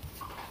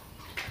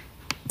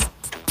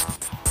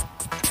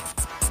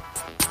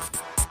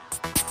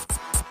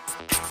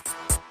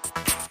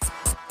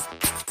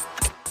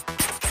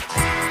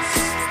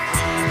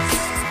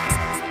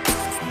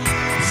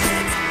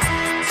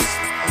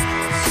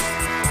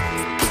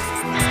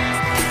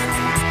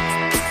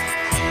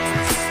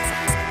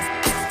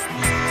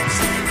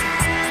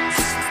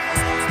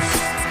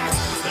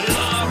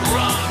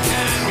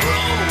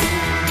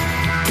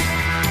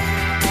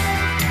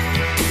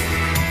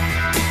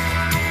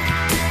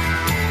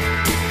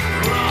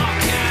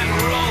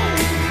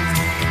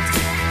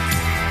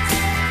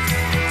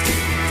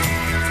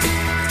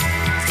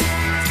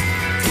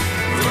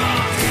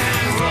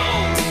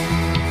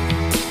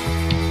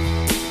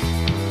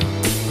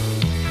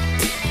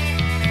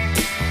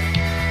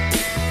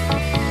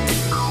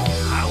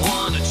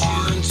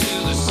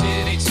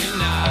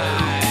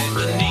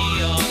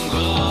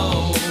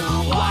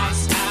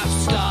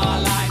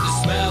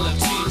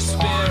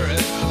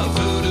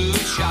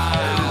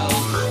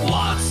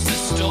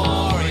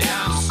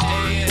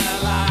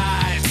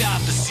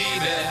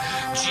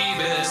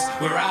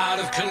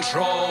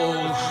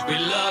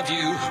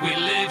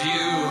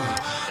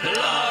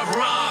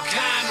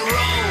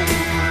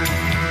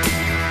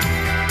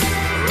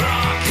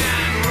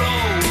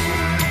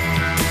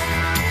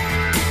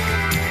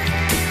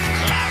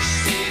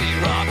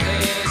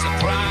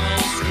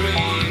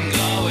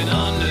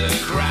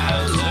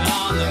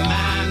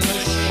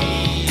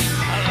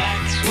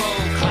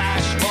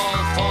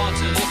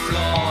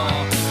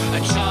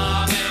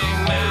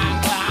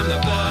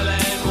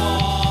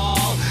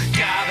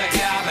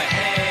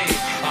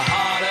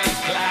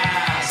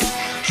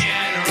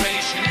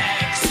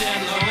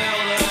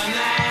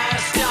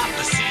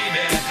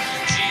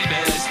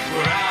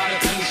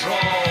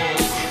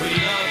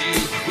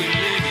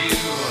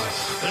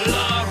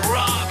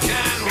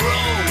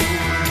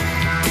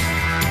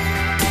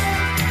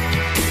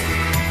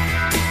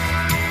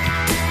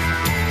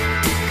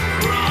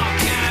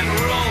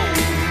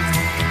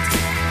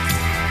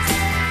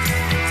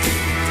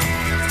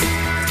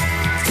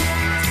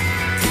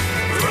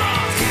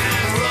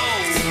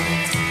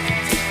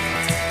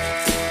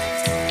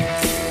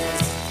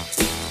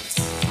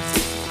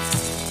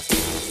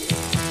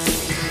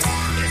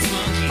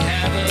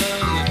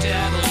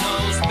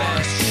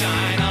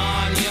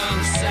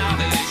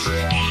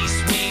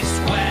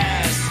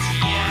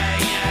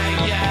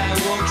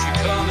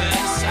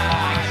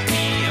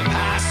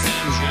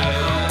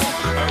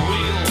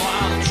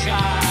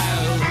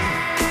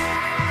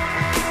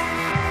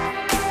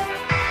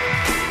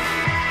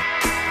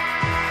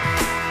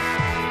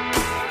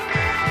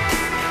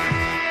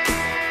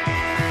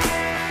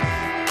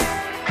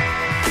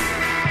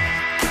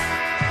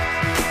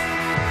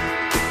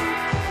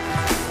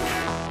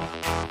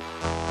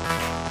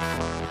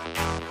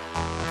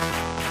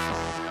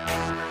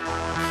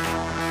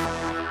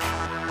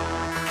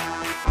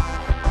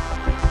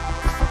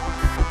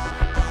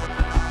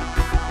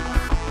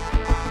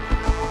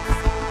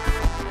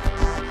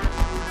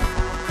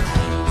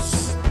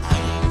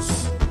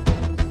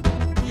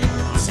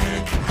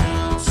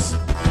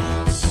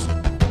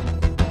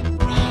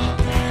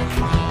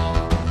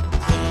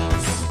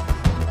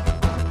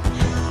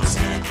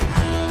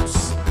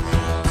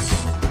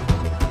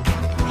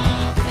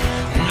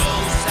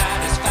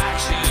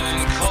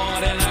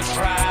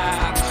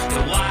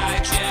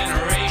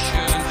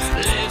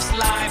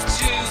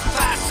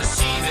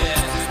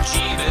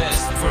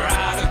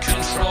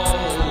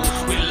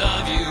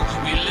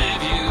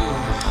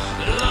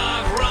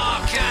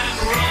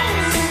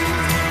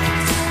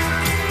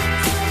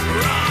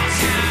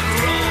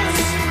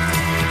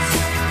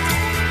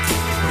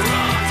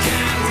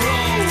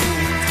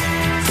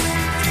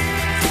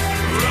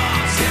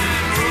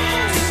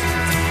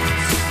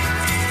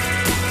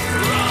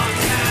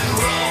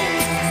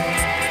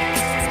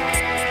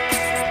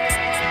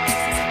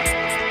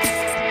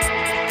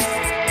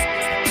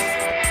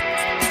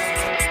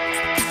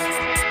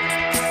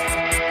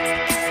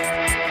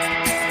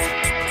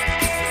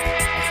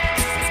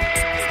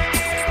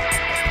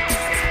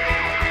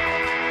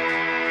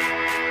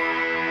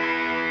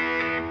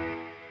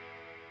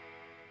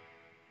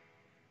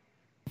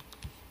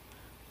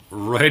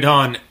 Right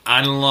on.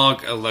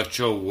 Analog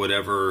Electro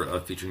Whatever,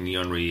 featuring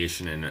Neon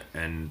Radiation,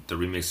 and the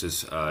remix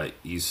is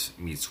East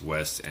Meets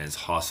West, and it's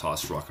Hoss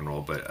Hoss Rock and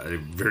Roll, but a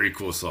very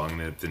cool song. And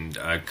there's been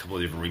a couple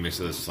of different remixes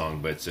of this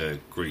song, but it's a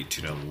great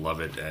tune. I love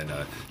it, and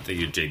thank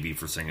you to JB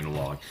for singing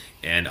along.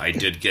 And I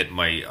did get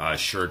my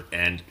shirt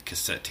and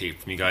cassette tape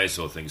from you guys,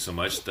 so thank you so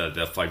much. The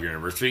 5-year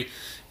anniversary.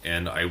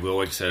 And I will,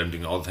 like I said, I'm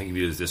doing all the thank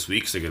you videos this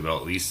week, so I got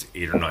about at least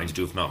 8 or 9 to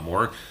do, if not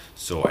more.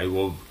 So I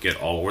will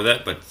get all over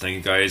that. But thank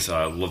you guys.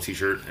 Love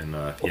t-shirt, and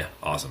yeah,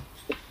 awesome.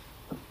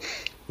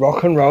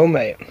 Rock and roll,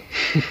 mate.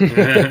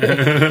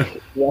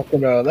 Rock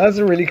and roll. That's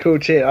a really cool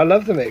tune. I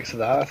love the mix of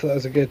that. I thought that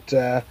was a good,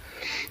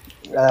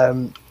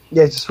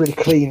 just really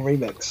clean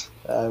remix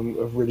of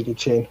a really good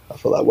tune. I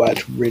thought that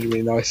worked really,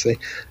 really nicely.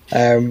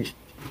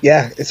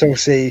 It's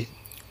obviously,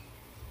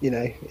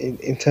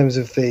 in terms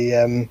of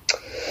the...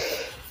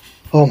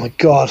 oh my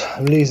god,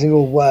 I'm losing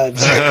all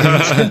words.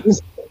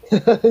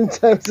 In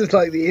terms of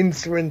like the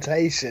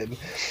instrumentation,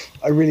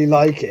 I really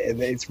like it, and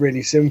it's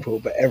really simple,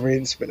 but every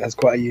instrument has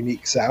quite a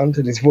unique sound,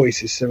 and his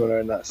voice is similar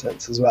in that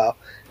sense as well.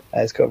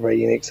 It's got a very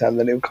unique sound,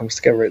 and it all comes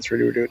together. It's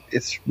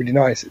really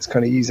nice. It's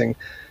kind of using,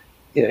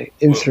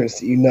 instruments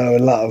that you know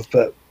and love,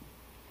 but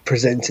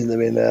presenting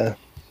them in a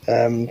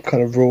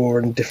kind of raw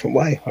and different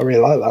way. I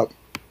really like that.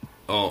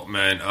 Oh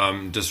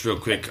man, just real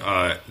quick,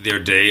 the other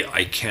day,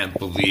 I can't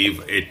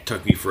believe it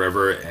took me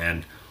forever,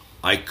 and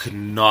I could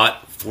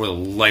not for the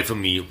life of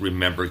me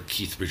remember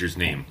Keith Richards'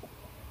 name.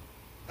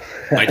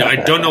 I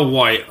don't know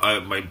why.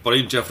 My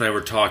buddy Jeff and I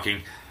were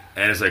talking,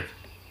 and it's like,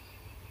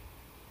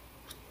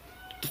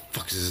 what the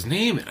fuck is his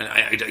name? And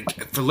I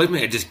for the life of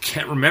me, I just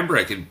can't remember.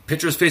 I can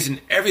picture his face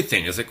and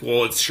everything. It's like,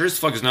 well, it's sure as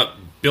fuck is not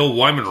Bill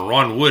Wyman or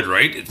Ron Wood,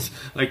 right? It's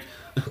like...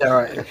 Yeah,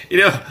 right. And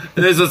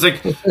then it's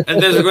like,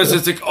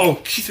 it's like, oh,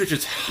 Keith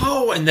Richards,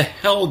 how in the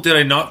hell did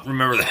I not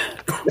remember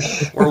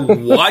that? Or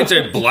why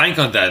did I blank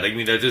on that? I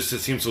mean, that just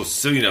seems so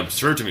silly and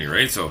absurd to me,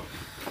 right? So,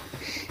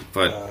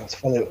 but it's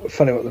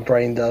funny what the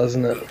brain does,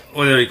 isn't it?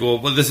 Well, there you go.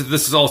 Well, this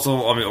is also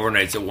on my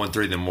overnights at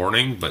 1:30 in the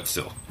morning, but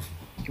still.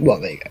 Well,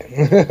 there you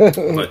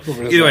go. But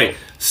either way,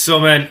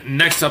 so man,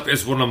 next up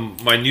is one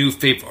of my new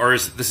fave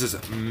artists. This is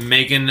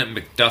Megan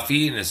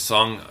McDuffie and a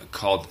song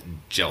called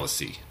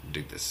Jealousy.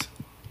 Dig this.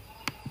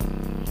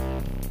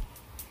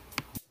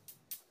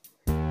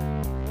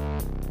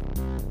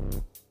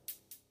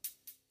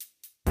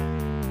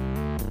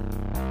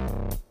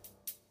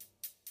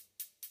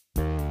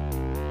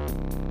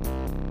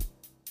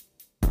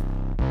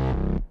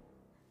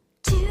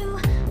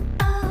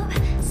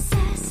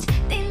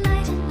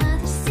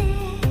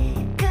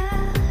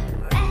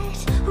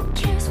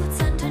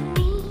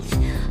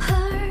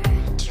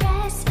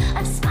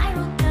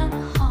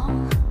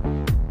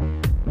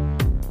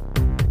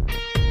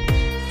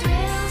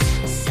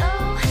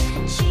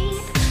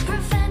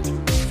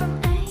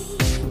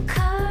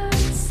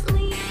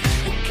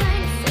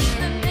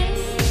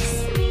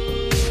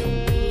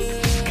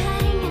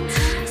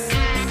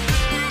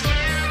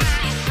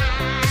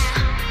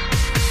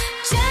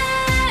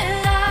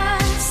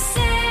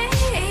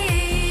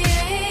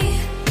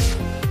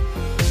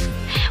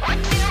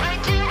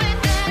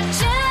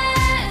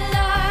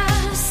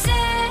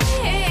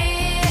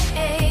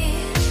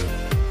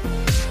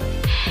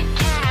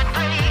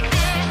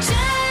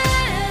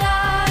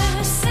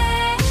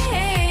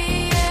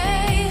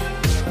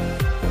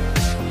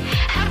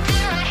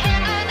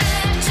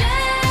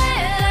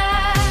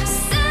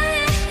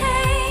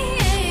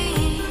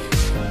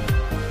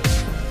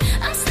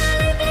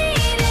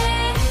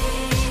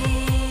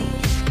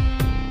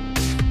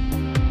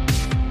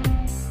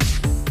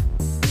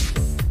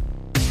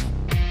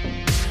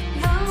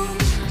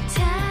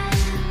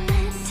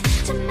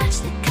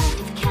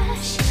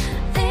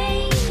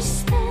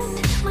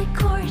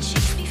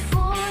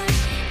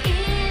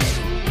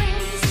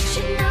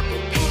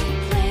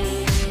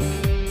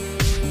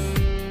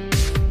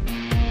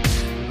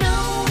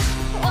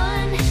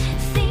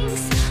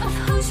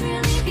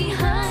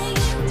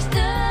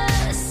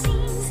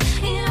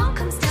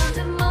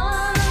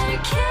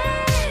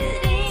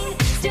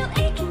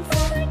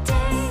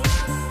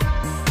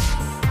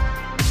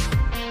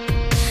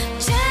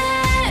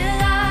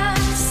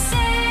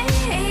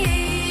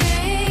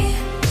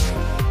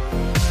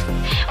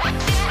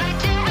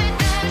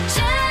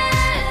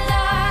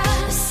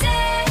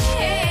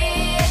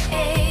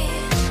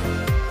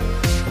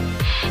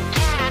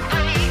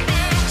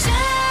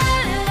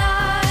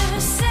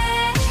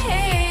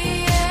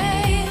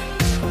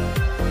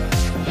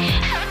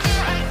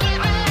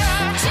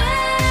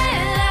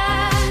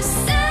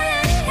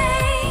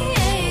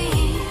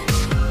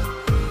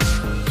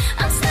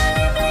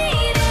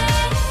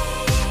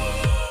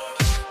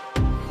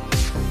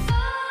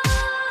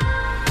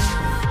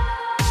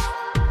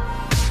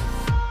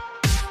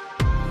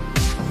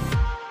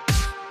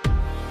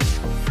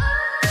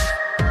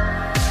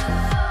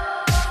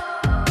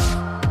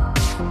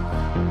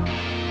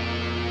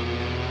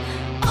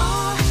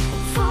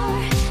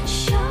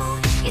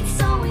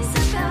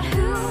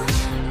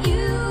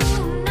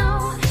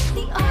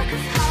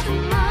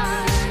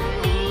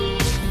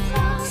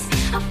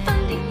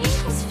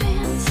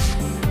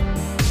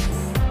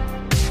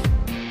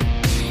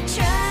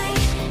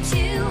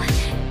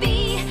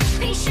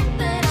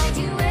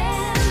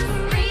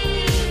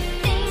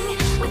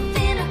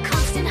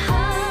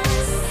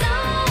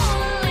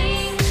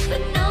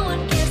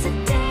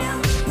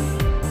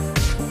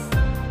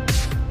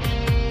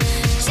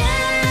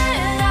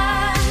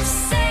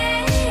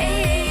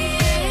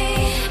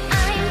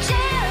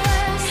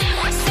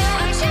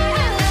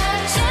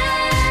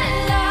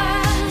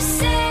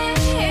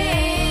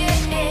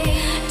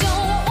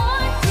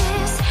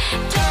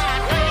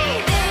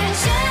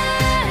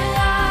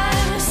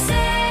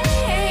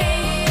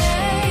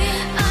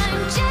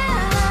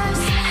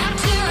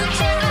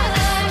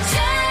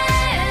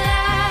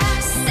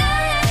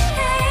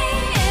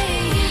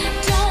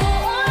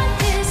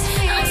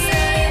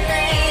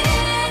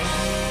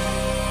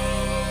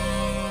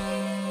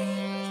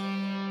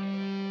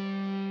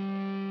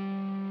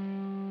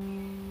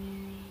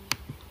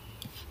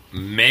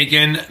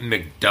 Megan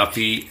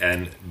McDuffie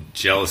and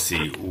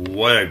Jealousy.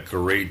 What a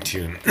great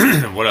tune.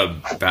 What a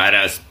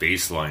badass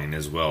bass line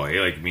as well. Hey,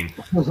 like, I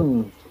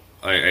mean,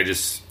 I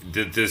just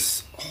did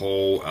this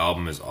whole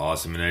album is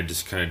awesome, and I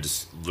just kind of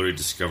just literally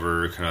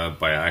discovered kind of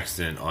by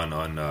accident on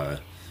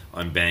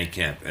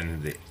Bandcamp,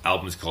 and the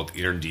album is called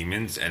Inner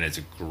Demons, and it's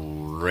a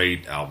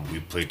great album. We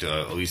played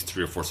at least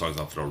 3 or 4 songs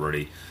off it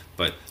already,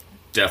 but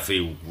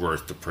definitely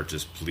worth the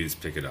purchase. Please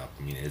pick it up.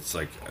 I mean, it's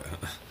like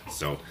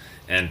so.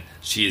 And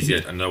she is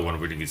yet another one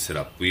we're going to get set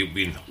up. We're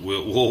going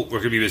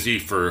to be busy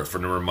for a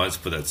number of months,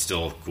 but that's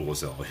still cool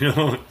as hell, you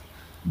know?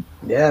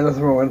 Yeah,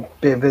 nothing wrong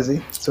with being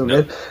busy. It's all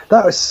No. good.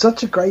 That was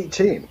such a great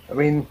tune. I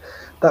mean,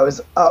 that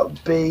was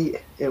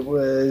upbeat. It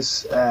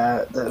was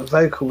the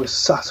vocal was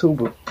subtle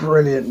but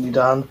brilliantly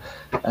done.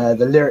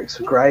 The lyrics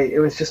were great. It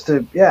was just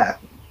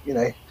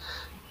really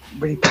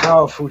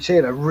powerful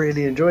tune. I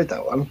really enjoyed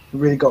that one. It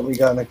really got me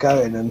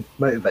going and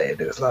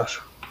motivated. It was lush.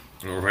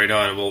 Right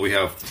on. Well, we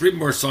have 3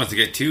 more songs to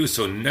get to.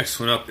 So next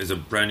one up is a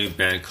brand new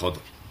band called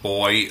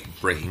Boy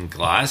Breaking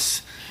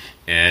Glass.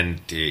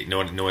 And you know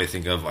what I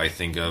think of? I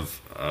think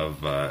of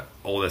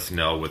old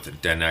SNL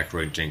with Dan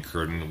Aykroyd, Jane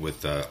Curtin,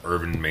 with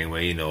Irvin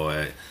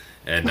Mainway,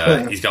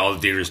 and he's got all the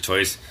dangerous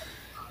toys.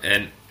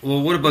 And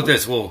well, what about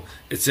this? Well,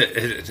 it's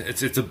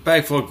a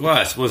bag full of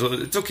glass. Well,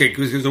 it's okay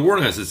because there's a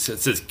warning on it. It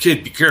says,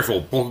 "Kid, be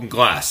careful, broken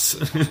glass."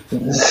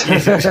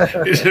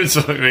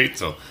 Right?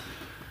 So,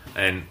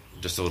 and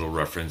just a little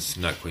reference,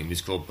 not quite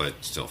musical, but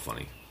still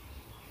funny.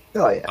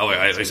 Oh yeah. Oh,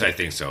 at least I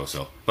think so.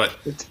 So, but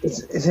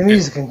it's a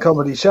music and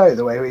comedy show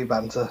the way we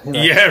banter. You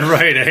know? yeah,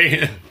 right.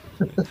 Eh?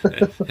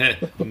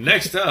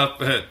 Next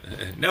up,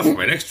 now for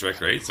my next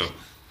track, right? So,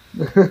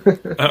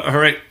 all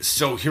right.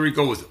 So here we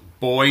go with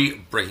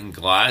Boy Breaking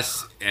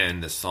Glass,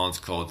 and the song's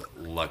called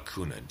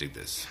Lacuna. Dig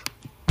this.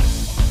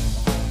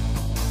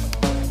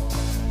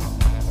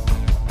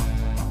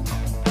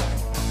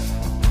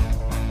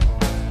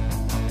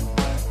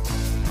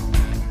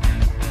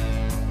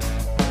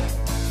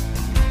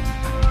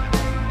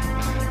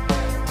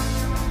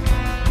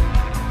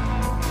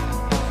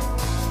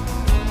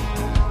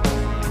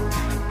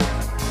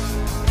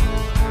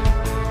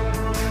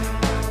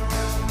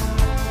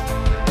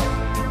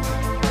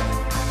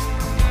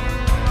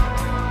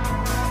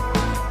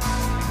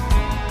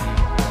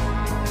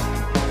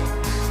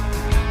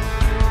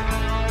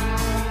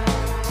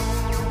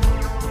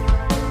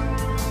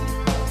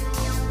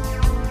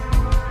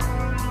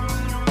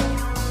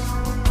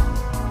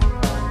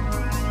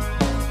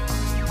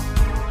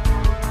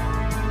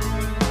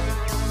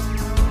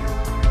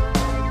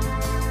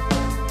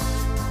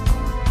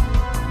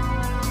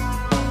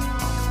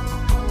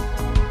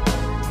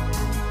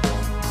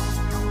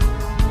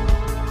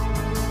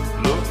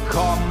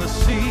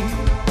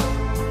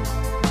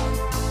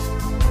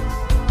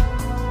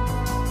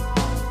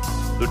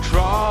 The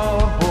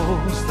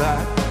troubles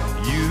that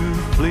you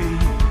flee.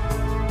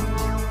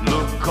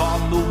 Look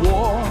on the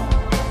wall.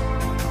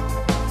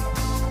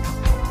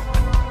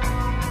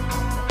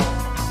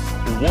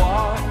 What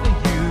are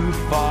you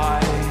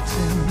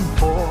fighting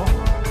for?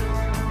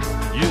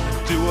 You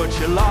do what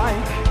you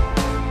like,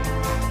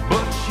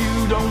 but you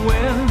don't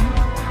win.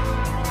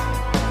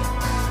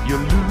 You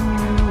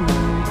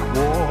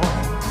lukewarm.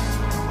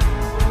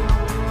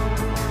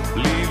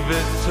 Leave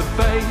it to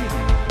fate.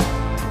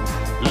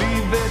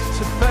 Leave it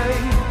to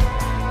fate.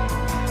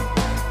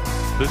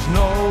 There's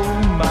no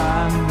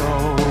man no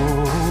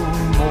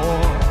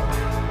more.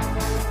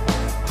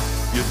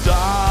 Your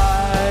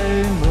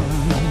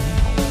diamond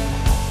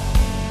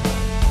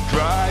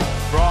dragged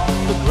from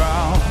the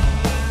ground.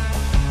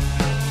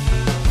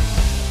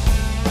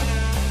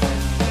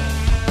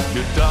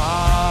 Your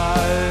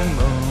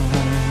diamonds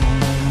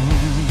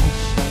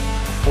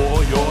for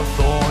your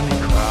thorny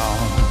crown.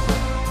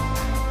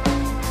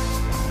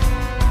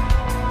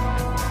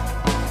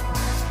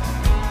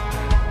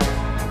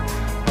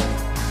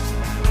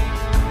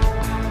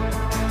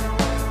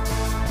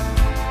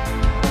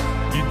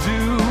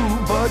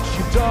 But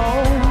you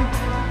don't.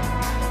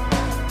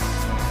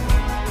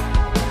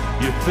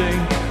 You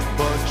think,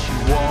 but you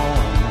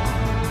won't.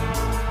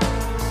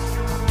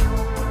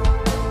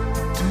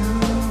 Do,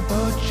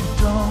 but you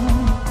don't.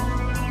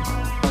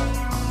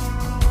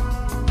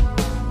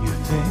 You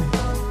think,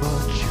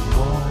 but you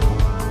won't.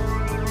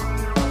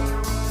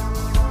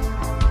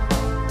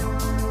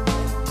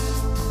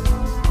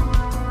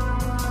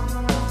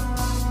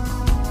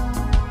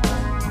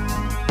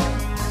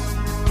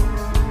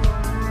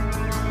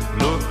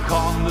 Look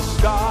on the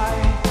sky.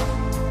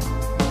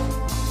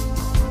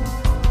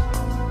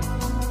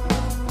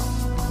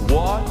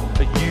 What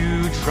are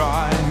you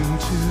trying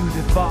to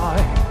defy?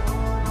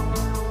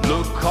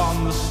 Look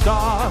on the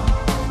stars.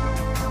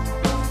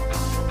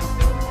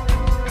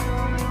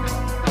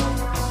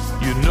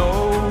 You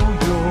know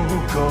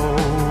you'll go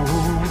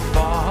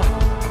far.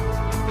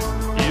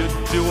 You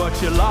do what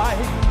you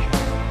like,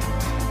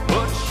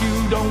 but you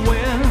don't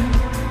win.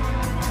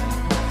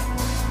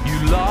 You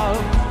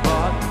love,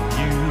 but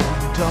you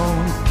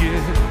don't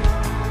give.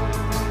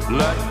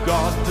 Let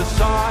God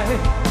decide.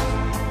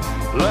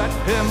 Let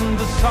him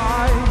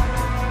decide.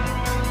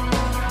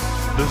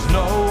 There's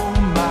no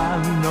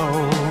man no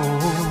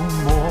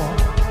more.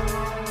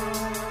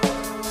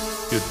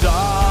 Your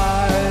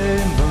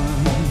diamond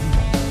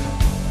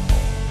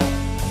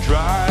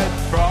dried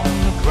from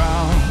the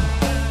ground.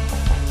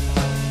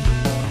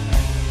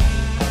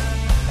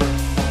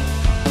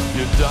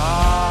 Your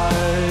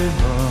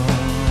diamonds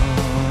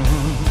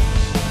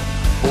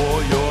for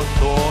your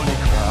thorny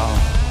crown.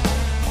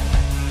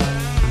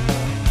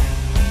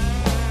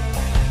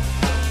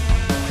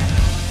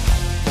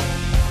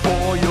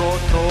 For your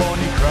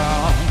thorny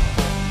crown.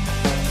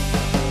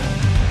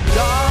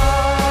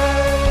 Diamond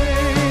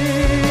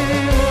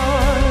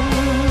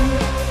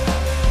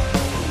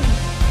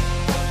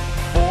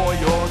for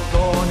your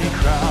thorny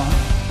crown.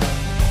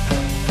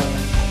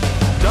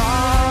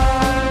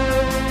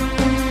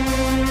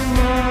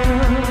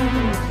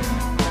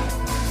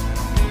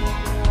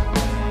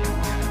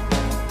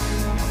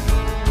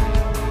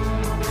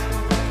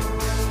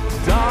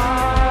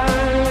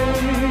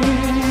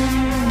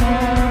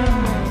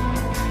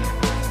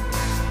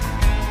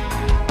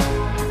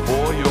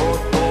 For your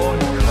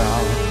thorny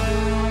crown.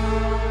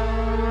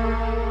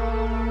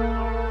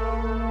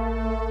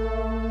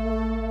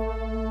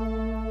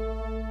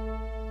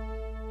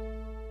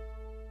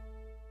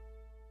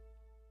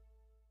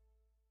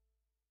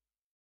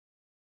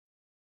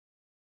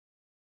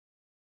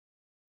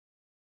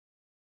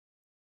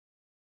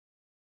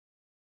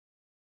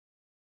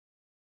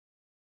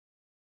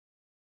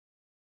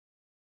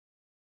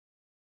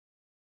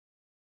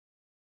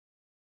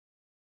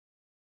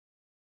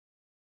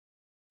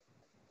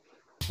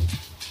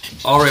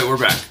 All right, we're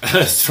back.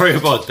 Sorry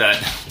about that.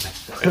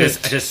 I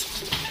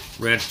just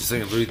ran to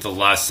something literally at the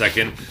last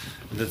second, and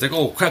then it's like,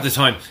 oh crap, the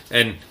time,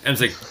 and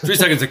M's like 3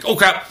 seconds, like, oh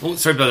crap, oh,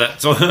 sorry about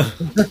that. So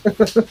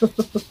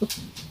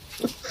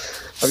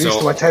I'm used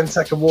to my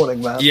 10-second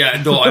warning, man. yeah,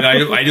 no,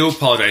 I do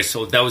apologize.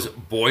 So that was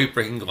Boy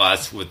Breaking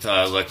Glass with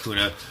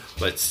Lacuna,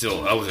 but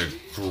still, that was a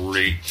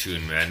great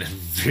tune, man.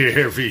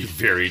 Very,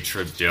 very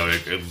tripped out.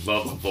 I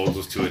love the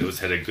vocals to it. It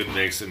had a good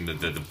mix, and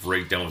the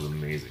breakdown was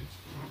amazing.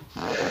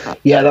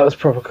 Yeah, that was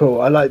proper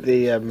cool. I like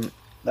the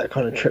that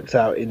kind of tripped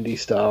out indie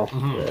style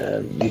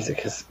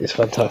music is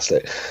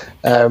fantastic.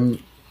 I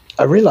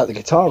really like the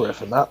guitar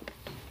riff and that.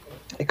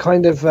 It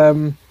kind of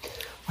I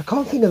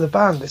can't think of the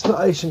band. It's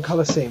not Ocean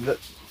Colour Scene, but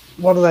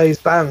one of those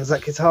bands.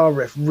 That guitar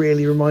riff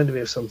really reminded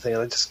me of something,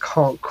 and I just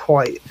can't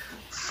quite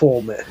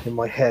form it in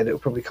my head. It'll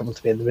probably come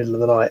to me in the middle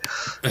of the night.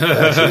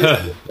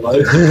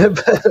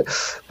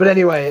 But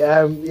anyway,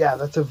 yeah,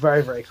 that's a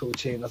very, very cool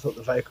tune. I thought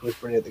the vocal was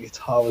brilliant, the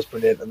guitar was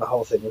brilliant, and the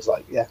whole thing was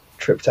like, yeah,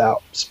 tripped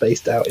out,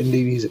 spaced out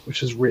indie music,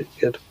 which was really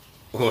good.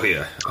 Oh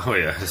yeah.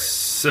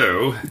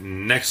 So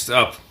next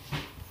up,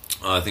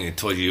 I think I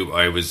told you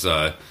I was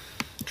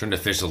trying to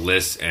finish the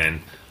list,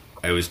 and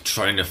I was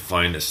trying to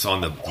find a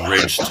song that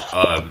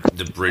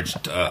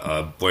bridged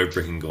Boy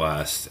Breaking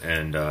Glass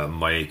and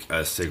Mike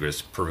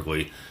Sigris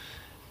perfectly,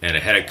 and I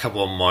had a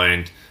couple in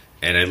mind,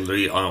 and I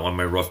literally on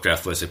my rough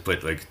draft list I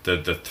put like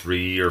the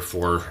 3 or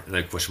 4 and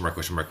like question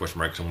mark. So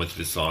I went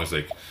through the songs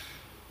like,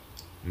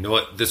 you know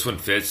what, this one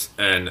fits,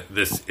 and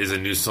this is a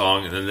new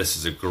song, and then this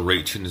is a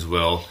great tune as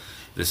well.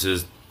 This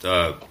is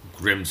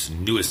Grimm's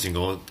newest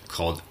single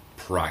called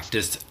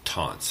Practiced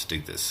Taunts.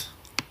 Dig this.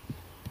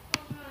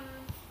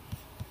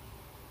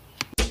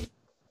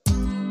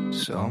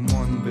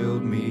 Someone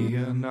build me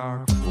an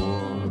ark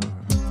for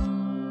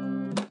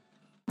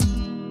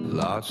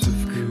lots of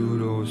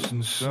kudos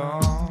and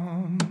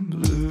some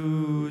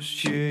blues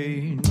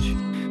change,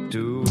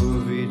 2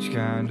 of each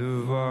kind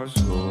of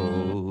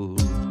arsehole,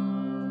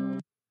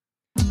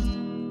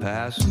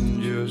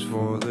 passengers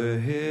for the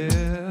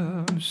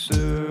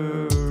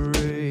hipster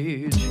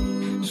rage.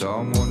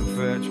 Someone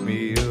fetch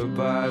me a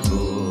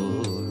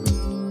Bible,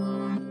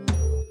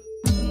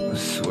 I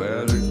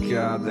swear to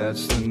God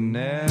that's the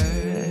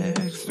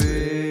next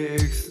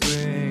big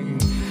thing.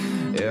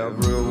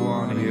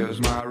 Everyone here's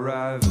my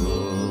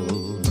rival.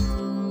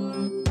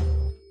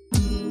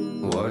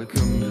 What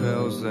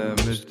compels them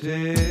is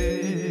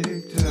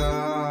TikTok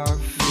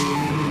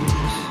feeds.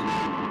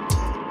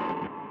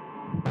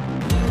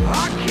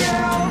 I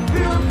can't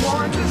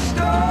pinpoint the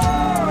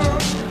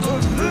start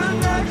of the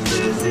next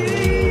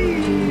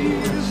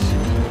disease,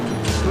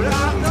 but I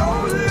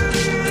know that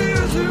it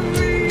isn't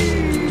me.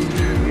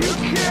 You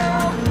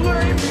can't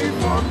blame me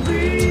for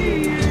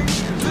being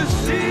the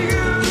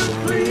seeker to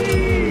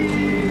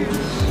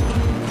please.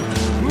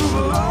 Move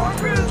along,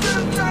 'cause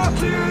there's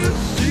nothing to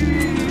see.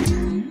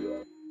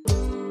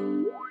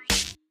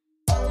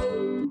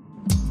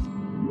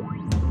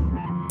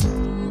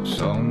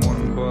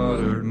 Someone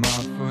buttered my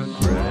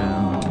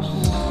footprints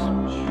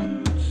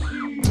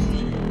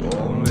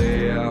only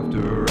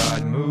after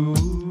I'd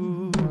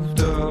moved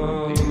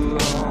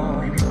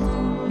along.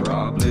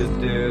 Probably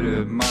did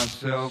it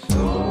myself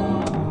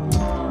though.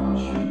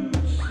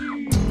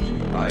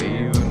 I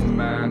even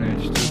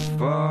managed to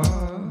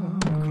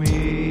fuck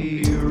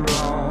me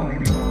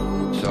wrong.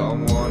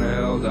 Someone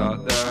held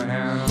out their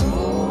hand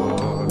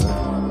for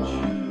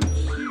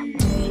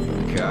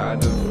the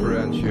kind of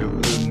friendship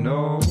that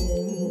no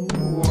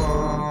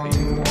one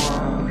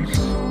wants.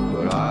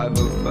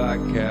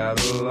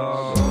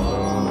 catalog.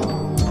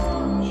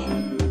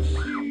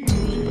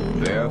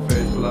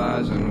 Bare-faced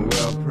lies and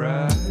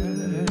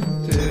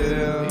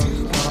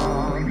well-practiced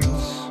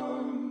taunts.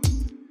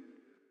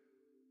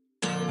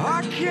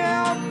 I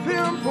can't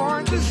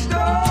pinpoint the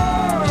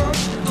start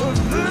of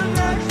the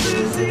next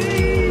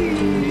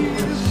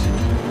disease,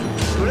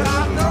 but I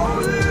know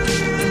that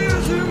it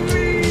isn't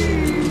me.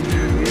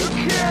 You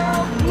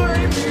can't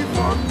blame me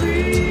for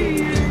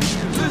being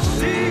the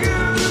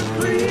seeker that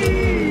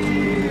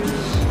please.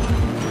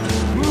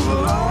 Move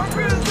along,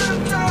 'cause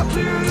there's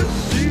nothing to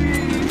see.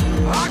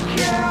 I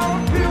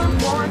can't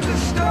pinpoint the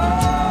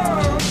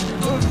start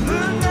of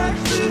the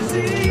next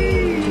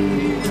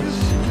disease,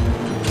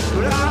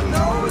 but I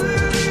know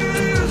that it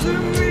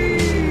isn't me.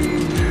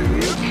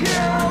 You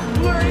can't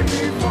blame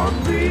me for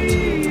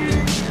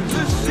being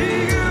the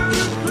seeker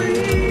that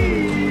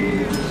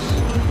please.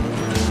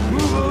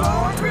 Move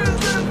along, 'cause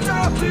there's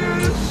nothing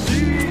to see.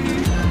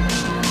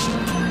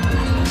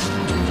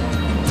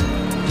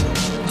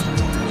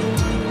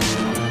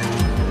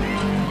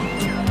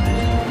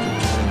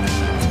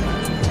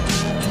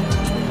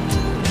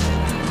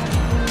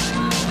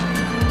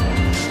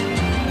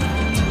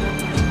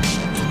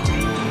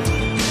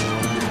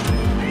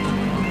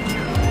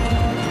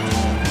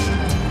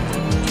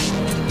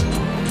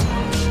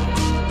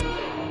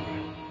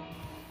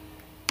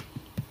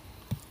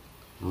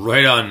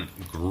 Right on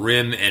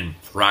Grim and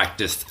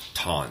Practiced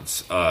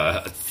Taunts.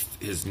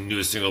 His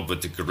newest single, but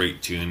it's a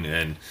great tune,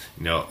 and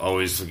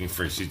always looking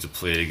for excuses to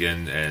play it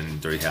again,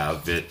 and there you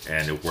have it,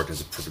 and it worked as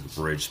a perfect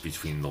bridge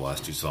between the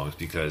last two songs,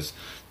 because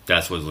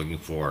that's what I was looking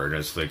for, and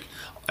it's like,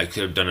 I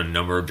could have done a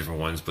number of different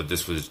ones, but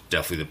this was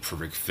definitely the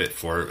perfect fit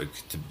for it,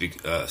 to be,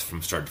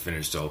 from start to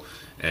finish, so,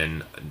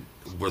 and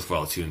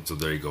worthwhile tune, so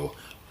there you go.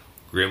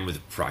 Grim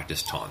with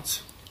Practiced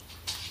Taunts.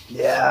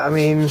 Yeah, I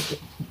mean,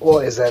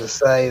 what is there to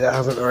say that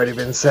hasn't already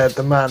been said?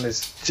 The man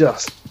is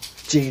just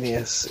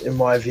genius, in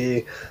my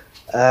view.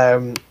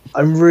 I'm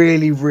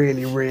really,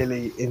 really,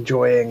 really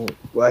enjoying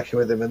working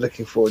with him and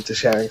looking forward to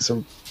sharing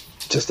some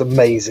just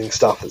amazing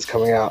stuff that's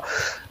coming out,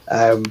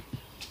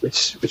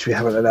 which we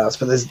haven't announced.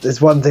 But there's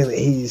one thing that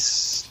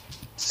he's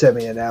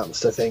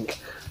semi-announced, I think,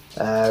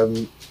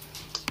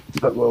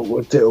 but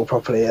we'll do it all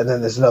properly. And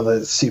then there's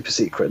another super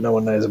secret no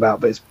one knows about,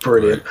 but it's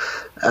brilliant.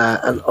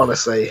 And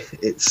honestly,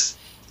 it's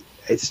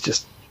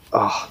just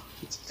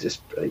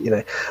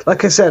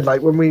like I said,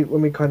 like when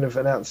we kind of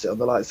announced it on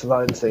the Lights and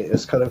Lines thing, it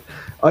was kind of,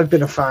 I've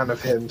been a fan of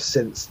him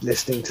since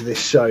listening to this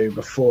show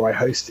before I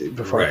co-hosted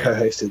the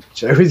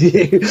show with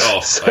you.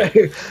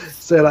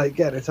 So like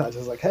getting in touch, I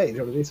was like, hey, do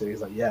you want to do something?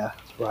 He's like, yeah,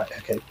 right,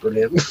 okay,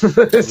 brilliant. It's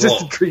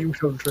just a dream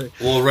come true.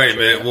 Well, right,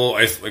 man. Well,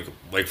 I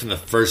like from the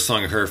first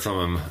song I heard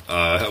from him,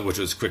 which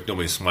was "Quick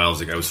Nobody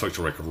Smiles," like I was hooked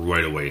to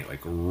right away.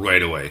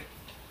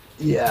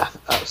 Yeah,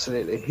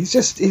 absolutely.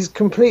 He's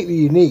completely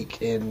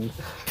unique in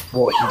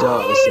what he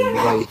does and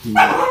the way he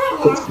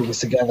puts things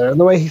together and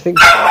the way he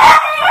thinks about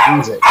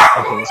music.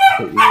 I think it's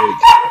completely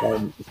unique.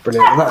 It's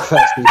brilliant. And that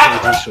first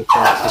EP, Digital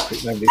Charts,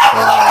 Quick Nobody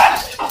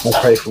Smiles, I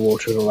Pray for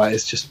Water and all that,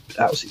 is just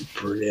absolutely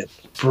brilliant.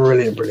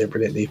 Brilliant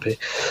EP.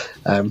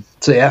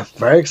 So yeah,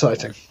 very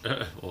exciting.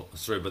 Well,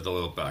 sorry about the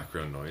little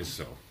background noise.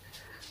 So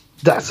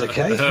that's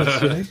okay.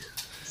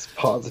 It's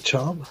part of the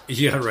charm.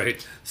 Yeah,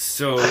 right.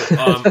 So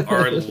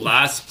our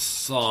last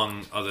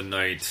song of the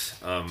night,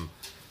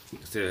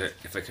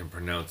 if I can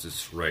pronounce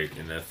this right,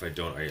 and if I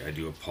don't, I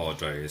do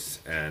apologize.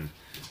 And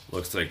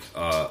looks like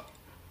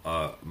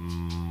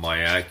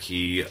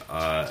Mayaki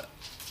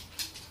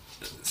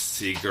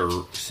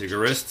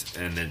Sigarist,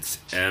 and it's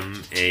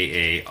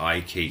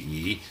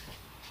Maaike,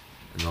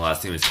 and the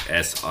last name is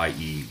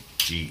Siegerist.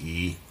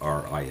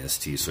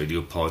 So I do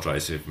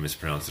apologize if I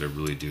mispronounce it. I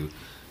really do.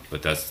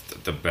 But that's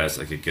the best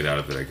I could get out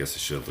of it. I guess I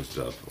should have looked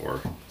it up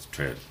or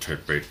try to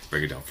break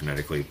it down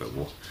phonetically. But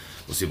we'll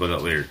see about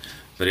that later.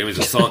 But anyways,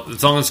 the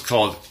song is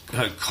called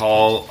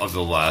 "Call of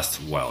the Last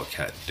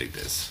Wildcat." Dig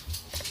this.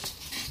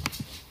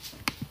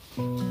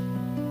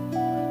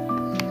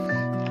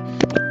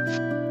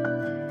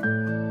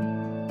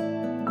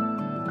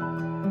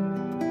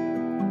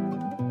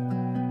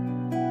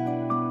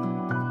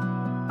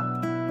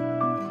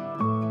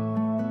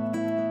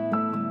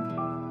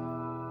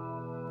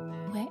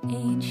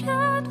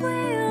 Ancient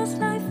whales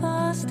lie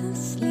fast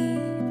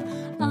asleep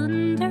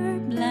under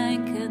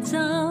blankets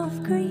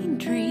of green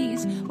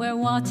trees, where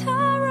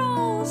water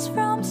rolls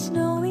from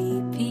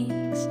snowy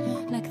peaks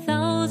like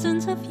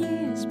thousands of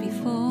years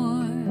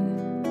before.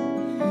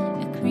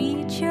 A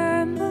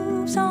creature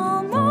moves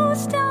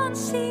almost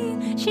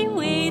unseen. She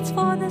waits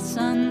for the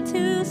sun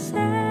to set.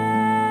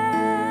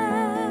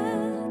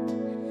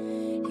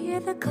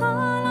 Hear the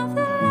call of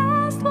the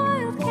last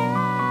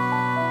wildcat.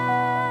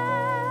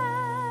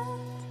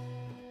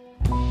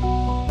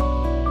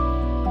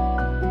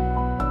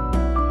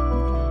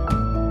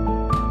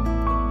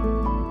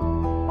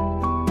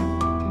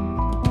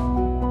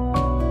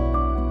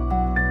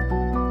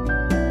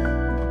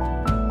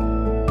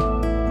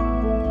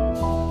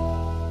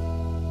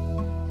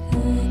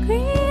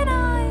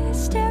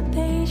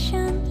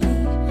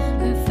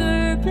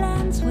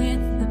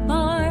 With the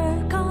bark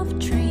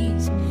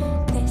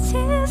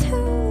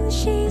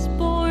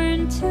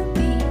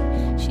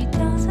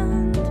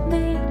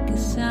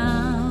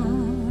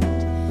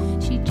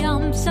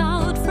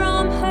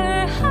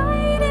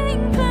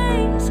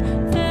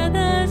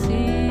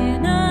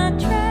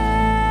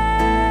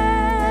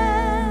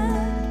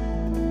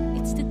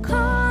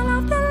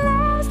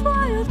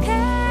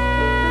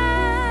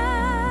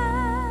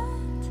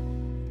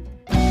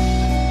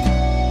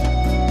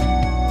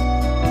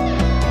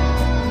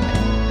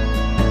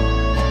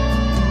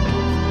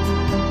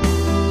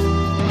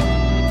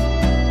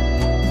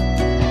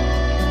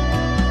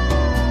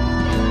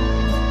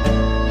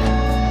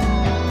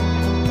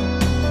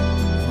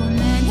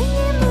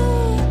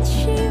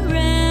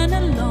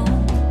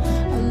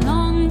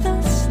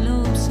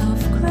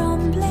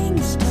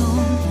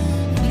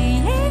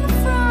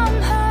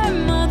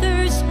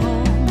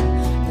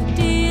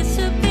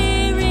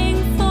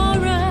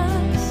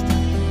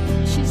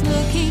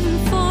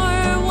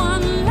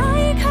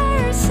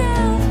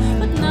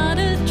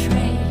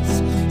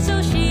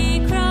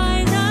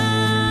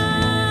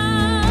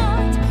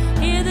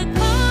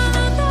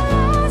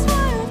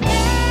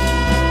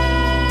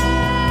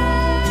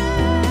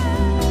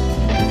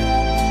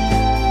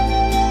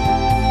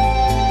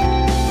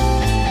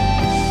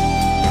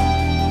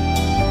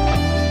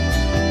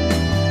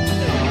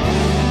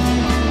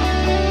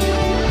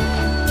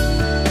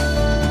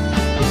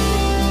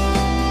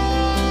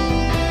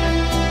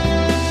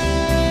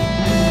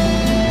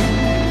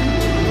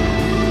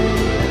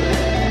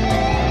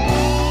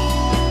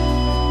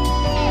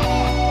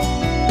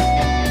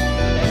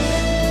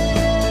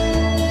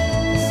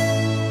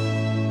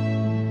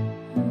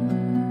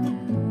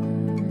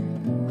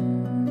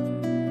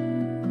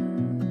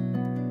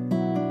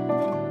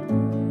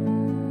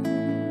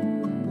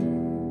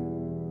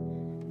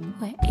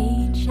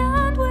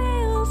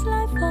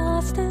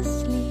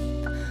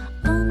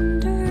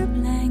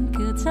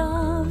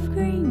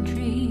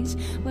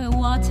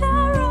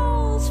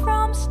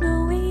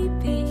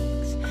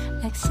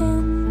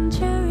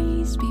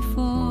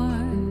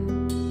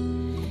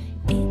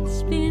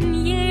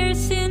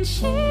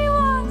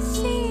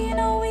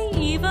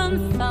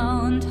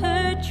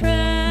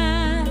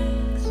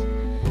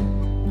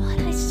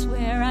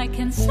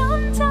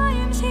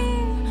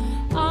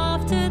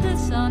after the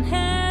sun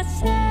has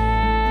set.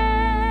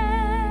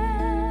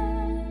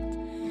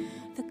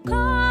 The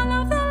call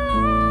of the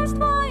last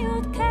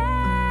wild cat.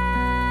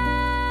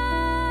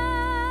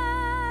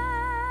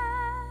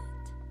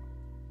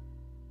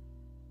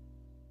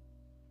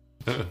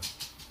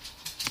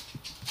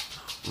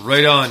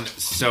 Right on.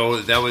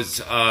 So that was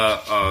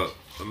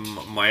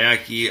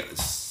Mayaki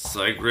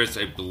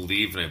Sigris, I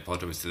believe, and I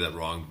apologize if I said that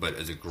wrong, but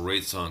it's a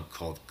great song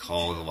called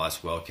Call of the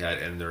Last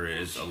Wildcat, and there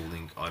is a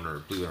link on our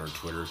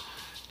Twitter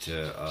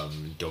to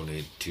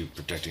donate to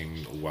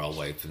protecting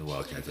wildlife and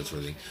wildcats, that sort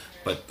of thing.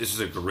 But this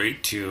is a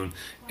great tune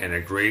and a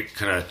great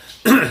kind of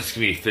excuse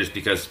me, fish,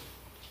 because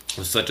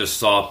it's such a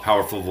soft,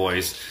 powerful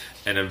voice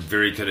and a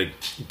very kind of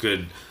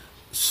good,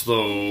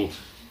 slow,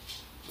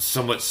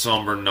 somewhat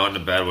somber, not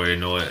in a bad way. I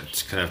know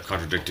it's kind of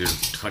contradictory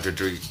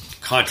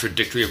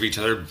of each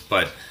other,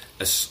 but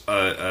a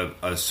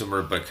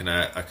somber but kind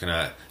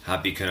of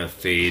happy kind of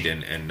fade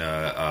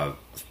and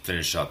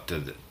finish up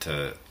to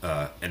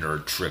end our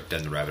trip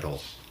down the rabbit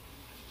hole.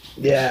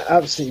 Yeah,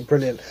 absolutely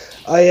brilliant.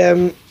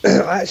 I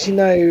I actually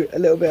know a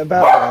little bit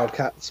about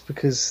wildcats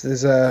because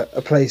there's a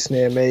place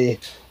near me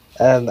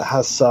that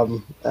has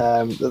some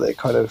that they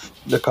kind of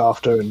look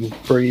after and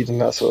breed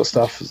and that sort of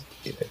stuff.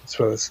 You know, as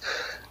well as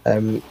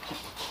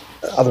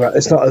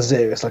it's not a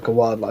zoo, it's like a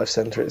wildlife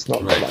centre. It's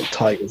not like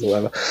tigers or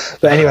whatever.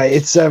 But anyway,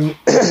 it's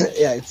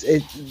yeah,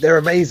 they're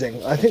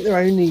amazing. I think they're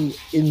only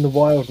in the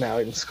wild now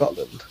in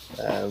Scotland,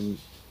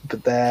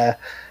 but they're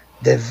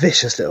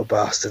vicious little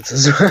bastards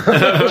as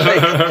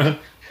well.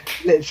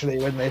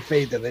 Literally, when they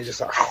feed them, they just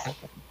like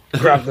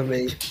grab the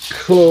meat,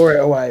 claw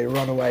it away,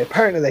 run away.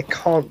 Apparently, they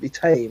can't be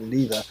tamed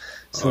either.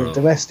 So the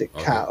domestic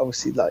cat,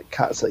 obviously, like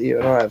cats that you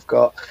and I have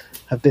got,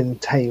 have been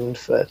tamed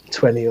for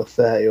 20 or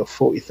 30 or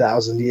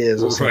 40,000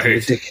 years or something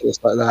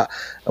ridiculous like that.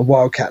 And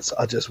wildcats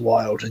are just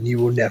wild, and you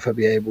will never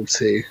be able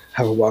to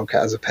have a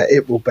wildcat as a pet.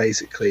 It will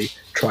basically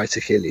try to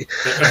kill you.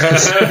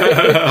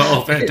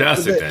 Oh,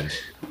 fantastic then.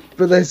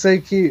 But they're so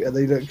cute, and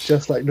they look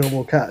just like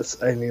normal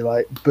cats, only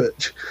like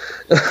butch,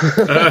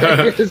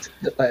 like,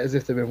 as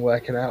if they've been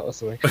working out or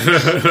something.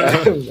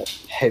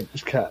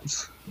 Hench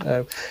cats.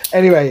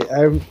 Anyway,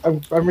 I'm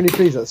really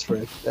pleased that's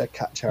for a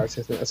cat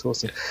charity. I think that's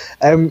awesome.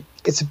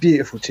 It's a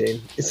beautiful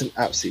tune. It's an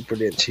absolutely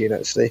brilliant tune,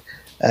 actually.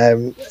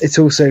 It's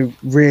also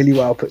really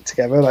well put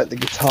together. Like the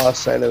guitar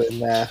solo in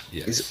there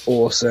is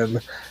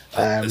awesome.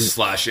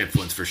 Slash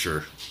influence for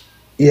sure.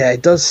 Yeah,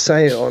 it does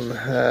say it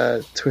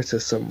on Twitter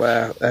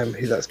somewhere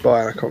who that's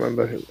by, and I can't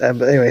remember.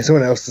 But anyway,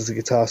 someone else does the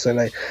guitar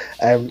solo.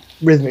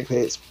 Rhythmically,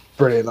 it's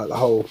brilliant. Like the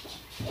whole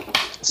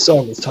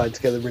song is tied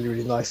together really,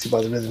 really nicely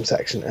by the rhythm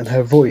section, and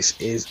her voice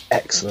is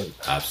excellent.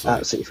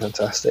 Absolutely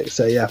fantastic.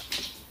 So yeah,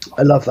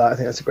 I love that. I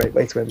think that's a great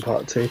way to end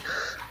part 2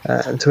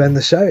 and to end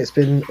the show. It's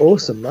been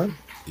awesome, man.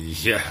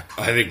 Yeah,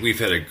 I think we've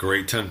had a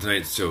great time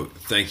tonight, so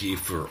thank you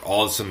for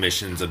all the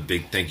submissions. A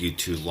big thank you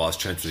to Lost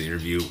Chance for the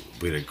interview.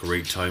 We had a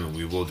great time, and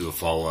we will do a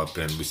follow-up,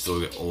 and we still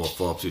get a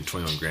follow-up to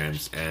 21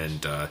 Grams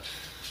and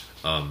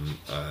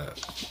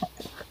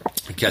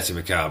Cassie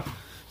McCabe.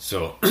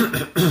 So,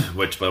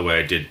 which, by the way,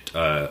 I did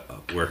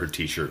wear her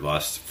t-shirt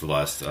last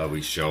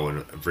week's show, and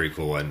a very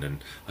cool one,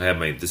 and I have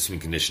my This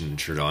Human Condition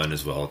shirt on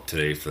as well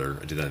today.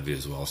 I did that video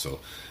as well, so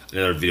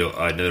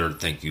another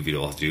thank you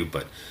video I'll do,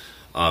 but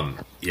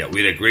yeah,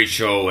 we had a great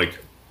show. Like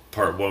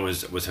part 1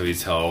 was heavy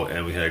as hell,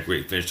 and we had a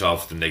great finish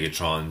off with the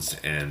Negatrons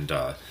and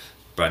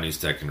Brand New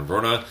Stack and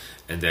Arona,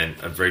 and then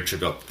a very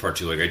trip up part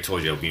 2. Like I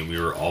told you, I mean, we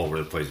were all over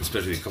the place,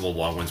 especially a couple of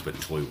long ones, but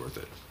totally worth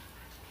it.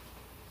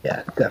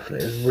 Yeah,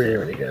 definitely, it was really,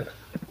 really good.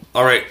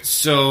 All right,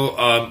 so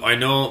I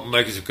know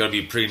Mike is going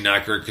to be pretty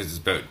knackered because it's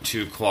about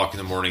 2 o'clock in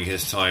the morning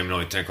his time, and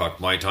only 10 o'clock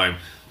my time.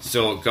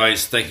 So,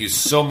 guys, thank you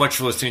so much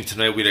for listening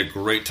tonight. We had a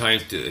great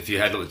time. If you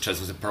had to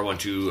listen to part 1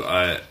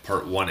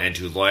 and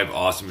 2 live,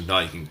 awesome. If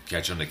not, you can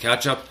catch on the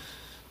catch-up.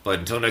 But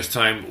until next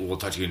time, we'll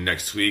talk to you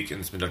next week. And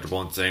it's been Dr.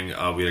 Bones saying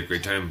we had a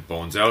great time.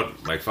 Bones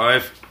out. Mike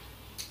 5.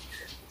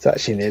 It's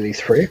actually nearly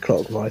 3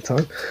 o'clock my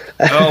time.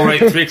 Oh, right,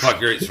 3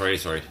 o'clock. You're right.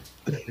 Sorry.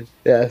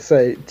 Yeah,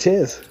 so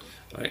cheers.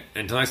 All right,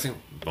 until next time,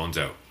 Bones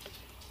out.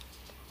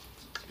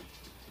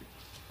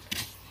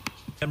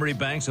 Memory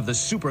banks of the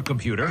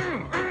supercomputer.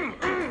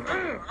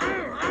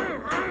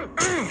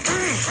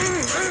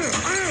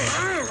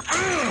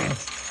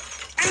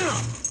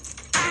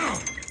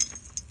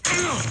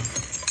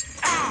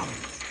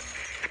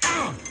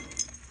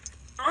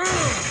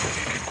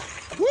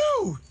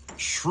 Woo!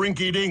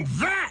 Shrinky-dink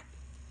that!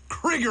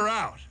 Krieger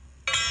out!